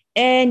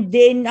 And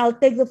then I'll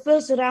take the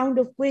first round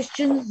of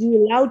questions.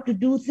 You're allowed to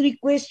do 3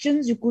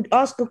 questions. You could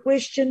ask a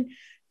question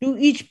to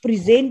each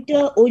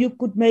presenter, or you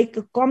could make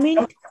a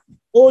comment,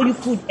 or you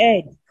could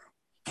add.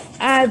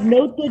 I've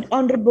noted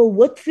Honorable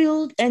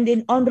Whitfield, and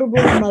then Honorable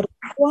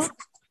Marukwa,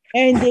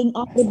 and then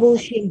Honorable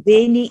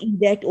Shembeni in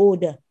that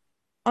order.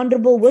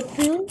 Honorable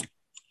Whitfield.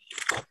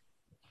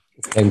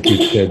 Thank you,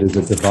 Chair. There's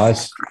a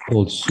device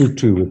called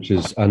Sutu, which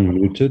is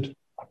unmuted.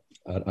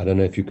 I don't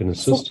know if you can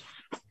assist.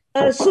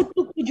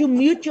 Sutu, could you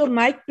mute your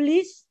mic,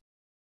 please?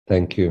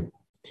 Thank you.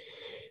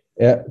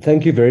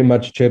 Thank you very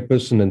much,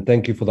 Chairperson, and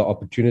thank you for the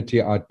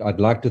opportunity. I'd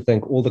like to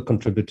thank all the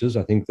contributors.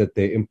 I think that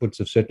their inputs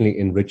have certainly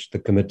enriched the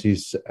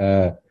committee's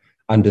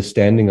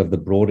understanding of the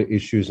broader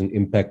issues and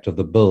impact of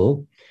the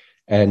bill.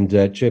 And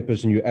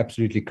Chairperson, you're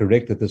absolutely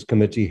correct that this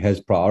committee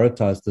has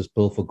prioritized this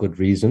bill for good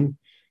reason.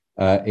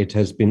 It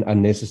has been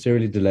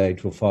unnecessarily delayed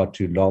for far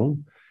too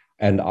long.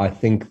 And I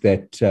think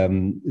that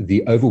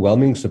the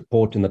overwhelming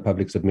support in the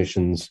public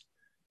submissions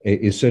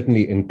is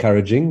certainly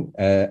encouraging,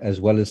 as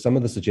well as some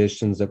of the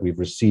suggestions that we've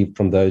received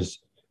from those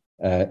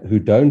who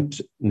don't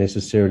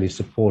necessarily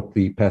support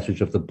the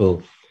passage of the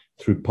bill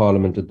through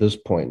Parliament at this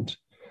point.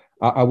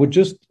 I would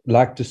just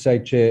like to say,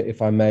 Chair,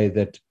 if I may,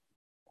 that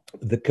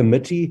the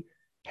committee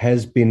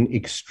has been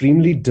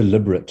extremely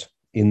deliberate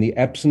in the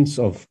absence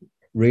of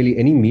really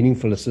any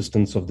meaningful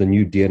assistance of the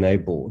new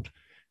DNA board.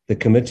 The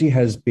committee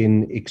has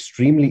been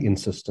extremely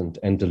insistent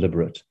and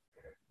deliberate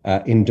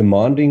in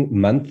demanding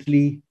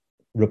monthly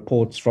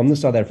reports from the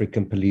South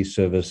African Police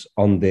Service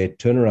on their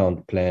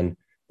turnaround plan,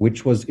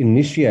 which was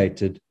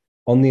initiated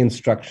on the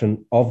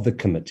instruction of the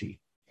committee.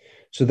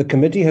 So the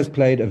committee has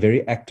played a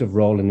very active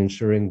role in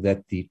ensuring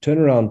that the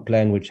turnaround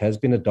plan, which has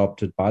been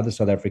adopted by the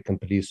South African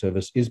Police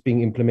Service, is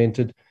being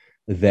implemented,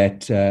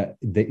 that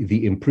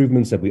the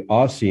improvements that we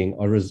are seeing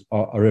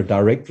are a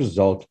direct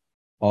result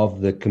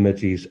of the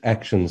committee's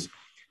actions.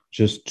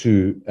 Just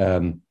to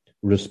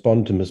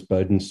respond to Ms.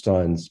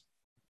 Bodenstein's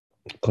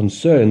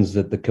concerns,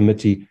 that the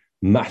committee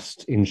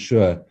must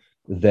ensure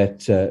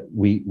that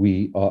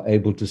we are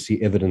able to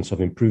see evidence of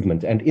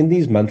improvement. And in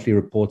these monthly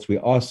reports, we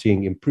are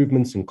seeing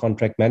improvements in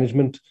contract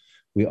management,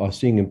 we are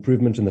seeing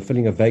improvement in the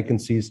filling of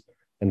vacancies,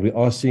 and we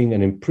are seeing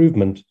an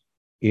improvement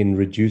in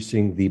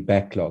reducing the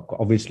backlog.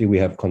 Obviously, we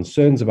have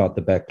concerns about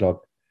the backlog,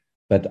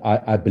 but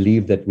I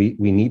believe that we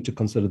need to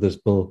consider this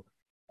bill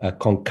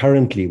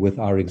concurrently with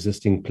our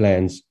existing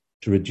plans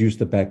to reduce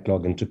the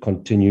backlog and to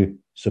continue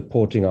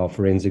supporting our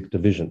forensic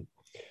division.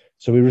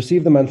 So we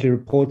receive the monthly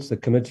reports. The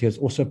committee has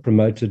also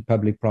promoted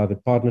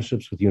public-private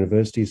partnerships with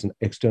universities and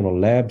external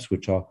labs,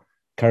 which are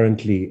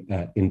currently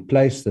in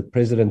place. The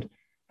President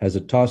has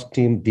a task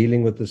team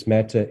dealing with this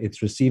matter.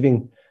 It's receiving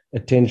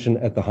attention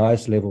at the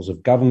highest levels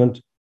of government,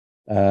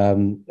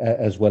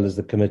 as well as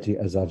the committee,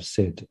 as I've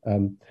said.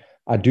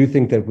 I do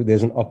think that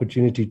there's an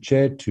opportunity,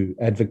 Chair, to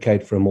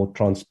advocate for a more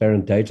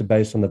transparent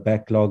database on the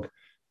backlog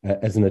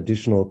as an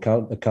additional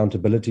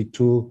accountability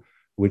tool,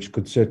 which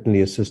could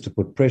certainly assist to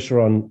put pressure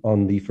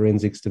on the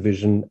Forensics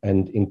Division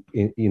and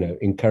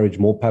encourage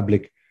more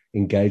public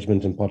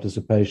engagement and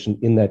participation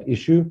in that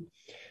issue.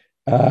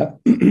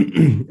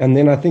 And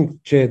then I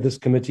think, Chair, this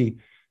committee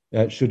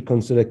should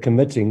consider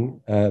committing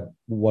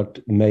what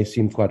may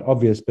seem quite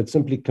obvious, but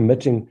simply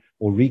committing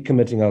or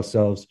recommitting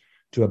ourselves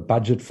to a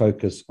budget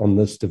focus on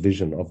this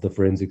division of the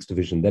Forensics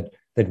Division,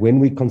 that when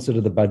we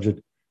consider the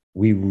budget,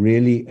 we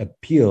really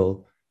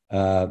appeal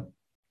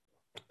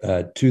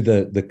to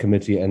the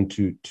committee and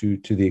to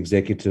the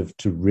executive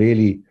to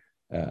really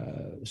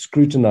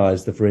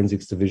scrutinize the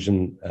Forensics Division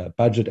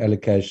budget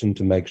allocation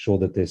to make sure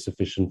that there's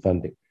sufficient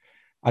funding.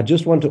 I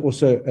just want to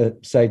also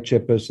say,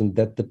 Chairperson,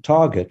 that the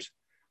target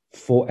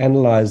for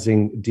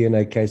analyzing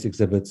DNA case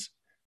exhibits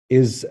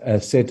is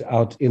set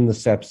out in the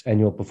SAP's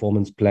annual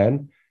performance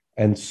plan.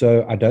 And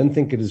so I don't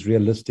think it is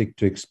realistic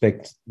to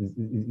expect,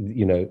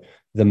 the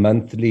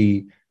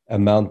monthly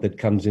amount that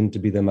comes in to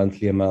be the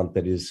monthly amount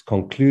that is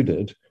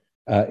concluded.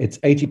 It's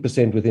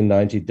 80% within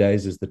 90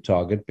 days is the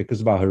target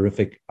because of our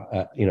horrific,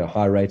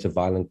 high rate of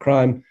violent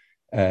crime.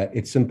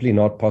 It's simply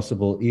not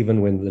possible, even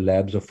when the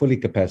labs are fully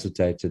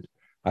capacitated,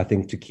 I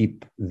think, to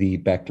keep the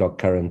backlog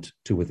current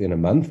to within a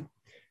month.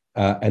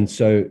 And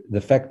so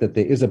the fact that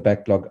there is a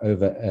backlog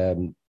over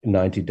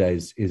 90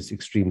 days is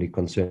extremely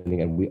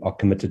concerning, and we are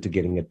committed to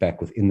getting it back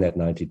within that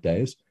 90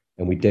 days,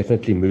 and we're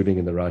definitely moving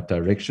in the right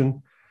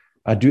direction.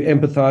 I do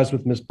empathize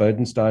with Ms.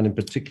 Bodenstein in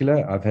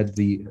particular. I've had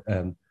the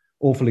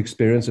awful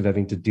experience of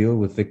having to deal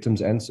with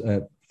victims and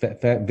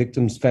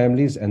victims'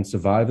 families and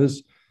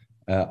survivors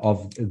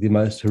of the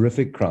most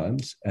horrific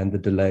crimes and the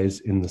delays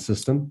in the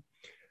system.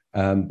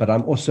 But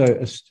I'm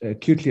also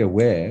acutely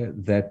aware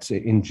that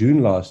in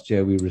June last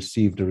year, we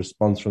received a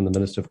response from the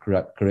Minister of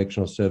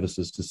Correctional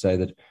Services to say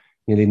that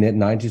nearly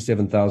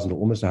 97,000 or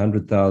almost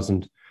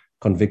 100,000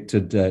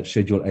 convicted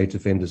Schedule 8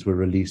 offenders were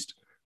released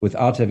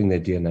without having their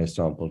DNA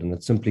sampled. And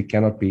it simply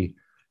cannot be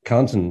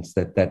countenanced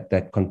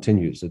that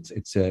continues.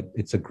 It's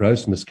a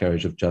gross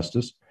miscarriage of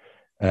justice.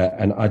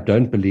 And I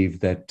don't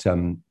believe that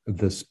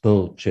this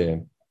bill,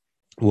 Chair,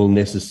 will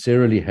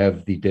necessarily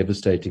have the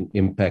devastating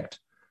impact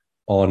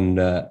on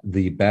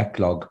the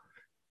backlog,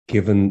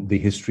 given the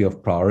history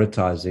of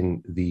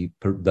prioritizing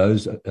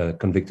those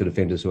convicted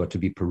offenders who are to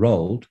be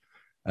paroled.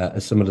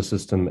 A similar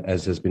system,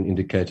 as has been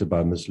indicated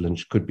by Ms.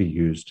 Lynch, could be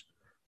used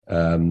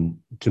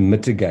to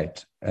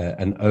mitigate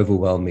an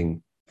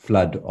overwhelming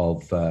flood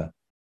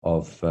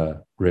of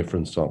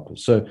reference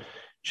samples. So,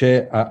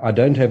 Chair, I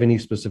don't have any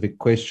specific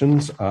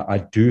questions. I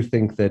do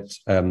think that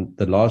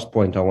the last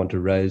point I want to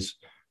raise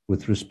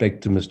with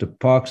respect to Mr.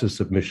 Parks'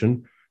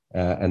 submission,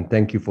 and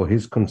thank you for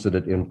his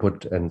considered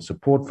input and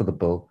support for the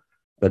bill,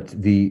 but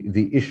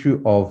the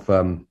issue of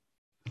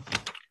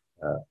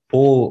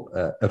all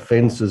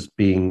offences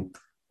being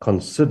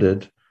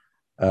considered,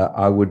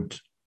 I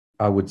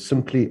would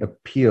simply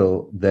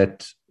appeal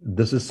that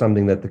this is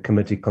something that the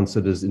committee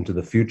considers into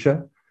the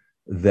future,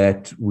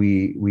 that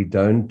we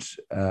don't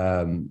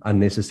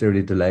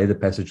unnecessarily delay the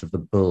passage of the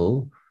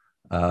bill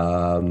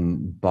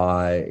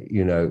by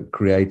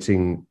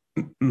creating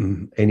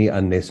any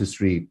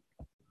unnecessary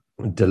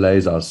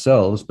delays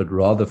ourselves, but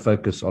rather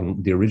focus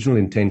on the original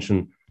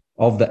intention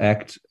of the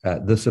Act,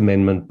 this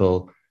amendment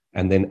bill,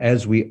 and then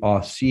as we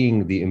are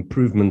seeing the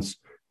improvements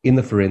in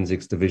the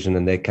Forensics Division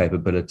and their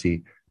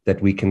capability,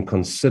 that we can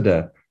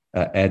consider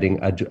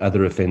adding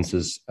other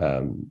offences,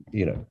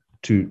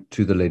 to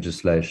the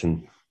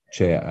legislation,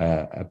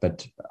 Chair.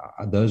 But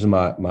those are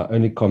my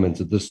only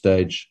comments at this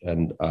stage,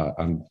 and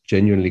I'm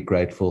genuinely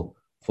grateful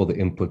for the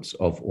inputs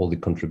of all the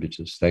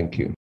contributors. Thank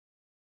you.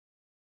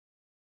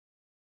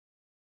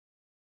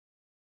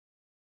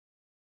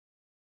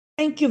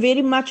 Thank you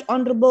very much,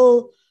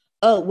 Honourable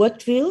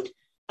Whitfield.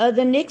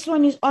 The next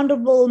one is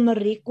Honourable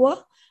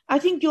Marekwa. I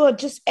think you are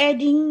just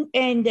adding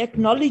and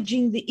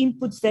acknowledging the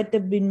inputs that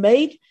have been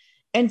made,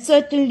 and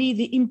certainly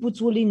the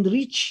inputs will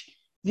enrich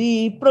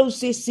the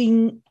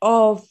processing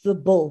of the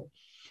bill.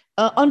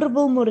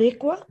 Honourable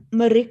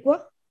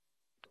Marekwa.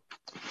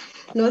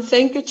 No,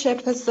 thank you,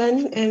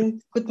 Chairperson,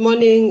 and good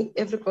morning,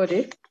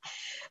 everybody.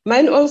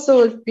 Mine also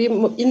will be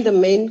in the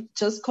main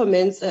just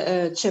comments,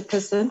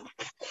 Chairperson.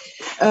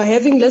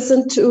 Having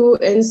listened to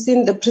and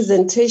seen the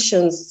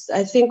presentations,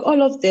 I think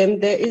all of them,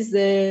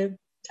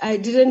 I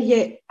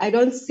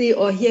don't see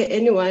or hear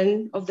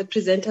anyone of the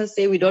presenters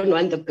say we don't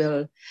want the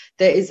bill.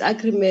 There is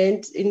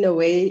agreement in a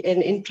way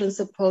and in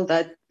principle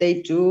that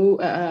they do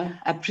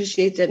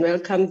appreciate and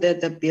welcome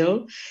the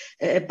bill,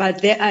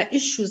 but there are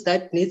issues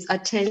that needs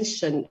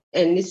attention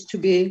and needs to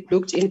be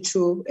looked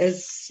into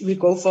as we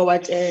go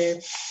forward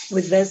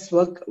with this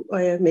work,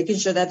 making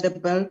sure that the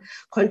bill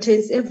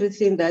contains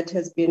everything that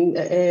has been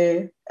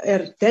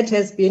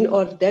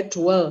or that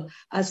will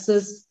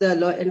assist the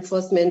law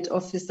enforcement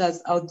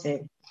officers out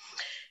there.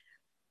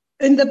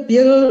 In the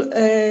bill,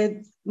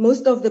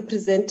 most of the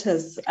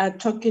presenters are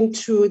talking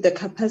to the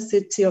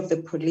capacity of the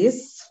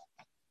police.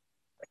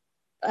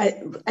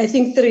 I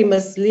think three,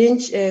 Ms.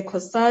 Lynch,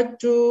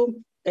 COSATU,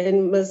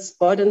 and Ms.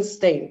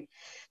 Bodenstein.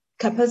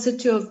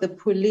 Capacity of the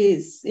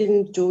police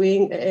in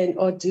doing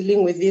or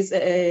dealing with these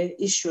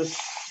issues.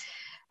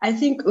 I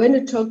think when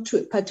you talk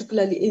to,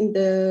 particularly in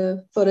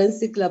the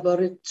forensic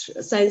laboratory,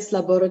 science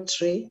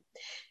laboratory,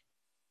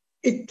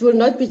 it will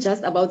not be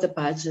just about the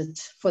budget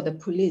for the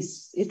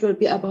police. It will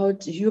be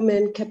about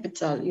human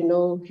capital,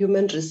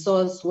 human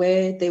resource,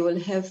 where they will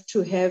have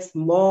to have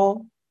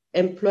more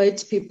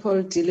employed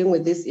people dealing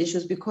with these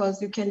issues, because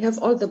you can have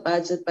all the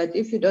budget, but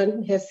if you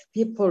don't have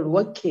people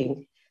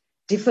working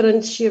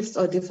different shifts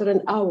or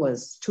different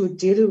hours to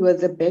deal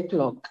with the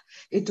backlog,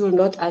 it will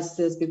not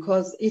assist,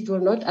 because it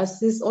will not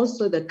assist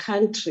also the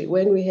country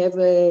when we have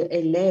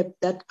a lab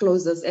that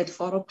closes at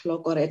 4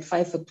 o'clock or at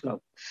 5 o'clock.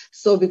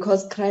 So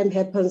because crime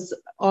happens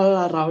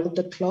all around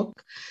the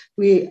clock,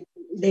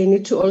 they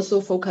need to also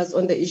focus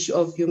on the issue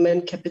of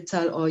human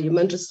capital or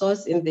human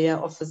resource in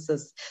their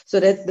offices, so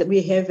that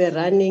we have a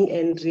running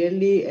and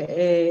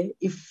really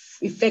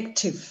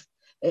effective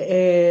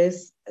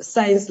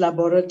science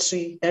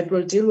laboratory that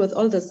will deal with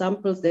all the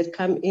samples that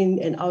come in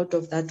and out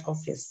of that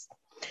office.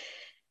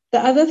 The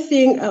other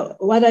thing,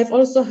 what I've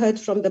also heard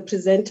from the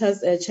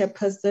presenters,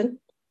 Chairperson,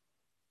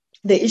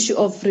 the issue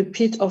of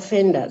repeat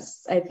offenders.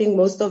 I think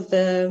most of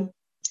the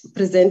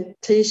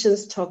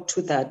presentations talk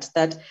to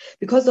that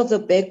because of the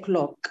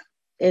backlog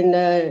and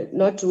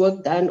not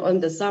work done on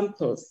the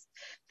samples,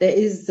 there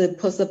is the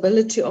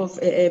possibility of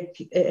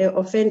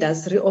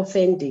offenders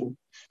reoffending.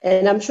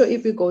 And I'm sure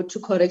if we go to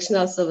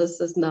correctional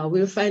services now,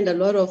 we'll find a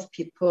lot of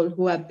people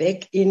who are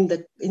back in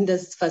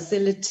this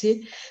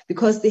facility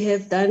because they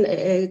have done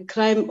a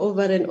crime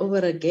over and over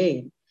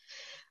again.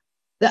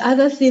 The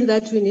other thing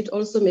that we need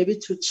also maybe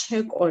to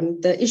check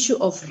on, the issue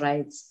of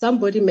rights.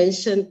 Somebody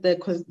mentioned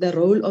the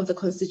role of the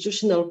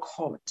Constitutional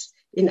Court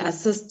in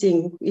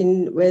assisting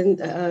in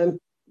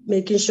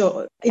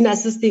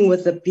assisting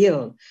with the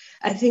bill.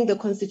 I think the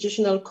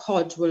Constitutional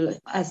Court will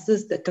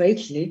assist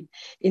greatly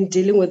in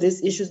dealing with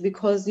these issues,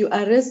 because you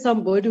arrest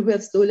somebody who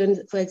has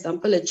stolen, for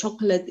example, a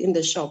chocolate in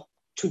the shop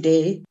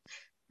today.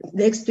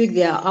 Next week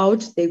they are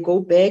out, they go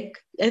back,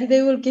 and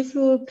they will give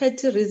you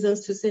petty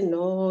reasons to say,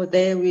 no,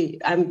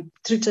 I'm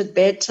treated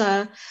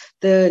better,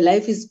 the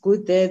life is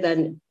good there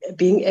than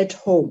being at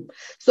home.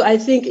 So I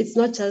think it's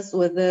not just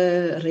with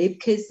the rape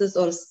cases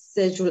or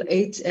Schedule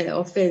 8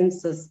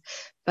 offenses,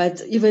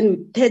 but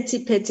even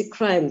petty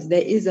crimes,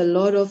 there is a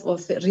lot of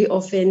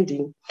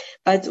reoffending.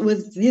 But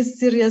with these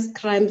serious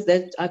crimes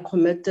that are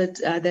committed,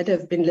 that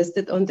have been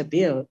listed on the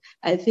bill,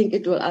 I think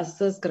it will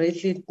assist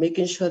greatly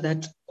making sure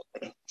that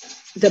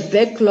the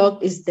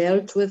backlog is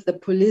dealt with, the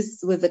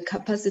police with the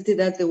capacity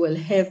that they will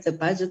have, the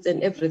budget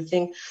and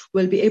everything,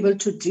 will be able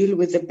to deal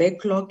with the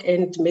backlog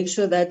and make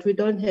sure that we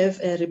don't have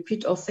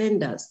repeat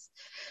offenders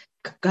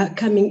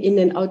coming in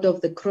and out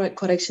of the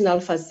correctional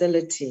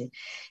facility.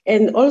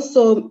 And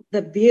also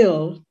the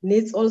bill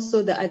needs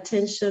also the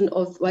attention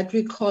of what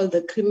we call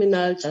the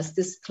criminal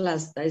justice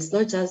cluster. It's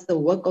not just the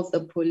work of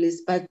the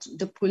police, but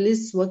the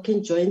police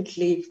working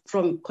jointly,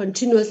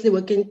 continuously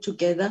working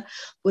together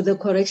with the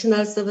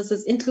correctional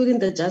services, including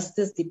the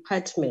Justice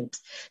Department,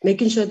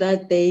 making sure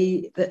that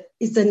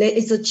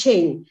it's a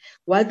chain.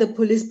 What the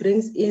police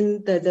brings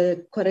in,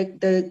 the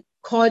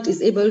court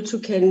is able to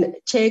can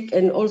check,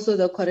 and also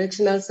the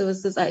correctional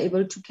services are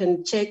able to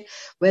can check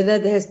whether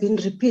there has been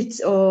repeat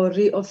or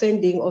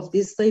reoffending of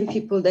these same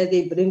people that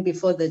they bring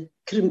before the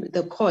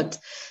court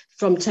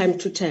from time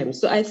to time.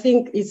 So I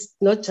think it's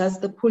not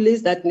just the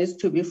police that needs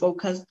to be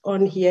focused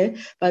on here,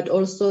 but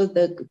also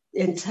the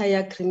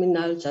entire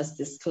criminal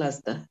justice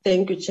cluster.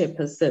 Thank you,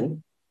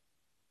 Chairperson.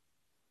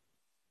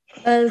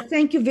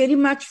 Thank you very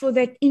much for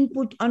that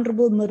input,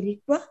 Honorable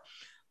Marikwa.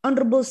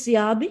 Honorable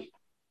Siabi.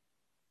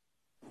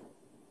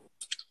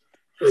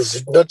 Is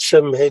it not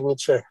Shembeni,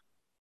 Chair?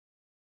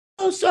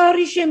 Oh,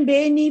 sorry,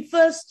 Shembeni.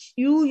 First,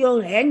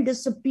 your hand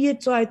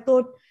disappeared, so I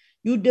thought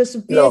you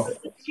disappeared. No.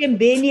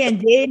 Shembeni, and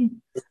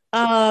then,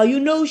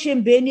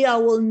 Shembeni, I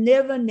will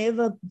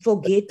never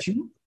forget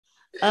you.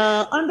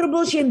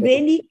 Honorable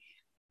Shembeni,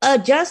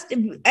 just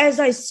as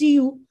I see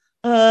you,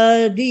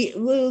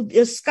 we'll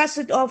discuss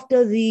it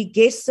after the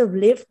guests have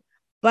left,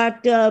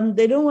 but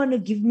they don't want to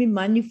give me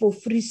money for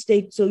Free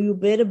State, so you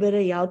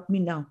better help me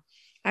now.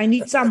 I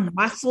need some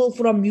muscle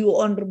from you,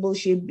 Honorable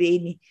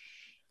Shembeni.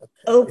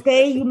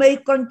 Okay, you may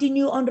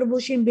continue, Honorable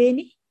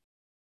Shembeni.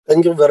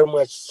 Thank you very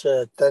much.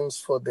 Thanks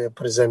for the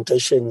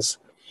presentations.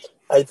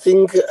 I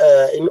think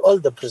in all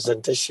the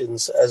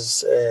presentations,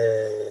 as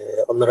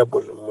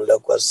Honorable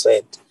Mulekwa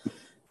said,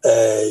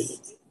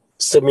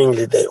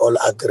 seemingly they all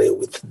agree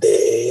with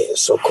the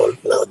so-called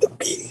now the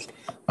bill,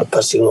 the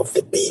passing of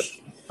the bill.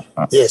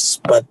 Yes,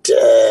 but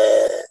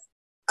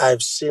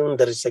I've seen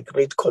there is a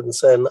great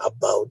concern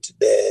about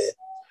the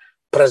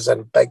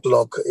present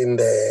backlog in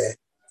the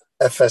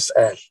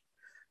FSL.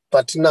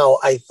 But now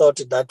I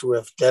thought that we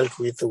have dealt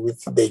with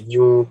the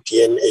new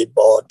DNA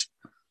board,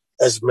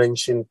 as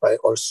mentioned by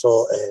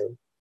also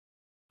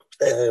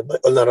my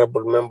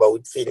Honorable Member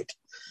Whitfield,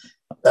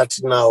 that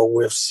now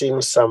we've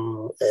seen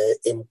some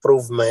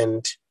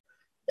improvement,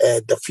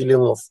 the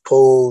filling of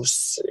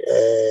posts,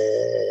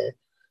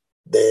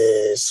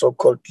 the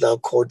so-called now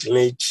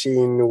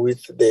coordination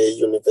with the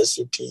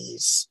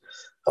universities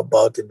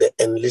about the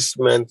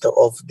enlistment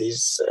of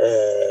these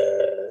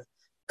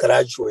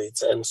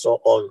graduates and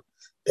so on.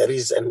 There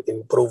is an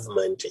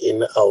improvement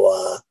in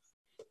our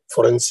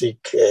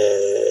forensic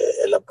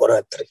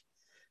laboratory.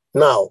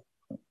 Now,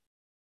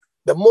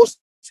 the most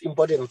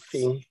important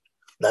thing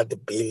that the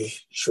bill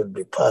should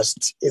be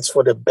passed is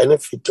for the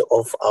benefit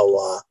of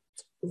our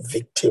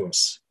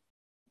victims,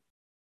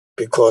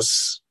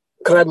 because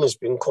crime is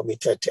being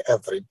committed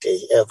every day,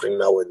 every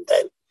now and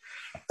then.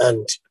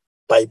 And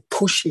by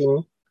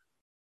pushing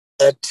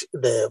at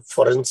the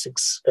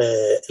forensics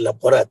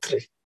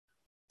laboratory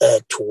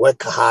to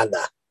work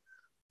harder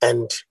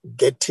and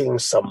getting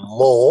some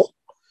more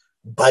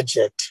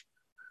budget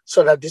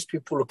so that these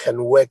people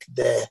can work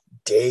there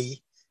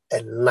day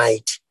and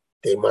night,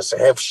 they must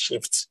have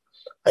shifts.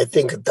 I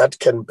think that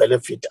can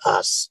benefit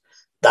us.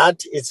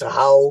 That is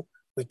how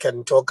we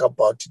can talk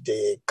about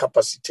the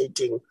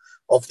capacitating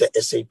of the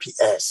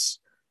SAPS,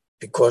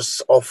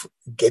 because of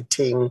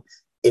getting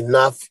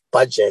enough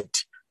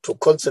budget to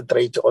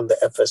concentrate on the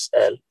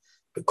FSL,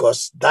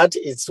 because that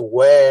is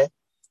where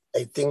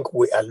I think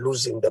we are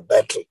losing the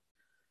battle,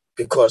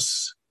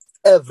 because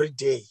every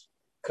day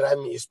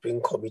crime is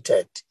being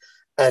committed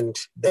and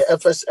the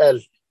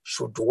FSL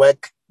should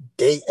work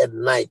day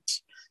and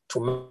night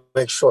to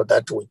make sure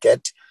that we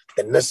get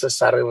the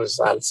necessary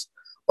results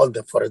on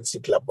the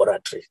forensic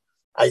laboratory.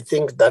 I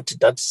think that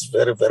that's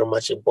very, very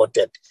much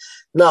important.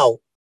 Now,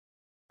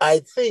 I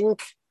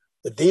think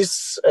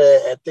these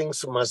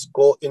things must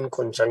go in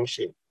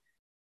conjunction.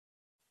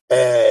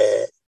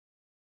 The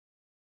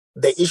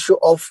issue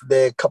of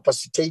the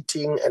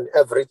capacitating and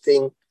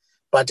everything,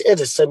 but at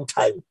the same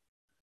time,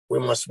 we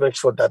must make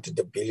sure that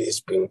the bill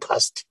is being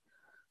passed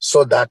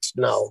so that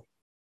now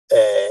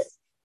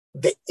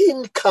the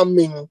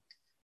incoming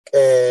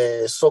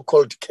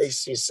so-called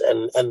cases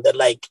and the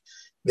like,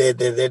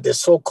 the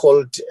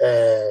so-called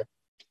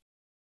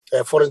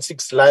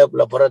forensics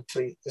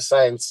laboratory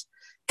science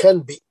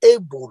can be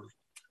able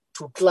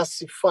to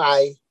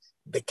classify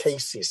the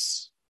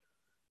cases,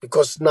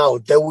 because now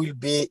there will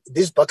be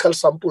these buccal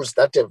samples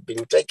that have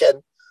been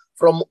taken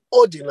from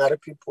ordinary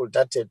people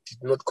that did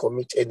not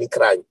commit any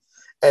crime.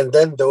 And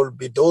then there will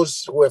be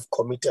those who have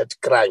committed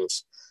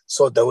crimes.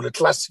 So they will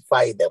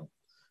classify them.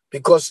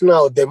 Because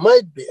now there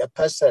might be a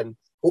person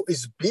who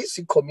is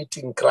busy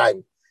committing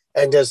crime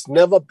and has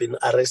never been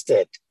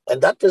arrested.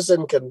 And that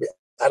person can be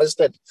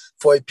arrested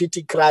for a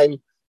petty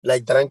crime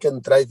like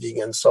drunken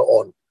driving and so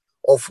on,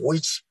 of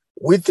which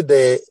with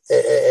the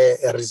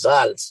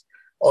results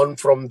on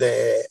from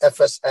the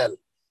FSL,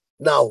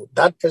 now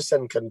that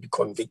person can be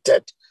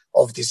convicted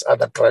of these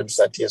other crimes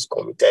that he has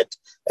committed,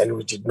 and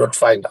we did not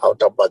find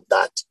out about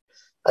that.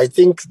 I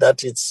think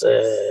that it's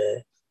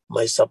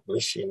my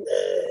submission,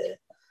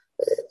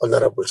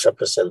 Honorable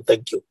Chairperson.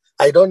 Thank you.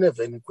 I don't have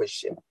any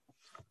question.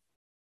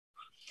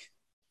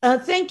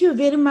 Thank you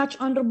very much,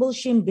 Honorable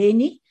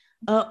Shimbeni.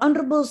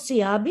 Honorable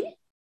Siabi.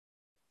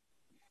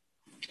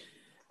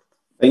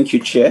 Thank you,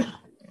 Chair.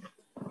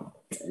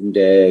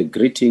 And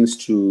greetings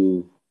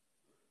to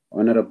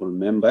honorable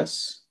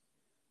members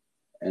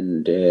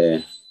and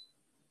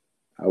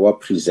our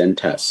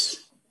presenters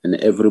and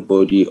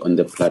everybody on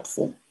the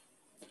platform.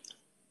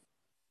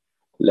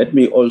 Let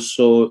me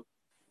also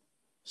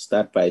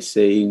start by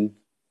saying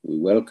we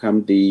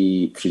welcome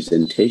the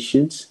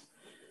presentations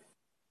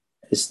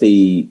as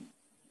they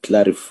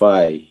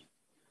clarify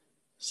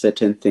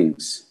certain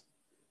things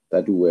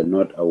that we were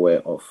not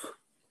aware of.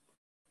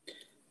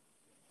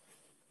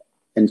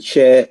 And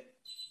Chair,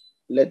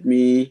 let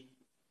me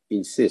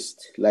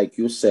insist, like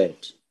you said,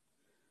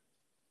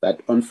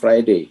 that on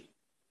Friday,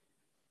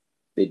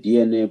 the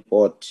DNA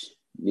board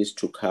needs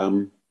to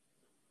come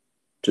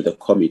to the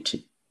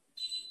committee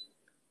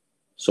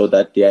so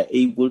that they are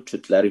able to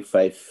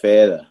clarify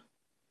further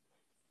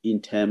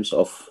in terms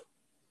of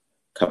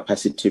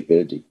capacity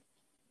building.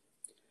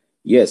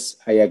 Yes,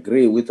 I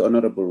agree with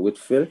Honorable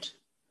Whitfield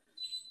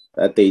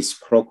that there is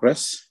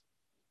progress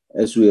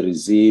as we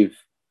receive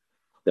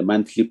the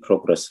monthly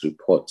progress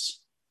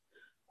reports.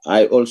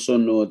 I also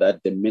know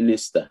that the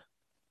minister,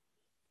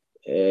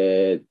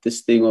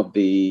 this thing of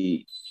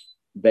the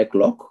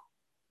backlog,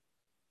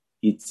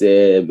 it's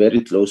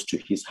very close to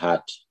his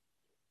heart.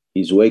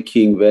 He's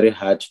working very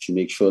hard to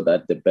make sure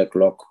that the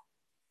backlog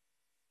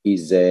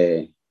is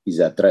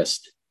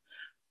addressed.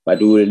 But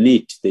we will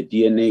need the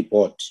DNA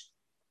board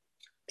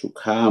to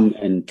come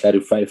and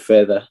clarify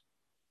further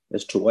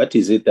as to what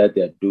is it that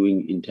they're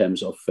doing in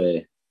terms of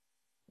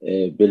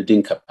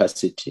building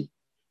capacity,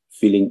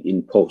 filling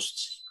in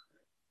posts.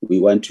 We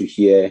want to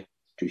hear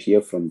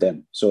from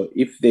them. So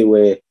if they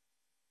were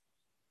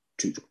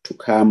to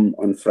come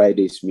on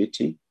Friday's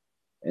meeting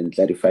and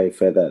clarify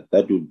further,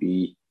 that would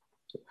be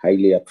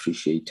highly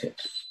appreciated.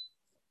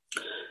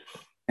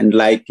 And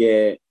like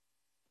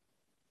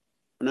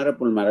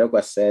Honorable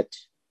Marekwa said,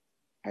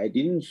 I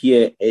didn't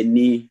hear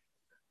any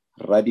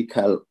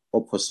radical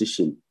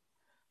opposition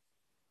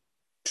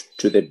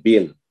to the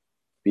bill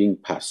being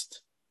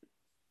passed.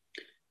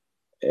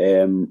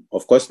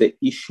 Of course, the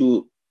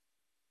issue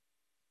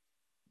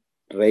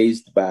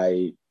raised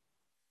by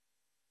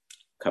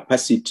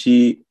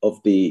capacity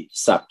of the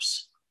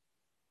subs,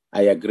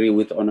 I agree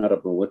with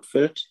Honorable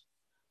Whitfield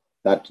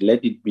that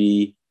let it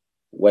be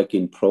work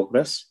in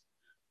progress,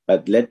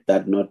 but let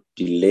that not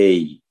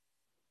delay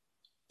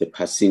the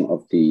passing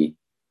of the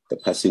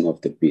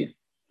bill.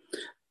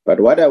 But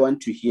what I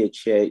want to hear,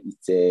 Chair,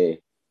 is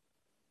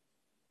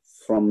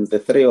from the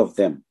three of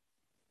them,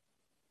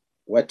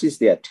 what is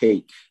their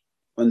take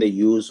on the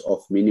use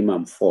of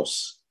minimum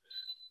force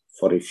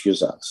for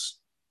refusals?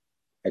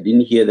 I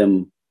didn't hear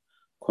them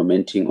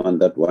commenting on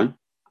that one.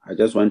 I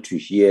just want to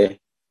hear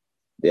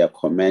their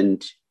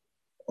comment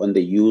on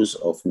the use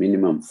of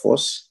minimum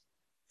force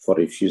for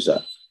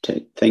refusal.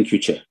 Thank you,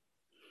 Chair.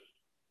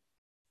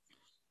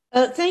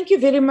 Thank you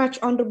very much,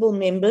 honorable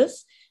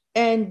members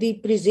and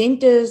the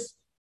presenters.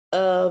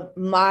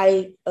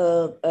 My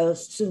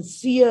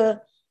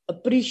sincerest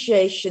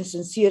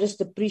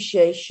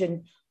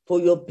appreciation for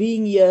your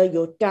being here,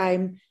 your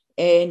time,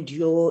 and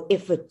your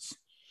efforts.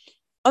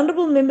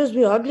 Honorable members,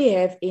 we hardly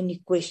have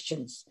any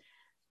questions.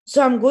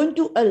 So I'm going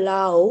to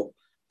allow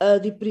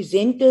the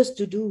presenters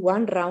to do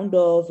one round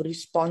of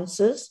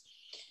responses.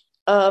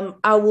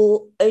 I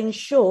will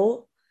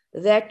ensure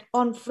that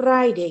on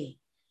Friday,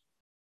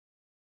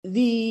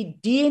 the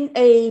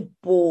DNA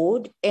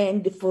board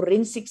and the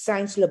forensic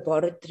science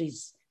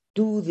laboratories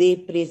do their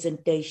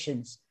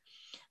presentations.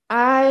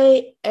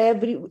 We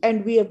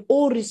have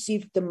all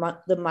received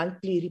the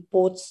monthly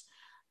reports,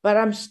 but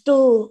I'm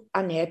still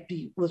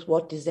unhappy with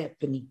what is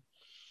happening.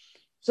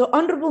 So,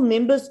 honorable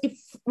members, if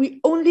we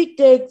only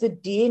take the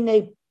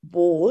DNA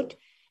board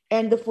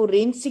and the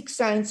forensic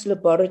science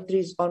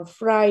laboratories on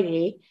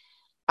Friday,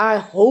 I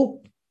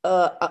hope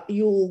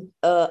you'll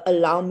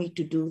allow me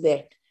to do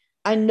that.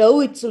 I know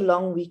it's a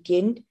long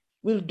weekend.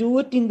 We'll do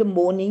it in the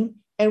morning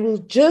and we'll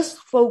just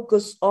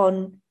focus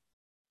on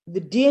the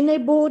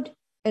DNA board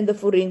and the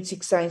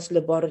forensic science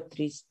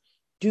laboratories.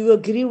 Do you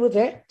agree with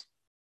that?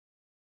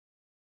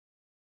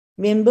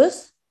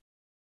 Members?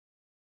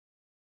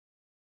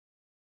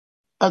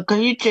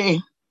 Agree, Chair.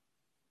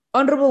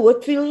 Honorable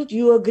Whitfield, do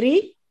you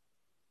agree?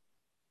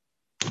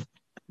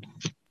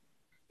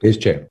 Yes,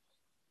 Chair.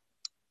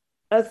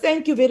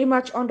 Thank you very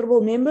much,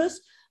 honorable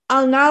members.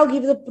 I'll now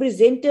give the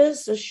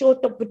presenters a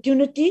short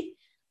opportunity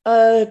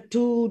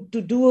to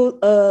do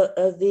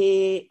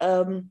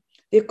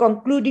their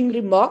concluding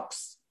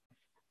remarks.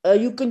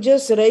 You can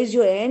just raise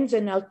your hands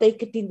and I'll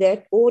take it in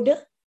that order.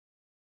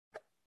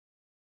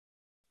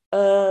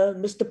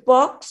 Mr.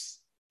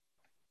 Parks.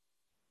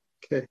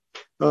 Okay.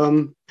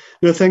 No,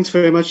 thanks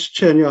very much,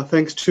 Chair. Yeah,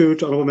 thanks to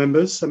honourable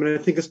members. I mean, I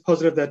think it's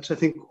positive that I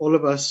think all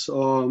of us,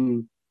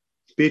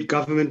 be it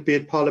government, be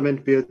it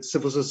parliament, be it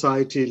civil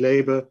society,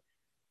 labour,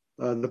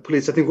 the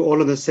police, I think we're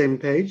all on the same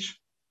page.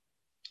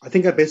 I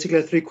think I basically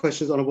have three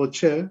questions, Honourable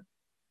Chair.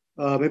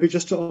 Maybe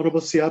just to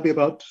Honourable Siabi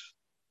about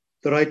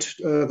the right,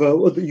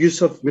 the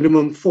use of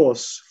minimum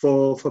force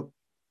for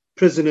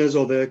prisoners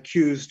or the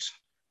accused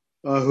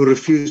who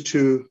refuse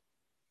to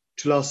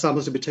allow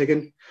samples to be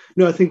taken.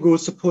 No, I think we will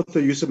support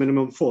the use of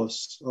minimum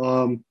force.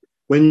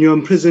 When you're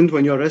imprisoned,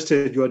 when you're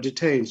arrested, you are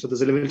detained. So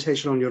there's a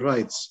limitation on your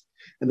rights.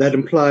 And that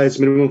implies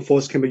minimum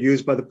force can be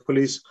used by the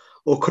police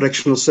or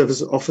correctional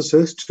service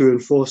officers to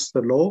enforce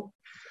the law.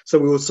 So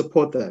we will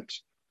support that.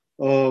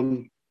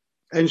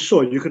 And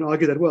sure, you can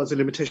argue that, well, it's a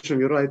limitation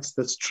on your rights.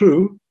 That's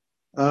true.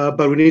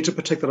 But we need to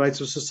protect the rights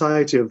of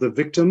society, of the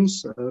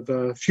victims,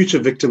 the future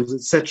victims,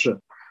 etc.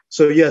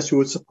 So yes, we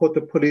would support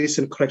the police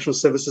and correctional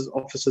services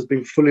officers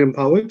being fully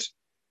empowered.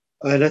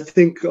 And I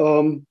think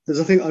there's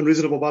nothing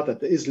unreasonable about that.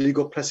 There is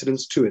legal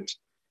precedence to it.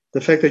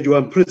 The fact that you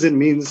are in prison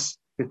means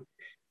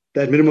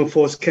that minimum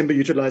force can be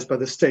utilized by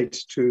the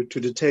state to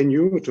detain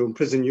you or to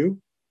imprison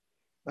you.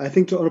 I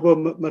think to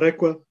Honorable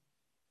Marekwa,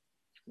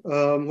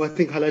 who I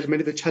think highlighted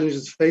many of the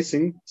challenges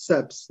facing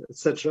SAPS,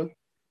 etc.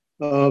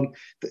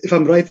 If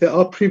I'm right, there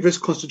are previous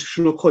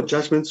constitutional court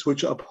judgments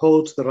which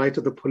uphold the right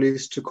of the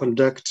police to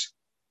collect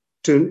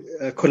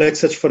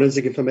such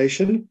forensic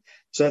information.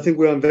 So I think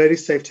we're on very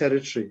safe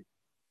territory.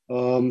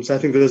 So I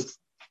think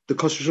the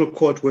constitutional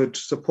court would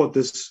support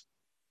this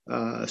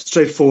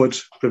straightforward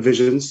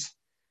provisions.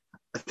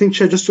 I think,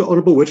 Chair, just to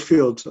Honourable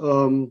Whitfield,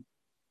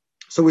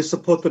 so we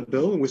support the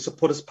bill and we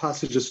support its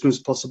passage as soon as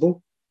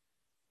possible.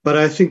 But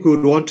I think we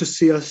would want to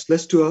see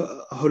let's do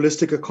a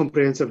holistic, a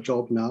comprehensive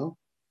job now.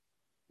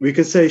 We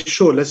can say,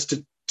 sure, let's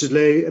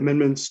delay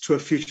amendments to a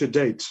future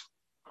date.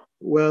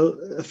 well,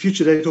 a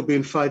future date will be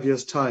in 5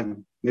 years'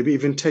 time, maybe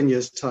even 10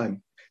 years'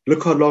 time.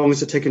 Look how long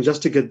it's taken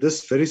just to get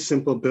this very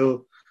simple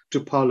bill to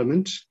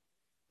Parliament.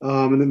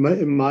 And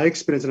in my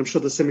experience, and I'm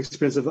sure the same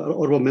experience of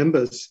honourable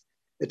members,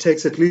 it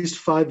takes at least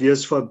 5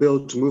 years for a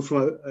bill to move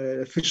from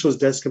an official's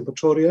desk in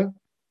Pretoria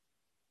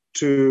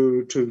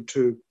to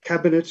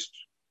cabinet,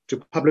 to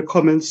public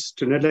comments,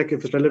 to NEDLAC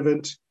if it's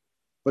relevant,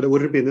 but it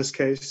wouldn't be in this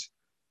case,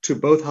 to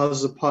both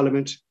houses of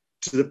Parliament,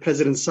 to the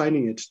president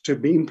signing it, to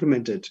be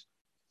implemented.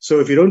 So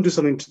if you don't do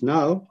something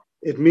now,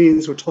 it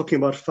means we're talking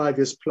about 5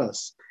 years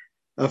plus.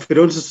 If we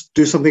don't just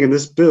do something in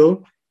this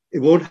bill, it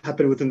won't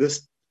happen within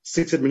this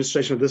sixth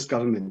administration of this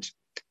government,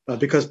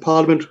 because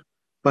Parliament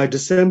by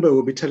December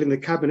will be telling the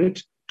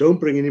cabinet, don't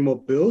bring any more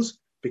bills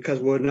because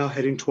we're now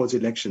heading towards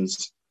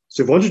elections.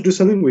 So if we want to do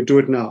something, we do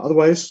it now.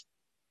 Otherwise,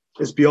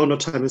 it's beyond our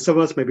time. And some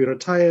of us may be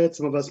retired,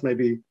 some of us may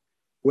be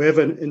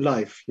wherever in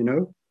life,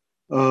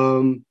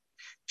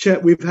 Chair,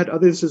 we've had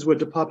other instances where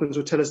departments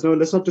would tell us, no,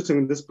 let's not do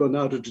something in this bill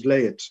now to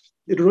delay it.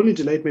 It will only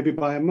delay it maybe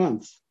by a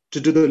month to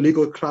do the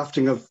legal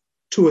crafting of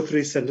 2 or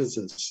 3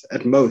 sentences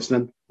at most.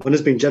 And one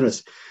is being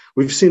generous.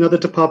 We've seen other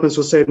departments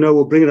will say, no,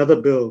 we'll bring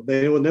another bill.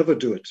 They will never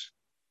do it.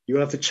 You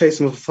will have to chase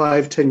them for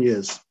 5-10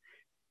 years.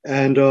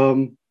 And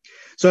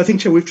so I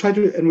think, Chair, we've tried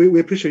to, and we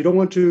appreciate, you don't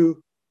want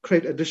to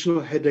create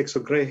additional headaches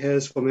or grey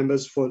hairs for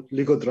members, for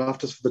legal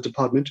drafters for the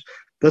department.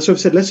 That's why I've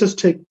said, let's just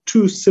take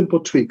 2 simple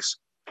tweaks.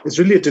 It's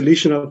really a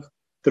deletion of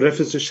the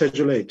reference to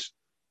Schedule 8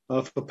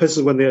 for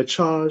persons when they are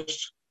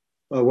charged,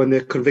 when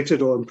they're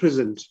convicted or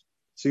imprisoned.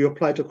 So you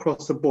apply it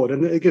across the board.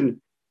 And again,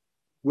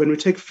 when we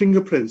take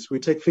fingerprints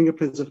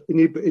of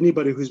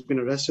anybody who's been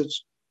arrested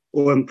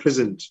or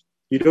imprisoned.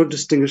 You don't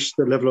distinguish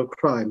the level of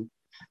crime.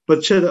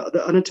 But Chair,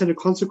 the unintended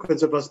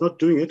consequence of us not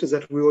doing it is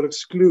that we will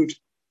exclude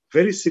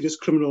very serious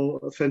criminal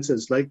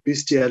offences like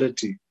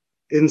bestiality,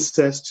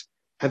 incest,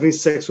 having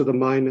sex with a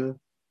minor,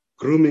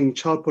 grooming,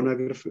 child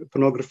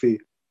pornography,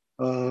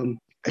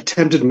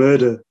 attempted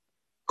murder,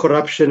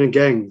 corruption, and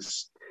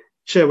gangs.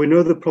 Chair, we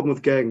know the problem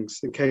of gangs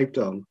in Cape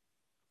Town.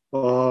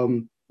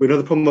 We know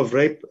the problem of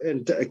rape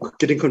and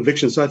getting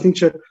convictions. So I think,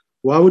 Chair,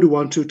 why would we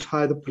want to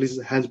tie the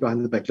police's hands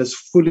behind the back? Let's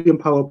fully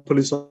empower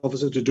police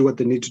officers to do what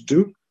they need to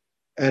do.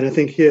 And I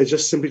think here,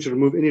 just simply to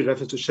remove any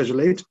reference to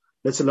Schedule 8,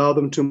 let's allow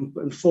them to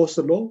enforce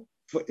the law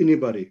for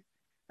anybody.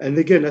 And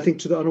again, I think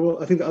to the Honourable,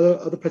 I think the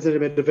other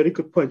president made a very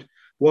good point.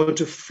 We want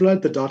to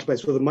flood the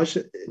database with as much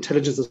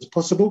intelligence as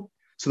possible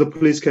so the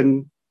police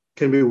can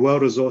be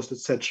well-resourced,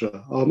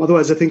 etc.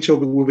 Otherwise, I think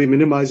we'll be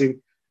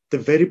minimizing the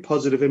very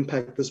positive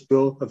impact this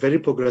bill, a very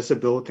progressive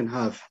bill, can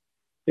have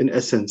in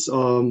essence.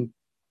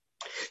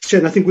 Chair,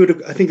 and I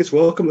think it's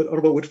welcome that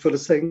Honourable Whitfield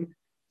is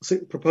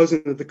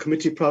proposing that the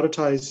committee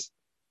prioritize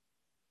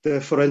the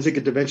forensic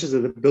interventions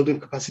and the building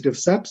capacity of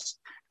SAPS.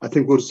 I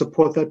think we'll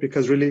support that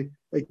because really,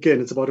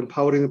 again, it's about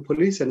empowering the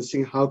police and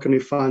seeing how can we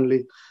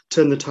finally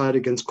turn the tide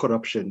against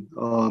corruption.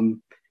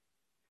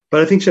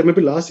 But I think, Chair,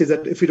 maybe lastly, is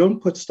that if we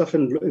don't put stuff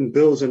in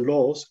bills and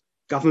laws,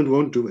 government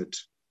won't do it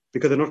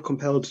because they're not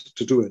compelled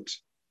to do it.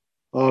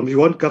 You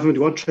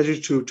want Treasury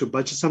to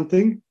budget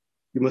something,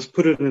 you must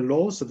put it in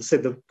law. So they say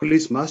the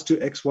police must do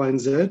X, Y, and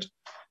Z.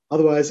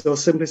 Otherwise, they'll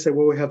simply say,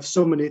 well, we have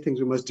so many things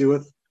we must deal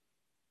with.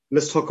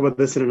 Let's talk about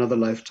this in another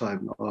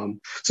lifetime.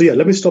 So yeah,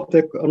 let me stop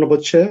there,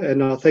 Honourable Chair,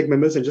 and thank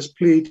members and just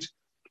plead,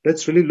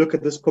 let's really look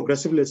at this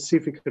progressively. Let's see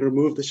if we can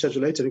remove the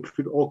Schedule 8 and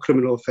include all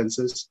criminal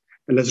offences.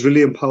 And let's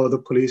really empower the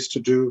police to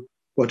do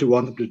what we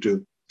want them to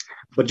do.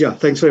 But yeah,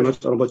 thanks very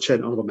much, Honourable Chair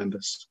and Honourable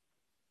members.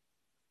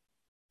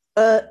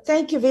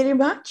 Thank you very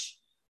much.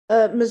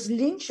 Ms.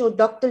 Lynch or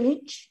Dr.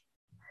 Lynch?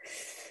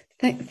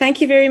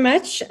 Thank you very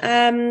much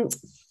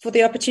for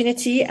the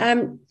opportunity.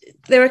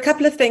 There are a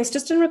couple of things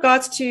just in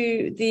regards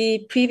to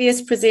the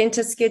previous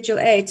presenter, Schedule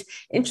 8.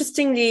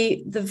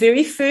 Interestingly, the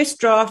very first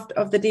draft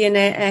of the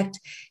DNA Act,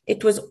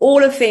 it was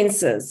all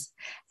offences.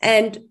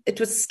 And it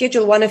was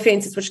Schedule 1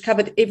 offences, which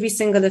covered every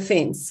single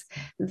offence.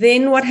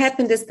 Then what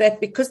happened is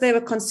that because they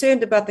were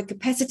concerned about the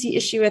capacity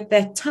issue at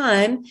that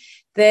time,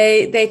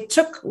 they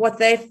took what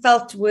they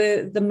felt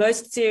were the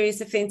most serious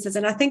offences.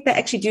 And I think they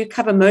actually do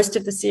cover most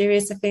of the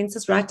serious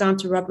offences, right down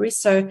to robbery.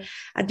 So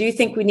I do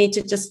think we need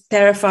to just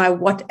clarify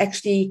what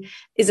actually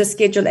is a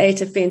Schedule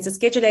 8 offence. A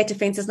Schedule 8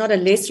 offence is not a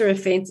lesser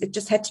offence. It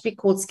just had to be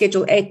called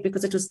Schedule 8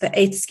 because it was the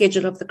 8th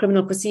schedule of the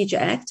Criminal Procedure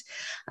Act.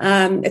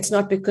 It's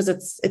not because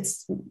it's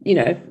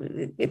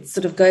it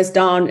sort of goes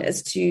down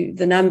as to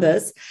the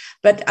numbers.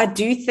 But I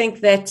do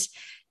think that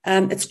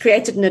it's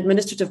created an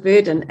administrative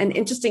burden. And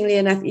interestingly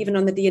enough, even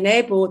on the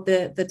DNA board,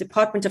 the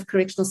Department of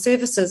Correctional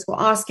Services were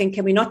asking,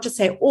 can we not just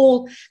say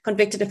all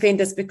convicted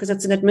offenders because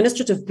it's an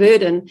administrative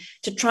burden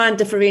to try and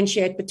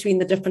differentiate between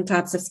the different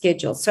types of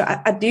schedules. So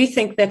I do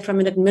think that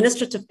from an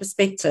administrative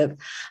perspective,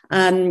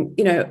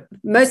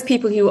 most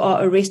people who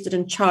are arrested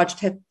and charged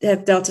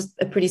have dealt with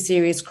a pretty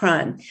serious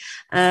crime.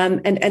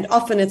 And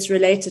often it's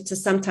related to,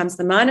 sometimes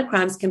the minor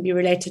crimes can be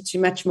related to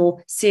much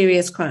more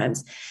serious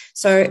crimes.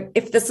 So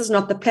if this is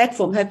not the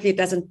platform, hopefully it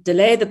doesn't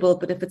delay the bill,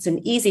 but if it's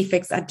an easy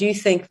fix, I do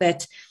think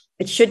that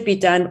it should be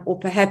done, or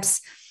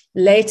perhaps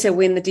later,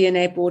 when the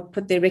DNA board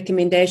put their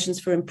recommendations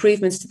for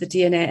improvements to the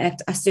DNA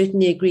Act, I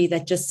certainly agree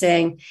that just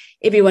saying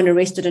everyone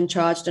arrested and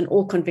charged and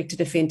all convicted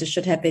offenders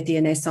should have their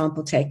DNA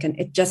sample taken.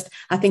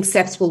 I think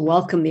SAPS will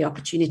welcome the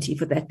opportunity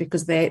for that,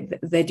 because they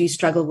do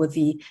struggle with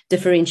the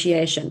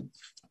differentiation.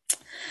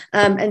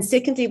 And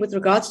secondly, with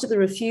regards to the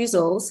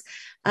refusals,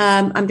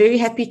 I'm very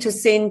happy to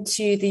send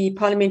to the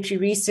parliamentary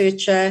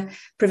researcher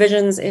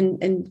provisions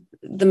in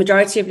the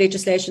majority of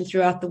legislation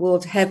throughout the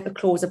world have a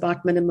clause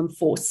about minimum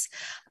force.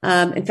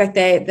 In fact,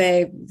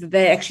 they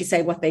actually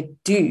say what they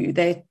do.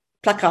 They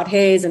pluck out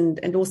hairs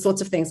and all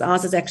sorts of things.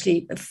 Ours is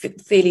actually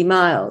fairly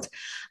mild,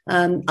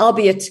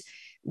 albeit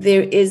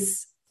there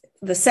is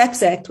the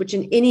SAPS Act, which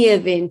in any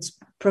event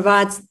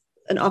provides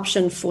an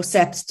option for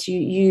SAPS to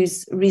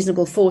use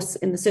reasonable force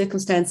in the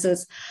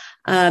circumstances.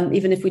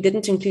 Even if we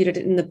didn't include it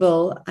in the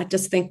bill, I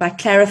just think by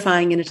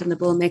clarifying it in the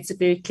bill makes it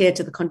very clear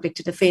to the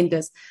convicted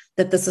offenders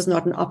that this is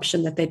not an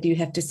option, that they do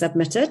have to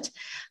submit it.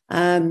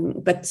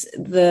 But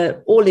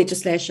all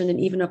legislation, and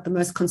even of the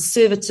most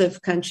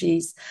conservative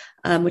countries,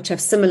 which have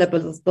similar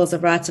bills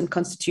of rights and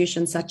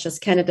constitutions, such as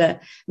Canada,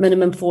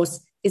 minimum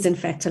force is in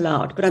fact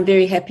allowed. But I'm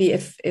very happy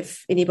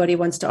if anybody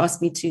wants to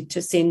ask me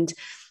to send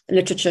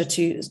literature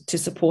to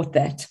support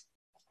that.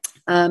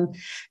 And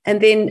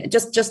then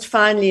just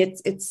finally,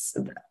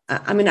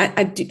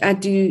 I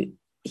do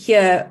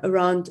hear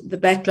around the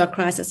backlog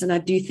crisis, and I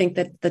do think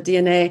that the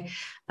DNA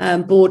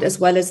board, as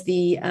well as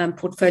the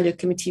portfolio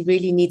committee,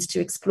 really needs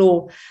to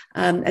explore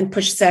and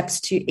push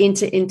SAPS to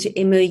enter into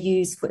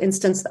MOUs. For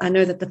instance, I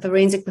know that the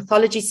Forensic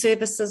Pathology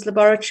Services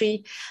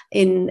Laboratory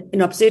in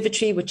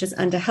Observatory, which is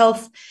under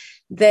health,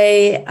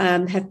 they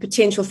have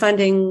potential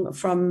funding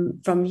from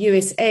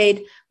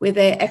USAID, where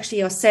they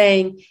actually are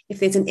saying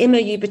if there's an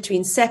MOU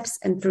between SAPS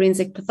and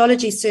Forensic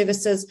Pathology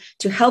Services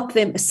to help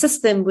them,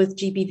 assist them with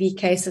GBV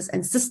cases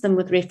and assist them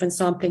with reference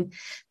sampling,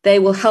 they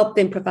will help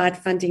them provide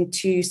funding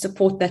to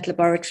support that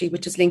laboratory,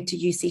 which is linked to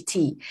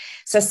UCT.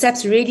 So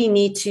SAPS really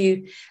need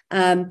to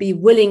be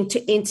willing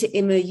to enter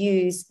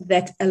MOUs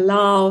that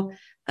allow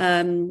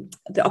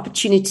the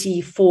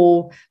opportunity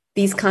for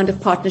these kind of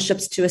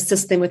partnerships to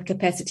assist them with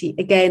capacity.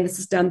 Again, this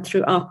is done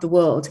throughout the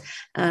world.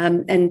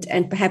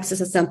 And perhaps this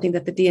is something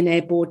that the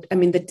DNA board,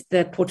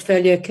 the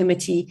portfolio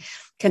committee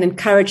can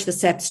encourage the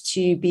SAPS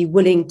to be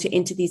willing to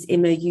enter these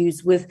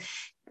MOUs with,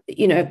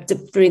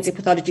 the Forensic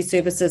Pathology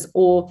Services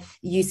or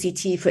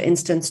UCT, for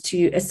instance,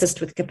 to assist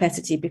with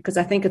capacity, because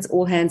I think it's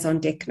all hands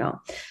on deck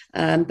now.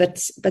 But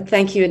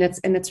thank you.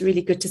 And it's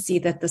really good to see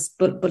that this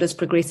bill is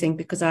progressing,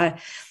 because I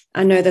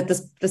know that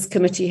this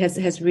committee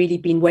has really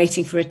been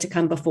waiting for it to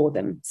come before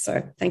them.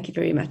 So thank you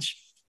very much.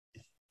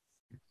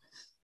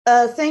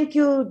 Thank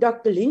you,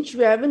 Dr. Lynch.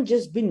 We haven't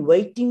just been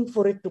waiting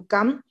for it to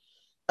come.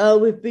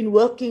 We've been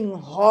working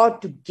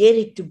hard to get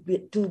it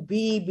to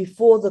be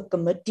before the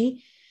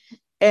committee.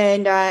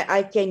 And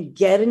I can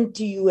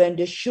guarantee you and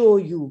assure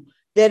you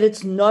that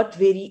it's not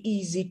very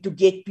easy to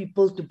get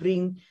people to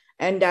bring,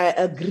 and I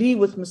agree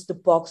with Mr.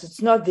 Parks,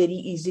 it's not very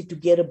easy to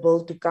get a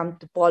bill to come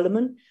to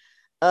Parliament.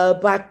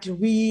 But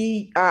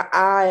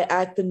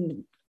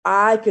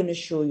I can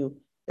assure you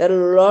that a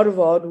lot of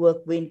hard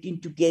work went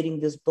into getting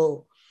this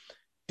bill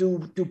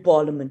to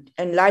Parliament.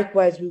 And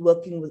likewise, we're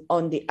working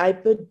on the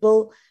IPID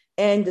bill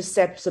and the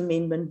SAPS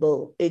amendment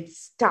bill.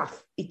 It's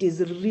tough. It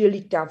is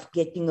really tough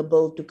getting a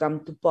bill to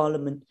come to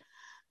Parliament.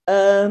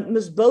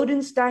 Ms.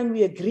 Bodenstein,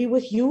 we agree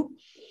with you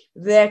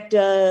that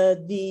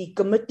the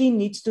committee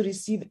needs to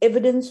receive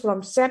evidence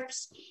from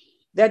SAPS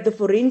that the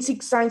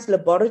forensic science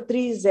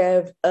laboratories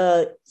have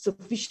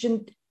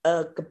sufficient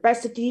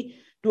capacity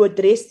to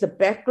address the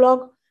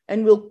backlog,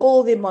 and we'll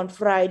call them on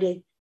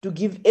Friday to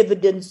give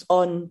evidence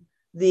on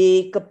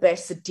their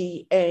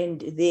capacity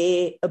and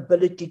their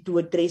ability to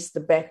address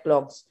the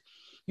backlogs.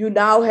 You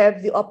now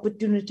have the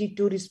opportunity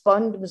to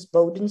respond, Ms.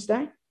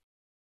 Bodenstein.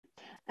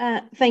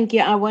 Thank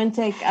you. I won't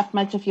take up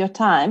much of your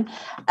time.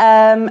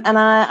 And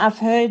I've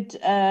heard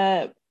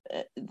the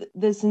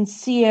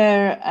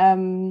sincere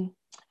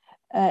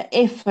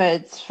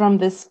efforts from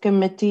this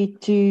committee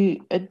to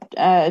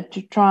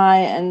try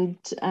and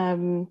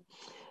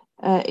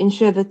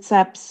ensure that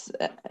SAPS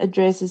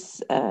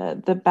addresses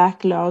the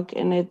backlog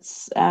in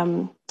its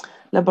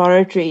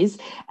laboratories.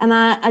 And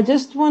I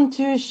just want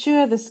to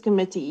assure this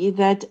committee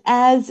that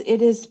as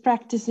it is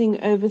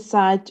practicing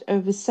oversight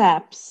over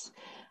SAPS,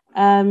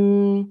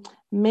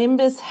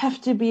 members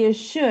have to be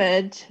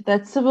assured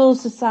that civil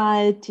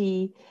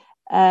society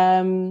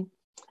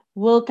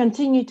will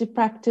continue to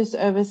practice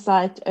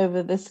oversight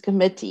over this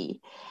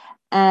committee.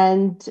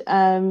 And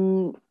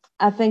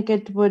I think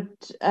it would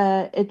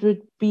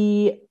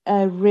be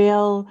a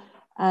real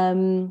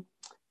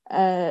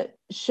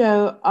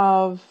show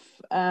of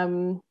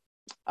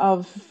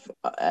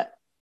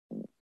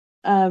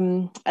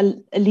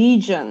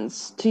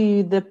allegiance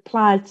to the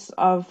plights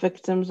of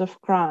victims of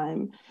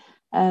crime.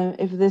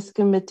 If this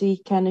committee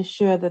can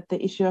assure that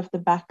the issue of the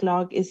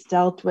backlog is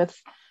dealt with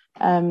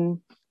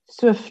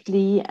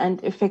swiftly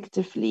and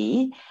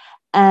effectively.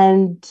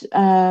 And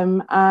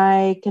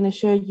I can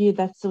assure you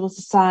that civil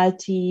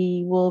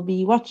society will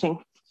be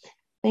watching.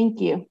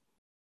 Thank you.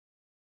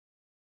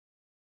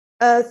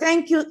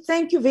 Thank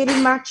you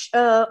very much,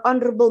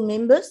 honorable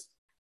members.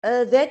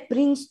 That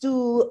brings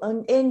to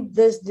an end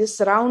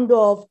this round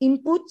of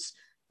inputs,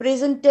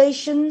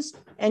 presentations,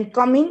 and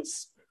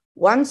comments.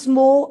 Once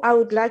more, I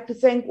would like to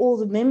thank all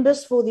the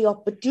members for the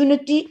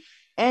opportunity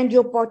and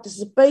your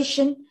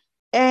participation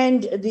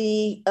and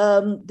the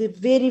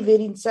very,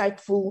 very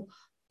insightful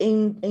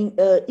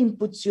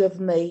inputs you have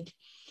made.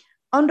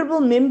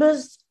 Honorable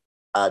members,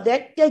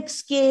 that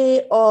takes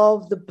care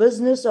of the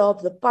business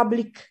of the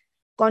public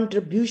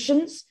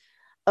contributions.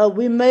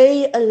 We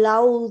may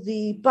allow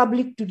the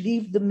public to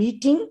leave the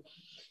meeting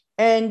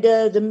and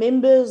the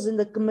members and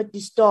the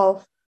committee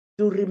staff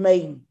to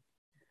remain.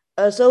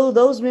 So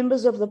those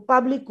members of the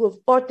public who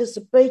have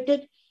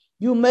participated,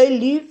 you may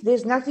leave.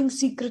 There's nothing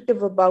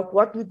secretive about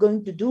what we're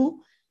going to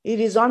do. It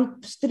is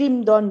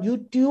streamed on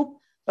YouTube,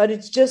 but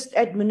it's just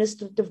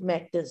administrative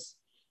matters.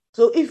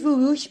 So if we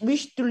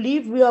wish to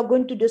leave, we are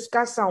going to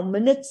discuss our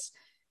minutes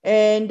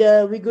and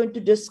we're going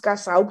to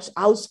discuss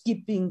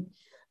housekeeping.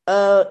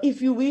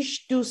 If you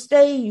wish to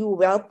stay, you're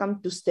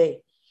welcome to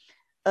stay.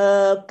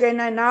 Can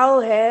I now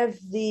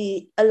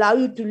allow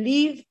you to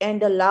leave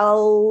and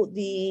allow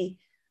the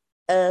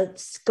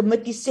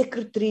committee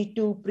secretary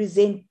to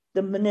present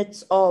the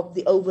minutes of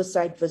the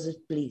oversight visit,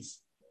 please?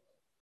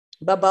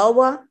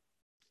 Babawa,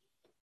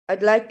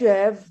 I'd like to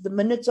have the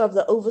minutes of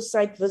the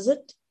oversight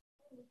visit.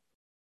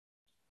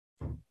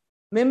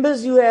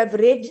 Members, you have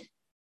read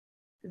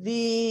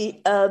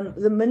the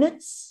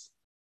minutes.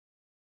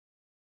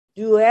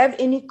 Do you have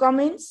any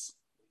comments?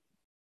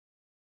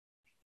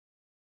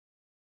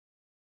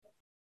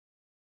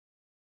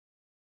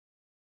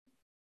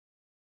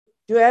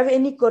 Do you have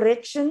any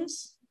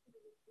corrections?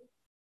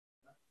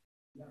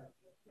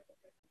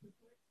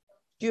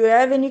 Do you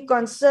have any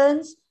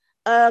concerns?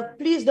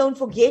 Please don't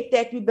forget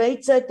that we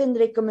made certain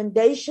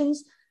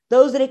recommendations.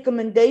 Those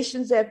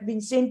recommendations have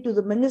been sent to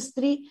the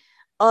ministry.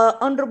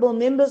 Honorable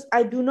members,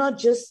 I do not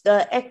just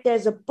act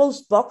as a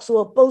post box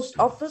or a post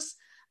office.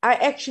 I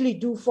actually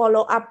do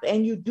follow up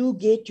and you do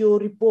get your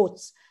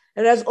reports.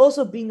 There has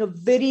also been a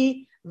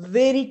very,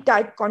 very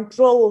tight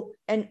control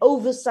and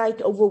oversight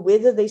over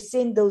whether they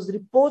send those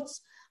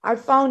reports. I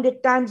found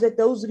at times that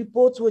those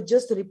reports were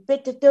just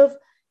repetitive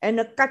and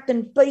a cut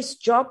and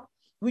paste job.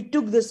 We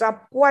took this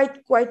up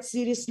quite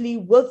seriously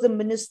with the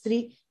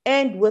ministry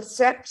and with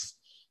SAPS.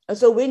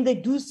 So when they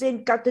do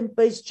send cut and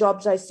paste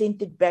jobs, I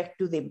sent it back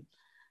to them.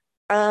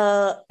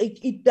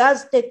 It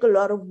does take a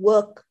lot of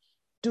work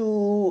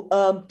to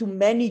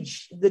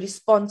manage the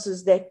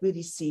responses that we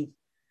receive.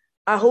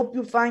 I hope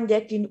you find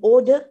that in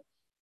order.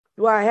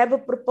 Do I have a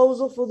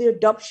proposal for the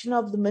adoption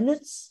of the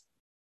minutes?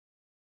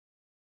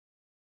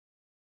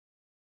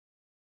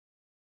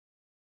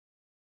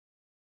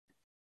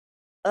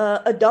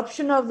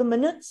 Adoption of the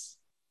minutes?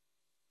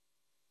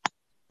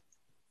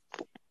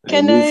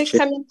 Can I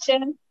come in,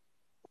 Chair?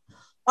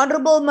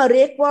 Honorable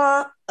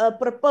Marekwa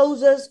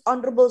proposes,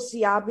 Honorable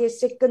Siabe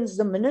seconds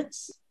the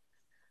minutes.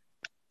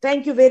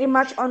 Thank you very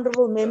much,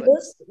 honorable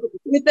members.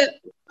 With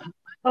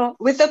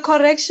the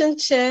correction,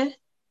 Chair.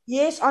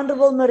 Yes,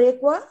 Honorable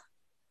Marekwa.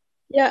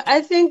 Yeah,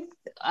 I think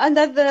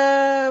under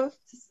the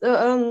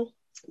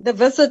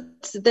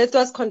visit that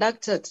was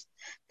conducted,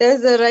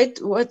 there's the right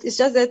word. It's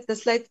just that the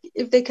slide,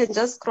 if they can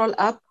just scroll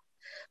up,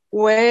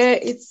 where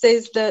it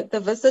says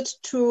the visit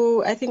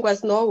to, I think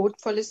was Norwood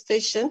Police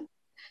Station.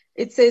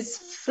 It says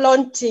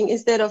flaunting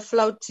instead of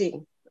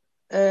flouting.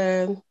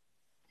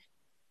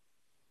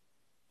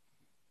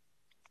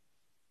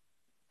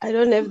 I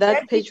don't have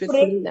that page with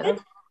me now.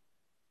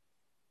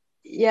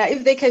 Yeah,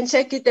 if they can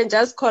check it and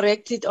just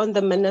correct it on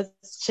the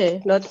minutes,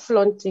 Chair, not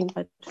flaunting,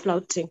 but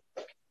flouting.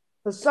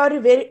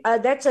 Sorry,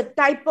 that's a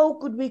typo.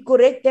 Could we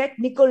correct that,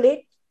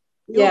 Nicolette?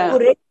 Yeah.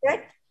 Correct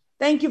that.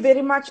 Thank you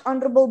very much,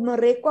 Honorable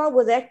Marekwa,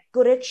 with that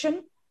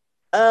correction.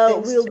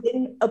 We'll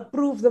then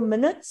approve the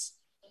minutes.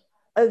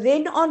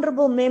 Then,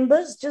 honorable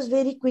members, just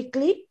very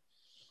quickly,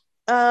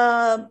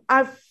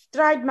 I've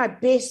tried my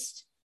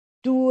best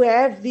to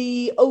have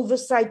the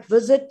oversight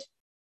visit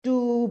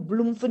to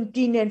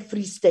Bloemfontein and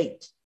Free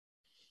State.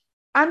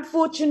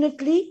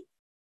 Unfortunately,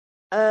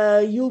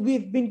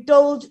 we've been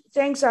told,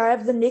 thanks, I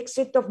have the next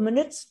set of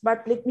minutes,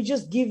 but let me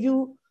just give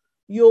you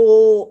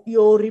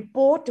your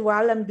report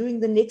while I'm doing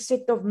the next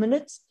set of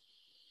minutes.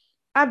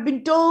 I've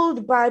been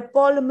told by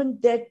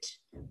Parliament that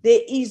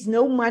there is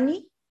no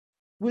money.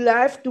 We'll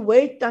have to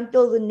wait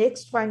until the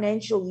next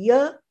financial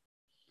year.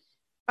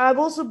 I've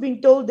also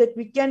been told that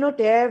we cannot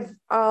have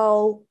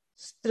our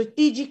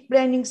strategic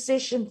planning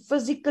session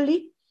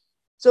physically,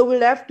 so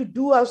we'll have to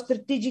do our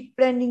strategic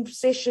planning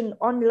session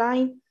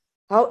online.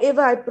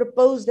 However, I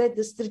propose that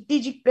the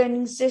strategic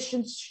planning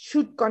sessions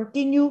should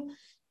continue,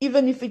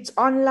 even if it's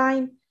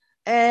online.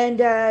 And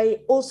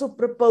I also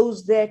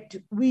propose that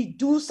we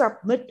do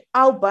submit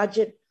our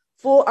budget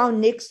for our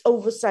next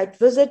oversight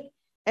visit.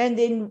 And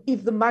then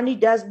if the money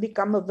does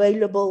become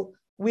available,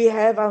 we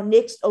have our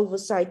next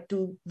oversight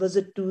to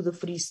visit to the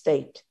Free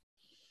State.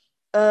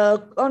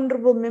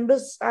 Honorable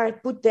members, I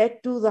put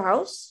that to the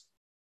House.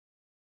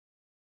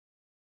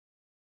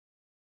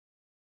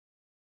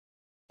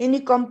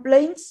 Any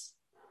complaints?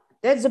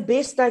 That's the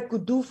best I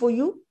could do for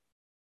you.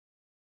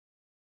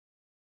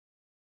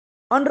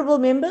 Honorable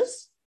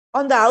members,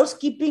 on the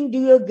housekeeping, do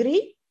you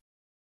agree?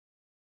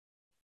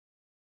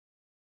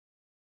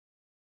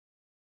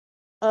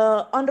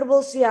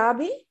 Honorable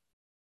Siabi?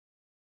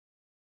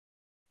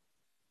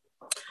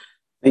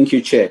 Thank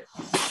you, Chair.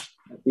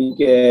 I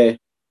think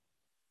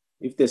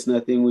if there's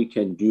nothing we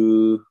can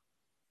do,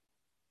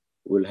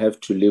 we'll have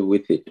to live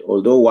with it.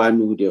 Although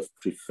one would have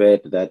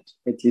preferred that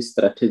at least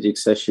strategic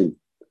session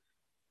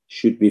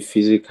should be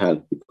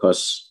physical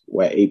because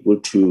we're able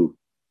to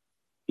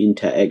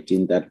interact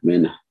in that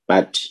manner.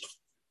 But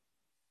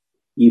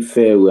if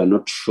we are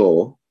not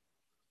sure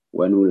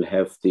when we'll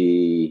have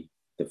the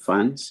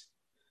funds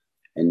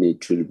and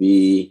it will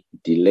be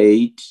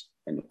delayed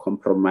and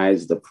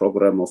compromise the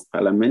program of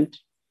Parliament,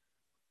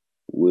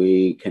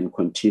 we can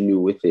continue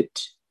with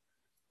it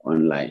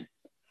online.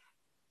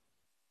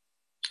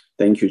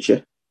 Thank you,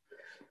 Chair.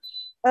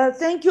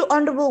 Thank you,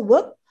 Honorable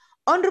Whip.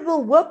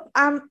 Honorable Whip,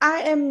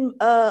 I am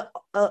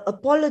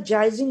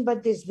apologizing,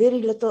 but there's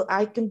very little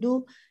I can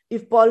do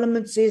if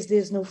Parliament says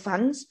there's no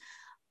funds.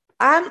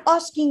 I'm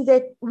asking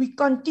that we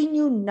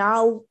continue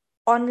now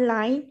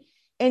online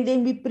and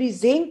then we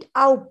present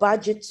our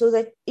budget so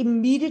that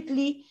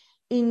immediately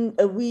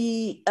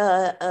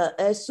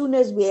as soon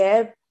as we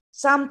have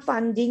some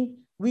funding,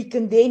 we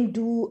can then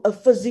do a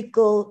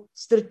physical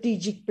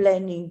strategic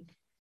planning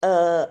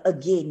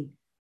again.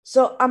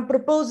 So I'm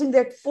proposing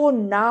that for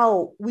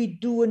now, we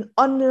do an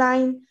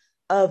online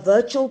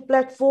virtual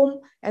platform,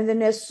 and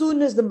then as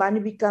soon as the money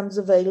becomes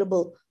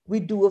available, we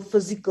do a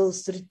physical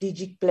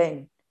strategic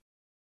plan.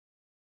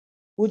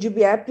 Would you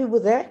be happy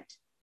with that?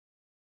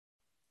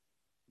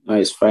 No,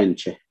 it's fine,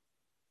 Chair.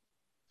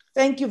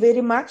 Thank you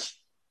very much.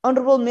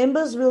 Honorable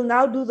members, we'll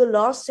now do the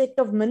last set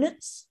of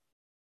minutes.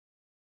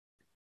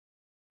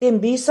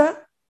 Tembisa.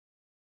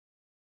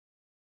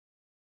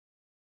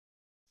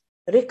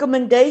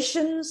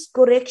 Recommendations,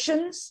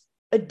 corrections,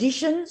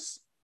 additions.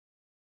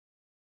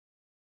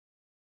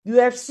 You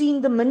have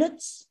seen the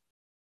minutes.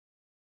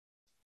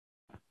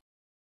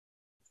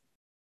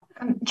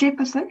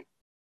 Chairperson?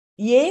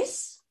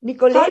 Yes,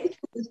 Nicolette?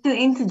 Sorry to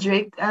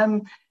interject.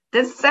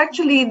 This is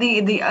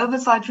actually the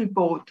oversight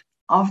report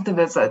of the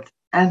visit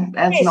and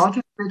yes. Not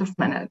a set of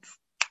minutes.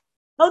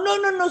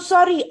 Oh, no,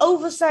 sorry.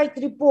 Oversight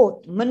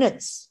report,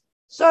 minutes.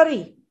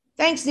 Sorry.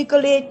 Thanks,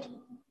 Nicolette.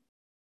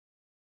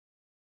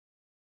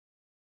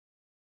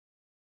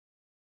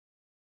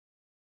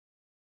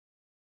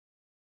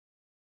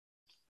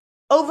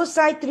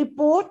 Oversight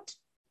report,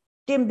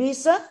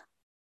 Tembisa.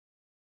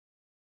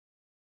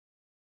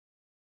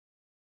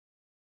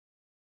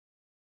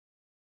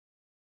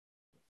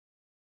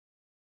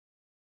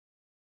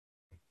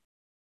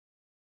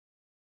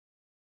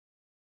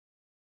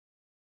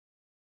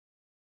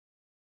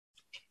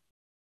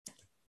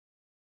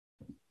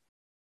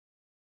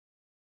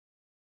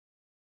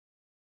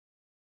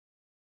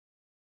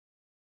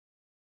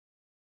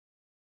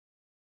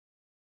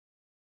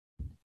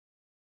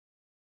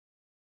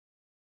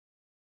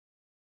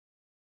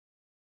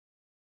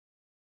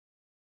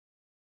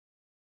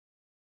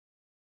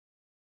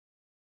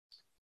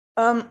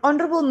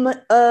 Honorable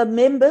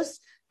members,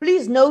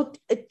 please note,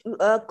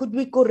 could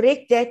we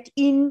correct that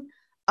in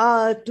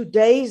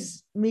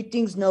today's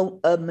meetings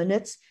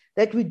minutes,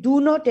 that we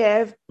do not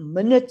have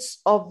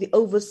minutes of the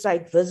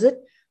oversight visit,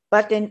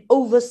 but an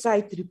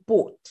oversight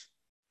report.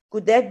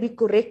 Could that be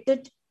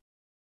corrected?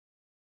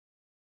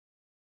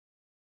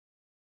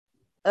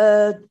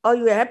 Are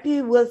you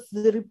happy with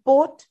the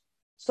report?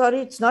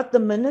 Sorry, it's not the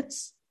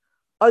minutes.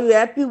 Are you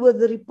happy with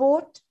the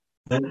report?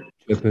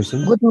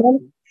 Good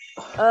morning.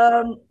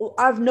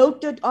 I've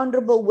noted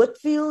Honorable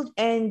Whitfield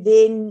and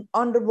then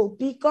Honorable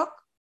Peacock.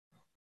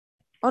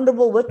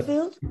 Honorable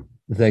Whitfield.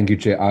 Thank you,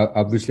 Chair.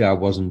 Obviously, I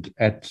wasn't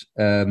at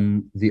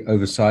the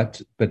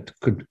oversight, but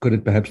could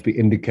it perhaps be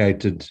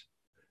indicated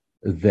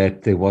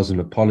that there was an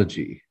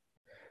apology?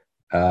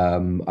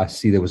 I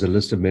see there was a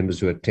list of members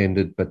who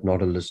attended, but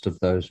not a list of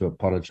those who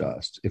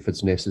apologized. If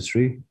it's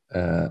necessary,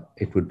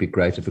 it would be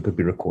great if it could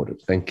be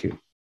recorded. Thank you.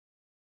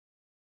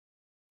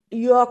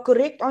 You are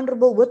correct,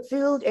 Honorable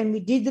Whitfield, and we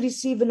did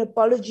receive an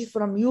apology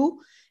from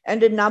you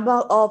and a number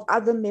of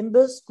other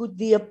members. Could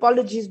the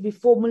apologies be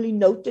formally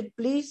noted,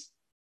 please?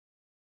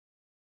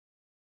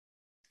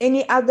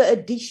 Any other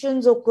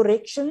additions or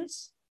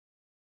corrections?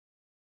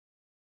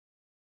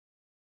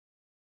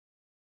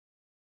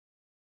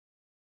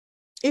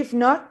 If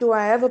not, do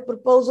I have a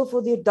proposal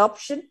for the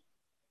adoption?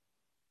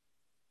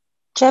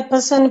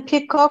 Chairperson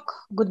Peacock,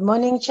 good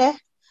morning, Chair.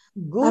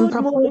 Good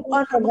morning,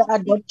 Honorable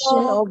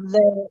Peacock.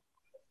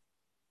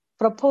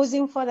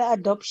 Proposing for the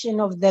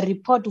adoption of the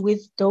report with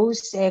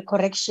those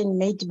corrections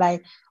made by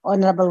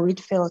Honorable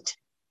Whitfield.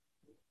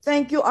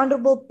 Thank you,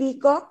 Honorable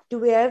Peacock. Do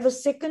we have a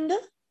seconder?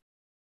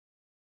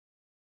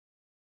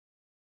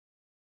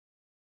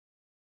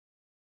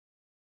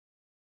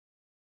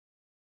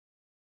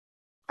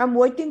 I'm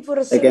waiting for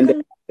a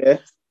second.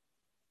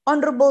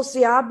 Honorable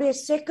Siabe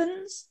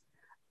seconds.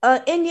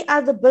 Any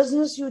other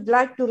business you'd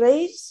like to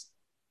raise?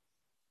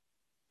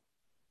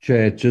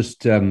 Chair,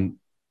 just having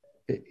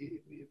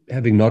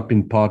not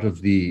been part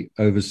of the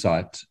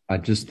oversight, I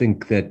just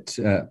think that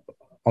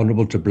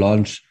Honourable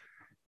Terblanche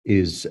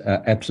is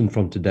absent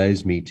from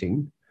today's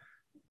meeting,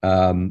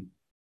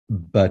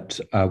 but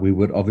we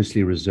would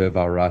obviously reserve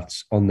our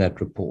rights on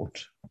that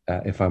report,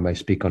 if I may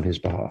speak on his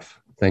behalf.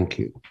 Thank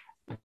you.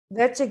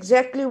 That's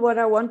exactly what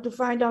I want to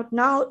find out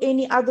now.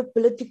 Any other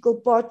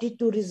political party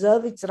to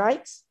reserve its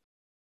rights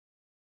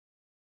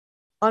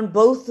on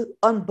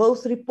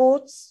both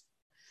reports?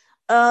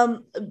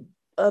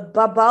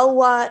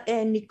 Babawa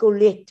and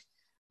Nicolette,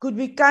 could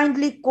we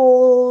kindly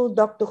call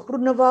Dr.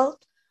 Groenewald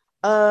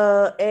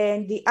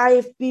and the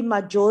IFP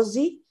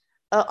Majosi?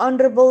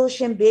 Honorable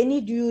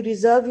Shembeni, do you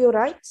reserve your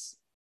rights?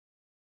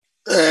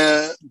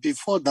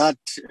 Before that,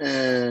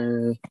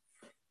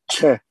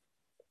 Chair,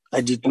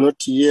 I did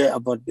not hear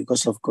about,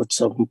 because I've got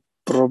some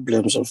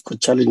problems, I've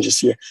got challenges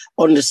here.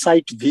 On the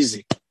site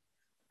visit,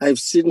 I've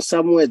seen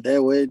somewhere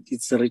there where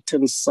it's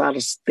written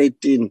SARS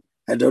 13.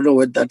 I don't know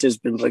whether that has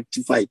been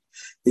rectified.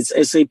 It's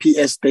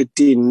SAPS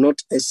 13,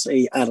 not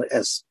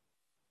SARS.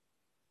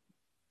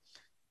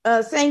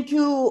 Thank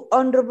you,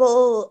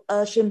 Honorable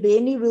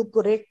Shembeni. We'll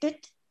correct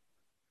it.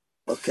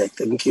 Okay,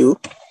 thank you.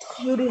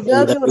 You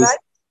reserve your right?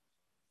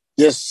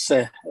 Yes,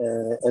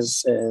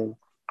 as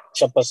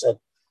Chairperson,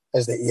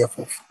 as the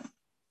EFF.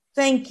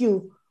 Thank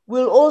you.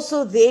 We'll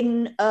also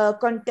then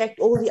contact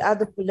all the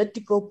other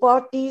political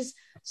parties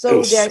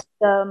so that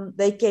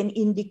they can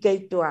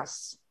indicate to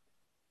us.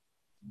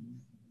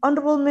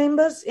 Honorable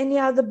members, any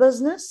other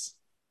business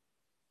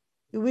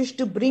you wish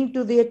to bring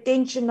to the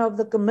attention of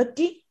the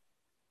committee?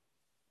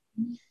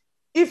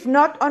 If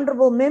not,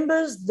 honorable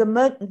members,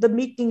 the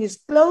meeting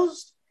is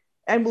closed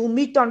and we'll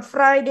meet on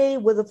Friday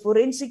with the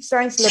Forensic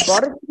Science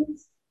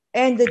Laboratories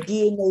and the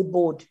DNA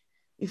Board.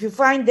 If you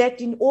find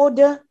that in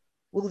order,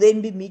 we'll then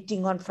be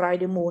meeting on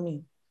Friday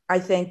morning. I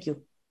thank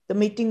you. The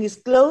meeting is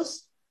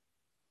closed.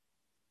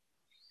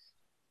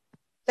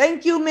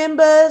 Thank you,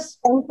 members.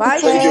 Bye.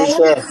 Thank you,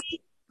 sir.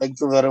 Thank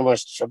you very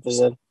much,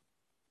 Chairperson.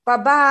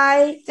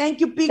 Bye-bye. Thank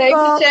you,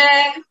 Peacock. Thank you,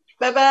 Chair.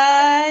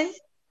 Bye-bye.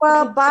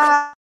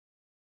 Bye-bye.